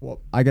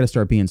 Well, I got to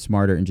start being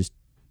smarter and just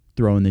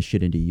throwing this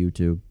shit into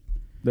YouTube.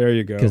 There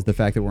you go. Because the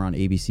fact that we're on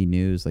ABC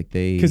News, like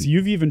they... Because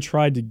you've even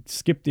tried to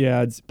skip the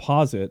ads,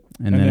 pause it,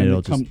 And then it'll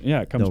it comes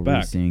they'll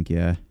back. resync,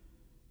 yeah.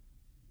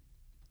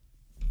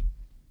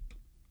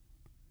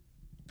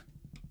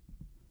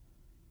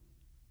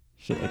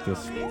 Shit like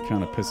this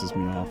kind of pisses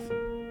me off.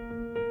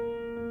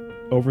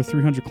 Over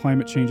 300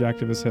 climate change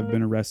activists have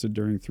been arrested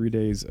during 3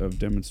 days of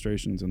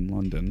demonstrations in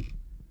London.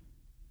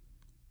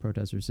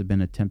 Protesters have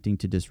been attempting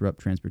to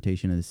disrupt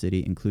transportation in the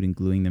city, including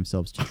gluing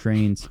themselves to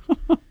trains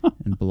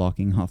and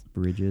blocking off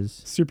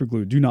bridges. Super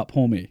glue. Do not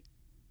pull me.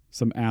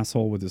 Some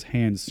asshole with his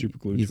hands super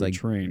glued He's to like a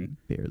train.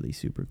 barely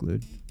super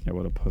glued. Yeah,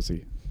 what a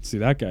pussy. See,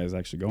 that guy is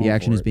actually going The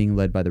action for is it. being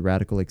led by the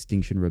Radical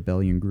Extinction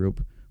Rebellion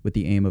group with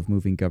the aim of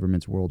moving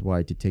governments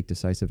worldwide to take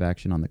decisive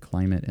action on the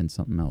climate and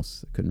something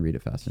else. I couldn't read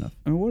it fast enough.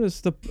 And what is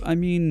the... I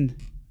mean,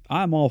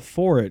 I'm all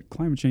for it.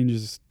 Climate change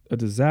is a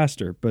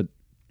disaster, but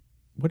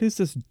what does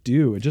this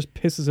do? It just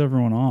pisses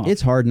everyone off.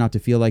 It's hard not to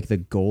feel like the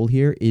goal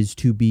here is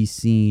to be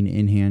seen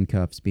in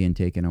handcuffs being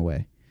taken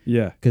away.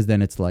 Yeah. Because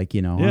then it's like,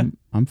 Yeah.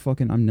 I'm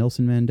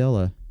Nelson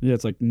Mandela. Yeah,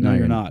 it's like, no,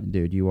 you're not.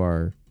 Dude, you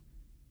are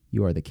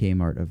the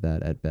Kmart of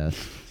that at best.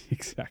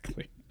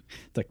 Exactly.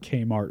 The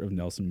Kmart of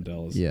Nelson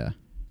Mandela's. Yeah.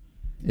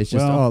 It's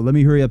just, Well, let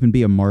me hurry up and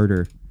be a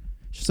martyr.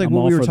 It's just like I'm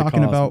what all we were for the talking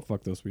cause, about. but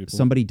fuck those people.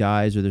 Somebody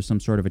dies or there's some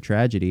sort of a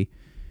tragedy.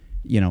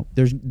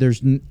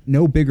 There's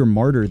no bigger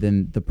martyr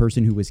than the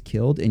person who was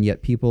killed, and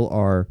yet people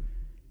are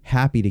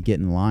happy to get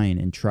in line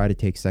and try to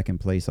take second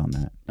place on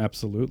that.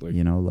 Absolutely.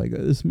 Like,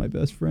 this is my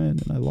best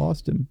friend and I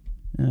lost him.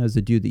 As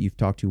a dude that you've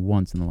talked to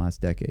once in the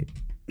last decade.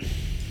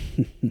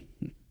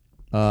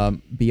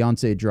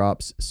 Beyonce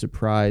drops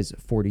surprise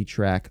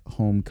 40-track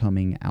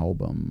Homecoming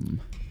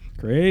album.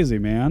 Crazy,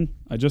 man.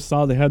 I just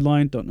saw the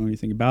headline. Don't know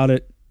anything about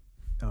it.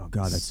 Oh,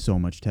 God, that's so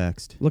much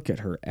text. Look at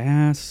her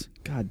ass.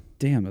 God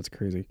damn, that's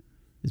crazy.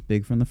 It's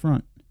big from the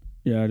front.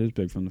 Yeah, it is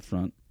big from the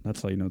front.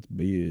 That's how you know it's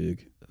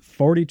big.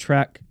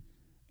 40-track,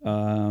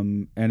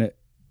 and it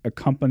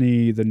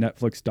accompanied the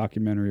Netflix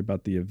documentary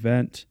about the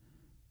event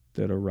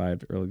that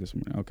arrived early this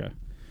morning. Okay.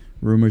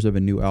 Rumors of a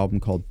new album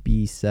called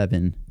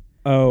B7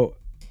 Oh,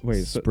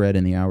 wait. spread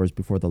in the hours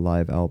before the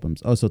live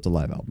albums. Oh, so it's a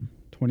live album.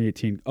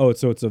 2018. Oh,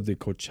 so it's of the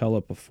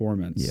Coachella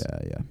performance.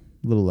 Yeah. A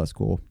little less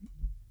cool.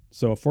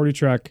 So a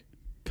 40-track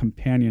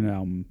companion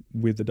album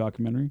with the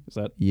documentary. Is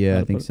that? Yeah,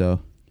 I think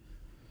so.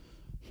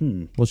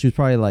 Well, she was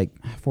probably like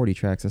 40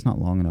 tracks. That's not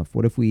long enough.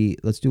 What if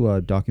let's do a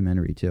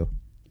documentary too?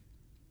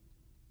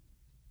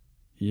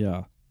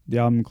 Yeah. The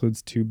album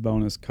includes 2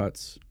 bonus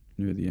cuts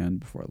near the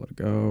end before I let it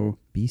go.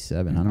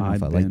 B7. I don't know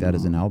if I like that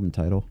as an album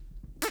title.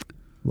 A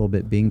little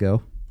bit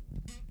bingo.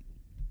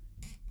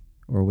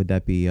 Or would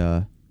that be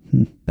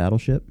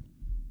Battleship?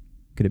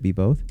 Could it be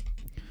both?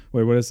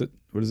 Wait, what is it?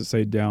 What does it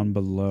say down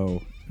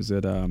below? Is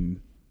it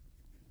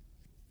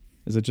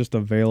just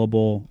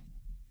available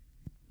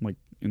like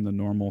in the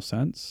normal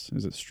sense?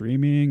 Is it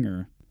streaming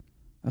or?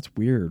 That's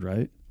weird,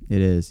 right?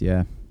 It is,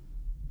 yeah.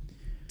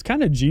 It's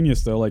kind of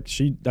genius though. Like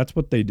that's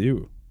what they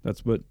do.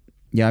 That's what.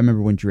 Yeah, I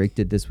remember when Drake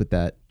did this with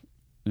that.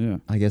 Yeah.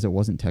 I guess it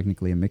wasn't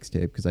technically a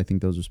mixtape because I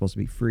think those were supposed to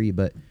be free,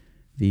 but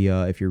the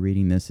if you're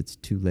reading this, it's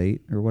too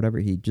late or whatever.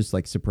 He just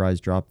like surprise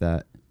dropped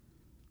that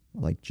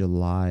like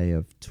July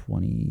of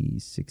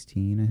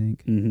 2016, I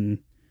think. Mm-hmm.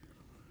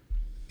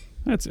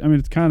 It's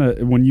kind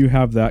of when you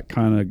have that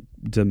kind of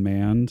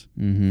demand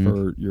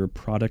for your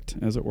product,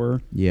 as it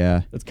were.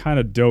 Yeah. It's kind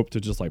of dope to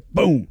just like,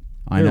 boom,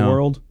 I know.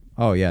 World.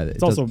 Oh, yeah.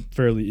 It's also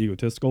fairly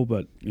egotistical,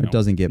 but it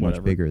doesn't get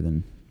much bigger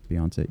than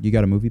Beyonce. You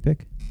got a movie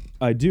pick?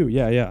 I do.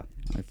 Yeah.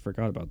 I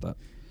forgot about that.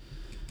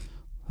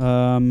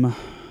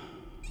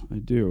 I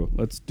do.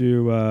 Let's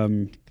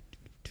do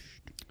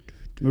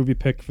movie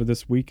pick for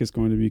this week is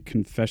going to be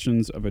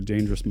Confessions of a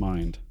Dangerous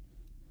Mind.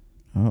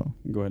 Oh.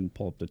 Go ahead and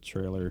pull up the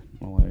trailer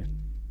while I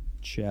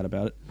chat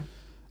about it.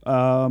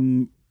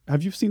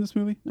 Have you seen this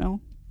movie,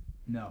 Alan?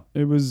 No.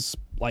 It was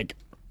like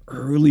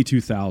early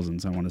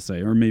 2000s, I want to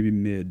say, or maybe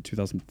mid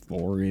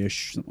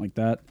 2004-ish, something like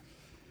that.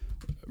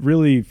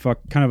 Really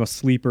kind of a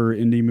sleeper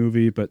indie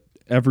movie, but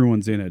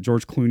everyone's in it.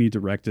 George Clooney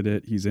directed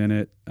it. He's in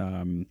it.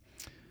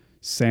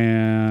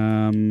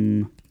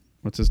 Sam,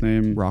 what's his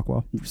name?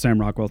 Rockwell.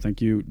 Sam Rockwell,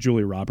 thank you.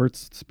 Julia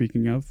Roberts,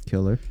 speaking of.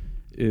 Killer.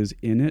 Is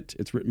in it.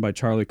 It's written by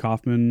Charlie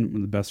Kaufman, one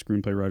of the best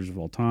screenplay writers of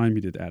all time.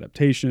 He did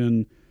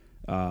Adaptation,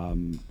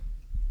 Being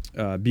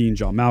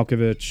John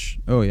Malkovich.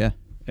 Oh, yeah.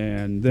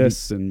 And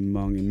this, and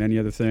among many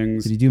other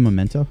things. Did he do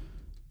Memento?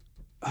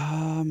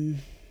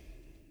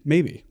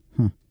 Maybe.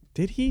 Huh.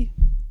 Did he?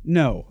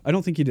 No, I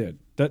don't think he did.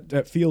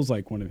 That feels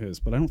like one of his,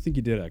 but I don't think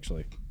he did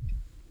actually.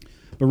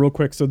 But real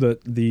quick, so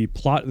the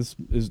plot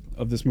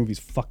of this movie is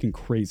fucking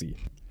crazy.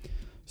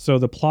 So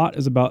the plot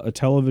is about a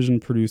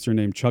television producer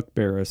named Chuck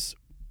Barris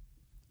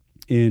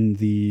in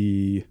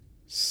the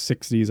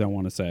 60s, I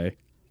want to say.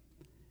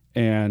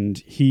 And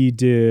he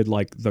did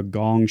like The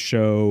Gong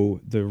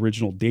Show, the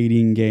original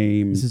Dating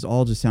Game. This is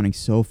all just sounding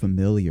so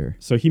familiar.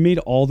 So he made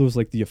all those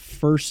like the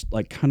first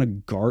like kind of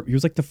he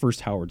was like the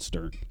first Howard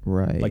Stern.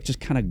 Right. Like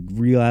just kind of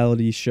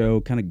reality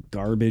show, kind of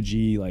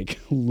garbagey, like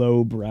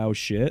lowbrow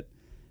shit.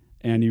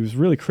 And he was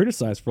really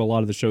criticized for a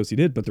lot of the shows he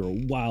did, but they were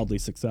wildly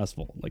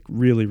successful, like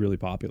really, really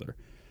popular.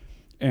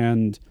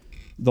 And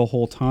the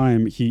whole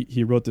time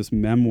he wrote this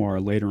memoir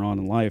later on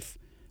in life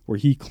where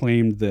he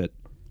claimed that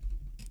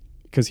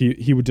because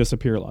he would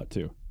disappear a lot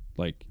too.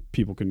 Like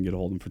people couldn't get a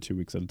hold of him for 2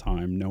 weeks at a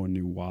time. No one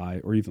knew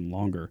why, or even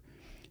longer.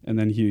 And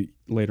then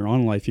later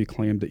on in life, he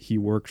claimed that he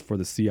worked for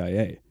the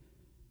CIA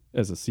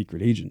as a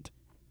secret agent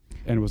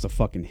and was a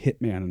fucking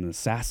hitman and an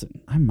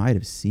assassin. I might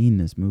have seen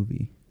this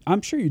movie.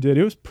 I'm sure you did.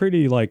 It was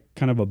pretty like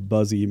kind of a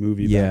buzzy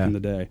movie back in the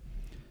day.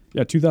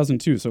 Yeah,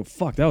 2002. So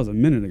fuck, that was a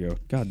minute ago.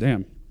 God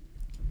damn.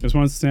 It was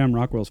one of Sam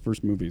Rockwell's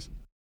first movies.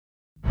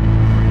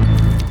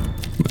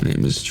 My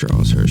name is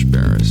Charles Hirsch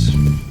Barris.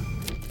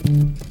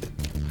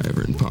 I've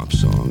written pop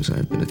songs.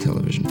 I've been a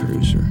television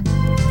producer.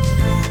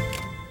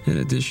 In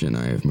addition,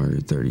 I have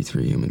murdered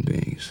 33 human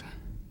beings.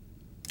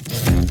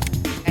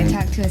 I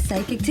talked to a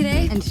psychic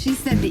today, and she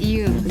said that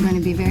you are going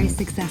to be very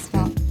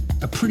successful.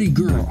 A pretty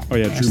girl. Oh,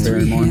 yeah, Drew asks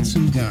Barrymore. 3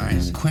 handsome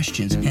guys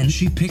questions, and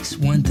she picks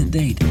one to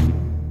date.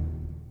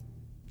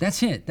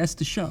 That's it. That's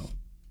the show.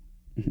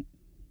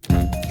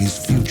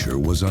 His future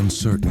was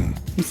uncertain.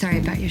 I'm sorry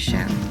about your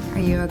show. Are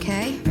you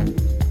okay?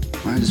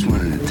 I just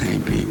want to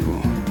entertain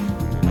people.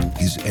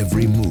 His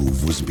every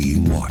move was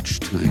being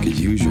watched. I could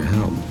use your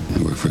help.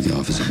 I work for the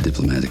Office of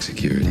Diplomatic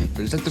Security.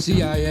 Is that the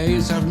CIA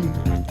or something?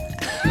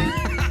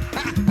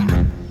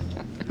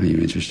 Are you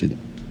interested?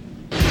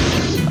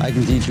 I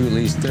can teach you at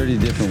least 30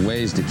 different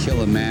ways to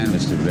kill a man,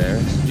 Mr.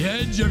 Barris. The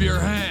edge of your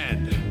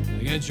hand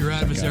against your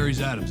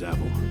adversary's Adam's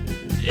apple.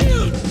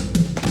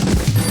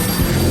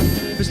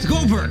 Mr.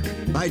 Goldberg.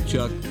 Hi,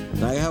 Chuck.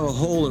 I have a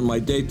hole in my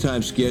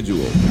daytime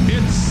schedule.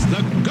 It's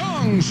the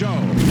Gong Show.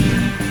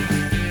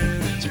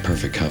 It's a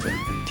perfect cover.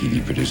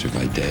 TV producer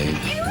by day,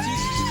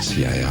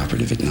 CIA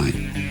operative at night.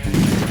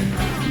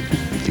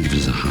 Think of it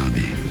as a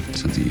hobby,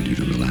 something you do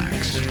to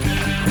relax.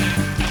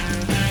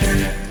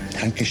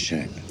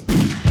 Dankeschön.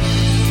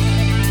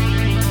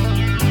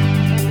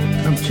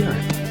 I'm Chuck.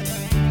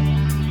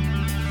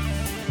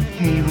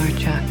 Here you are,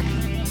 Chuck.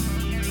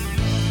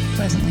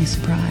 Pleasantly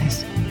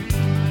surprised.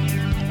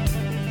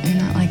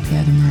 You're not like the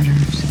other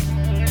murderers.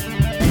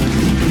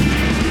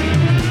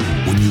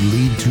 When you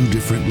lead two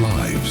different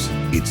lives,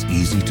 it's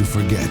easy to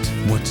forget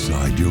what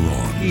side you're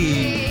on.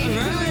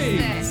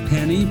 Right.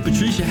 Penny,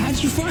 Patricia, how'd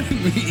you find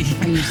me?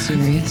 Are you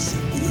serious?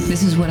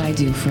 This is what I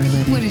do for a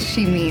living. What does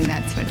she mean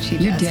that's what she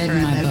You're does dead for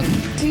in a my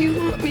living? book. Do you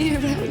want me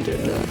around or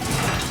not?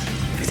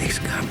 Everything's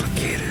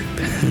complicated,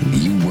 Ben.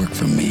 You work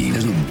for me.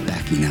 There's no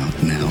backing out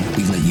now.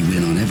 We let you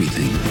in on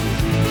everything.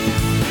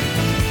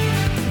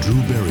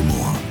 Drew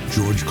Barrymore,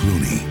 George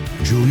Clooney,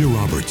 Julia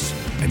Roberts,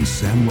 and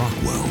Sam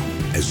Rockwell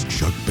as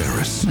Chuck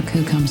Barris. Look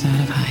who comes out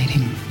of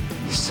hiding.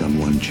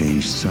 Someone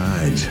changed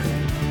sides.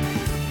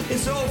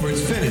 It's over.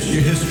 It's finished.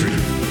 Your history.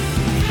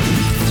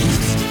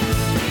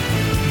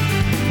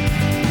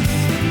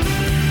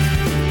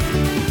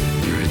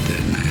 You're a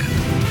dead man.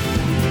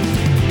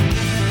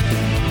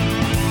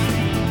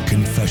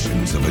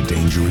 Confessions of a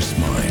Dangerous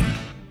Mind.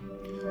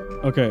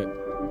 Okay,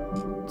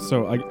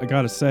 so I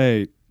gotta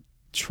say,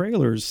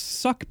 trailers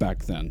suck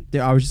back then.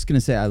 Yeah, I was just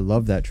gonna say I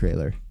love that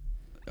trailer.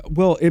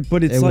 Well,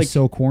 but it's it like was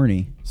so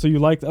corny. So you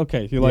like the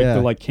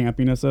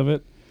campiness of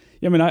it.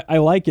 Yeah, I mean I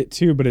like it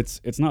too, but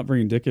it's not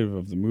very indicative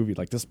of the movie.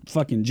 Like this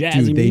fucking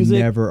jazzy Dude, they music.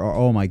 never are.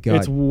 Oh my god,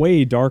 it's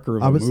way darker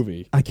of a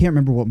movie. I can't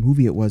remember what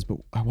movie it was, but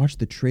I watched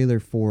the trailer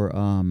for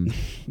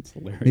It's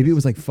hilarious. maybe it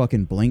was like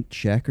fucking Blank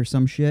Check or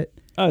some shit.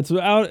 Oh,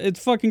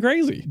 it's fucking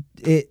crazy.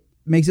 It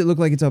makes it look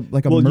like it's a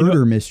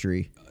murder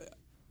mystery.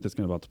 Just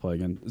about to play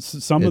again.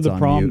 Some of It's the on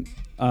problem. mute.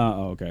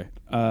 Okay.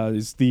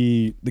 Is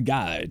the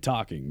guy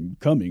talking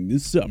coming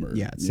this summer?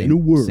 Yeah, in a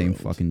world. same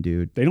fucking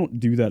dude. They don't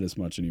do that as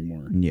much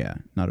anymore. Yeah,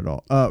 not at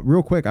all.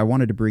 Real quick, I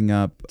wanted to bring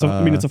up.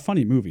 I mean, it's a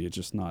funny movie. It's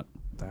just not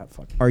that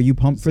fucking. Are you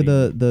pumped for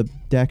the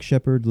Dax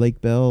Shepard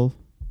Lake Bell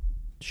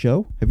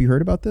show? Have you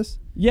heard about this?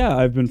 Yeah,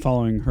 I've been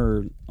following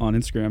her on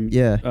Instagram.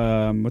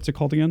 Yeah. What's it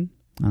called again?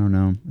 I don't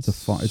know. It's a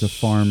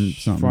farm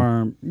something.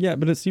 Farm. Yeah,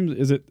 but it seems.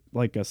 Is it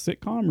like a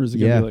sitcom or is it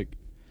gonna be like?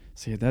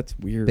 See, that's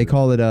weird. They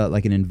call it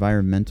like an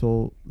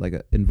environmental, like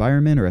an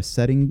environment or a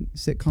setting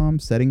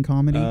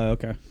comedy.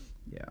 Okay.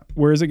 Yeah.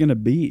 Where is it gonna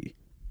be?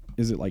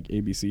 Is it like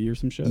ABC or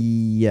some shit?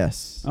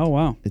 Yes. Oh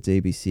wow. It's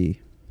ABC.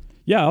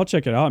 Yeah, I'll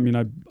check it out. I mean,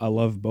 I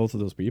love both of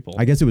those people.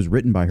 I guess it was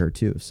written by her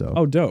too. So.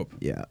 Oh, dope.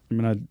 Yeah. I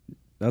mean,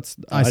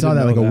 I saw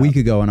that like a week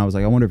ago, and I was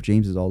like, I wonder if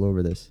James is all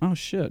over this. Oh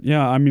shit.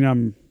 Yeah. I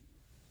mean,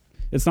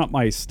 it's not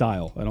my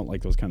style. I don't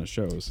like those kind of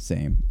shows.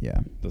 Same. Yeah.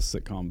 The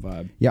sitcom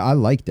vibe. Yeah, I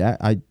like that.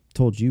 I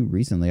told you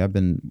recently I've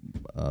been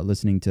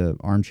listening to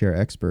Armchair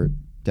Expert,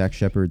 Dax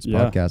Shepard's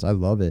podcast. I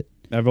love it.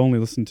 I've only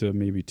listened to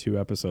maybe 2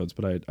 episodes,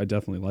 but I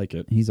definitely like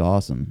it. He's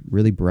awesome.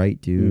 Really bright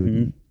dude.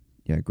 Mm-hmm.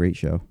 Yeah, great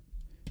show.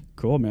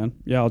 Cool, man.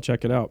 Yeah, I'll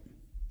check it out.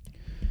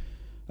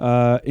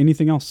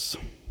 Anything else?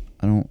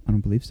 I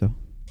don't believe so.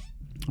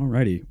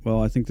 Alrighty.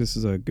 Well, I think this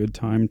is a good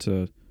time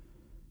to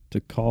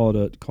call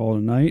it a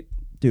night.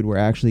 Dude, we're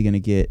actually gonna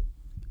get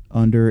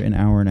under an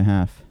hour and a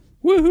half.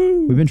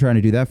 Woohoo! We've been trying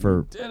to do that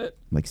for Did it.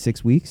 like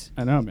 6 weeks.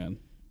 I know, man.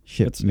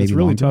 Shit, it's maybe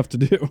really longer. tough to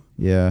do.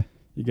 Yeah.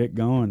 You get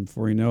going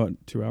before you know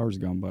it. 2 hours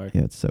gone by.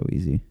 Yeah, it's so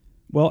easy.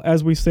 Well,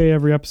 as we say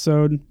every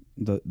episode,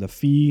 the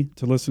fee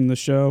to listen to the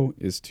show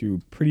is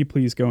to pretty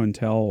please go and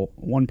tell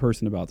one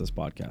person about this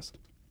podcast.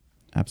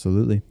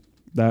 Absolutely.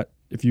 That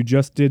if you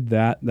just did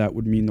that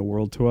would mean the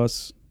world to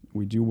us.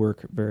 We do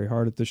work very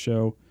hard at the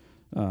show,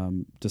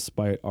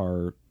 despite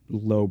our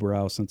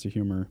lowbrow sense of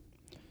humor,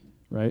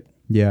 right?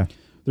 Yeah.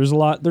 There's a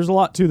lot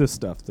to this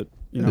stuff that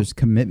there's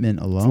commitment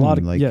alone. It's a lot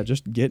of, like,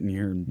 just getting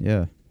here. And,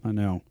 yeah. I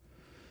know.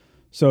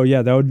 So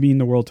yeah, that would mean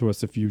the world to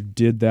us if you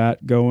did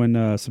that. Go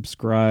and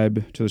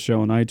subscribe to the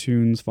show on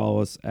iTunes.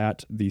 Follow us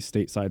at the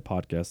Stateside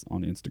Podcast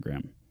on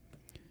Instagram.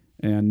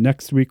 And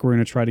next week we're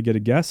going to try to get a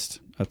guest.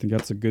 I think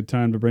that's a good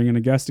time to bring in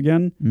a guest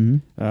again.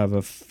 Mm-hmm. I have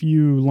a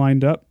few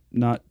lined up.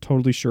 Not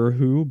totally sure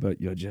who, but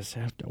you'll just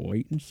have to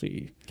wait and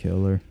see.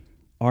 Killer.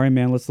 All right,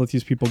 man. Let's let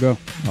these people go.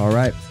 All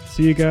right.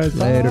 See you guys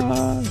later.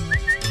 Bye.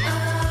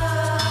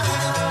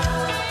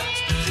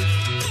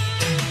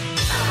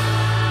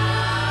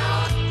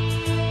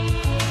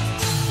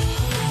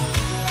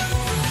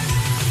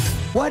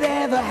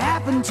 Whatever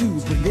happened to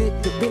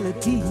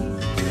predictability?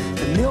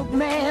 The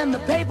milkman, the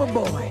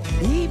paperboy,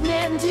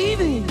 evening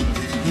TV.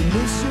 You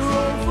miss your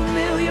old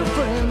familiar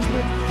friends,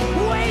 but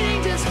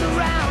waiting just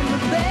around the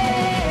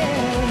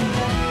bend.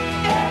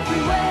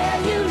 Everywhere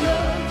you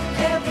look,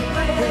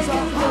 there's a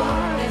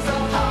heart,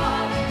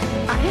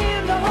 a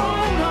hand to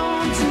hold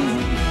on to.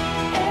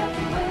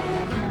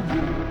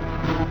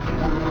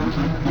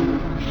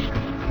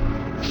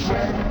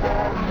 Somebody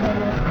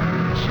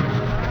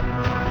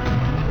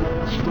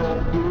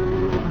stop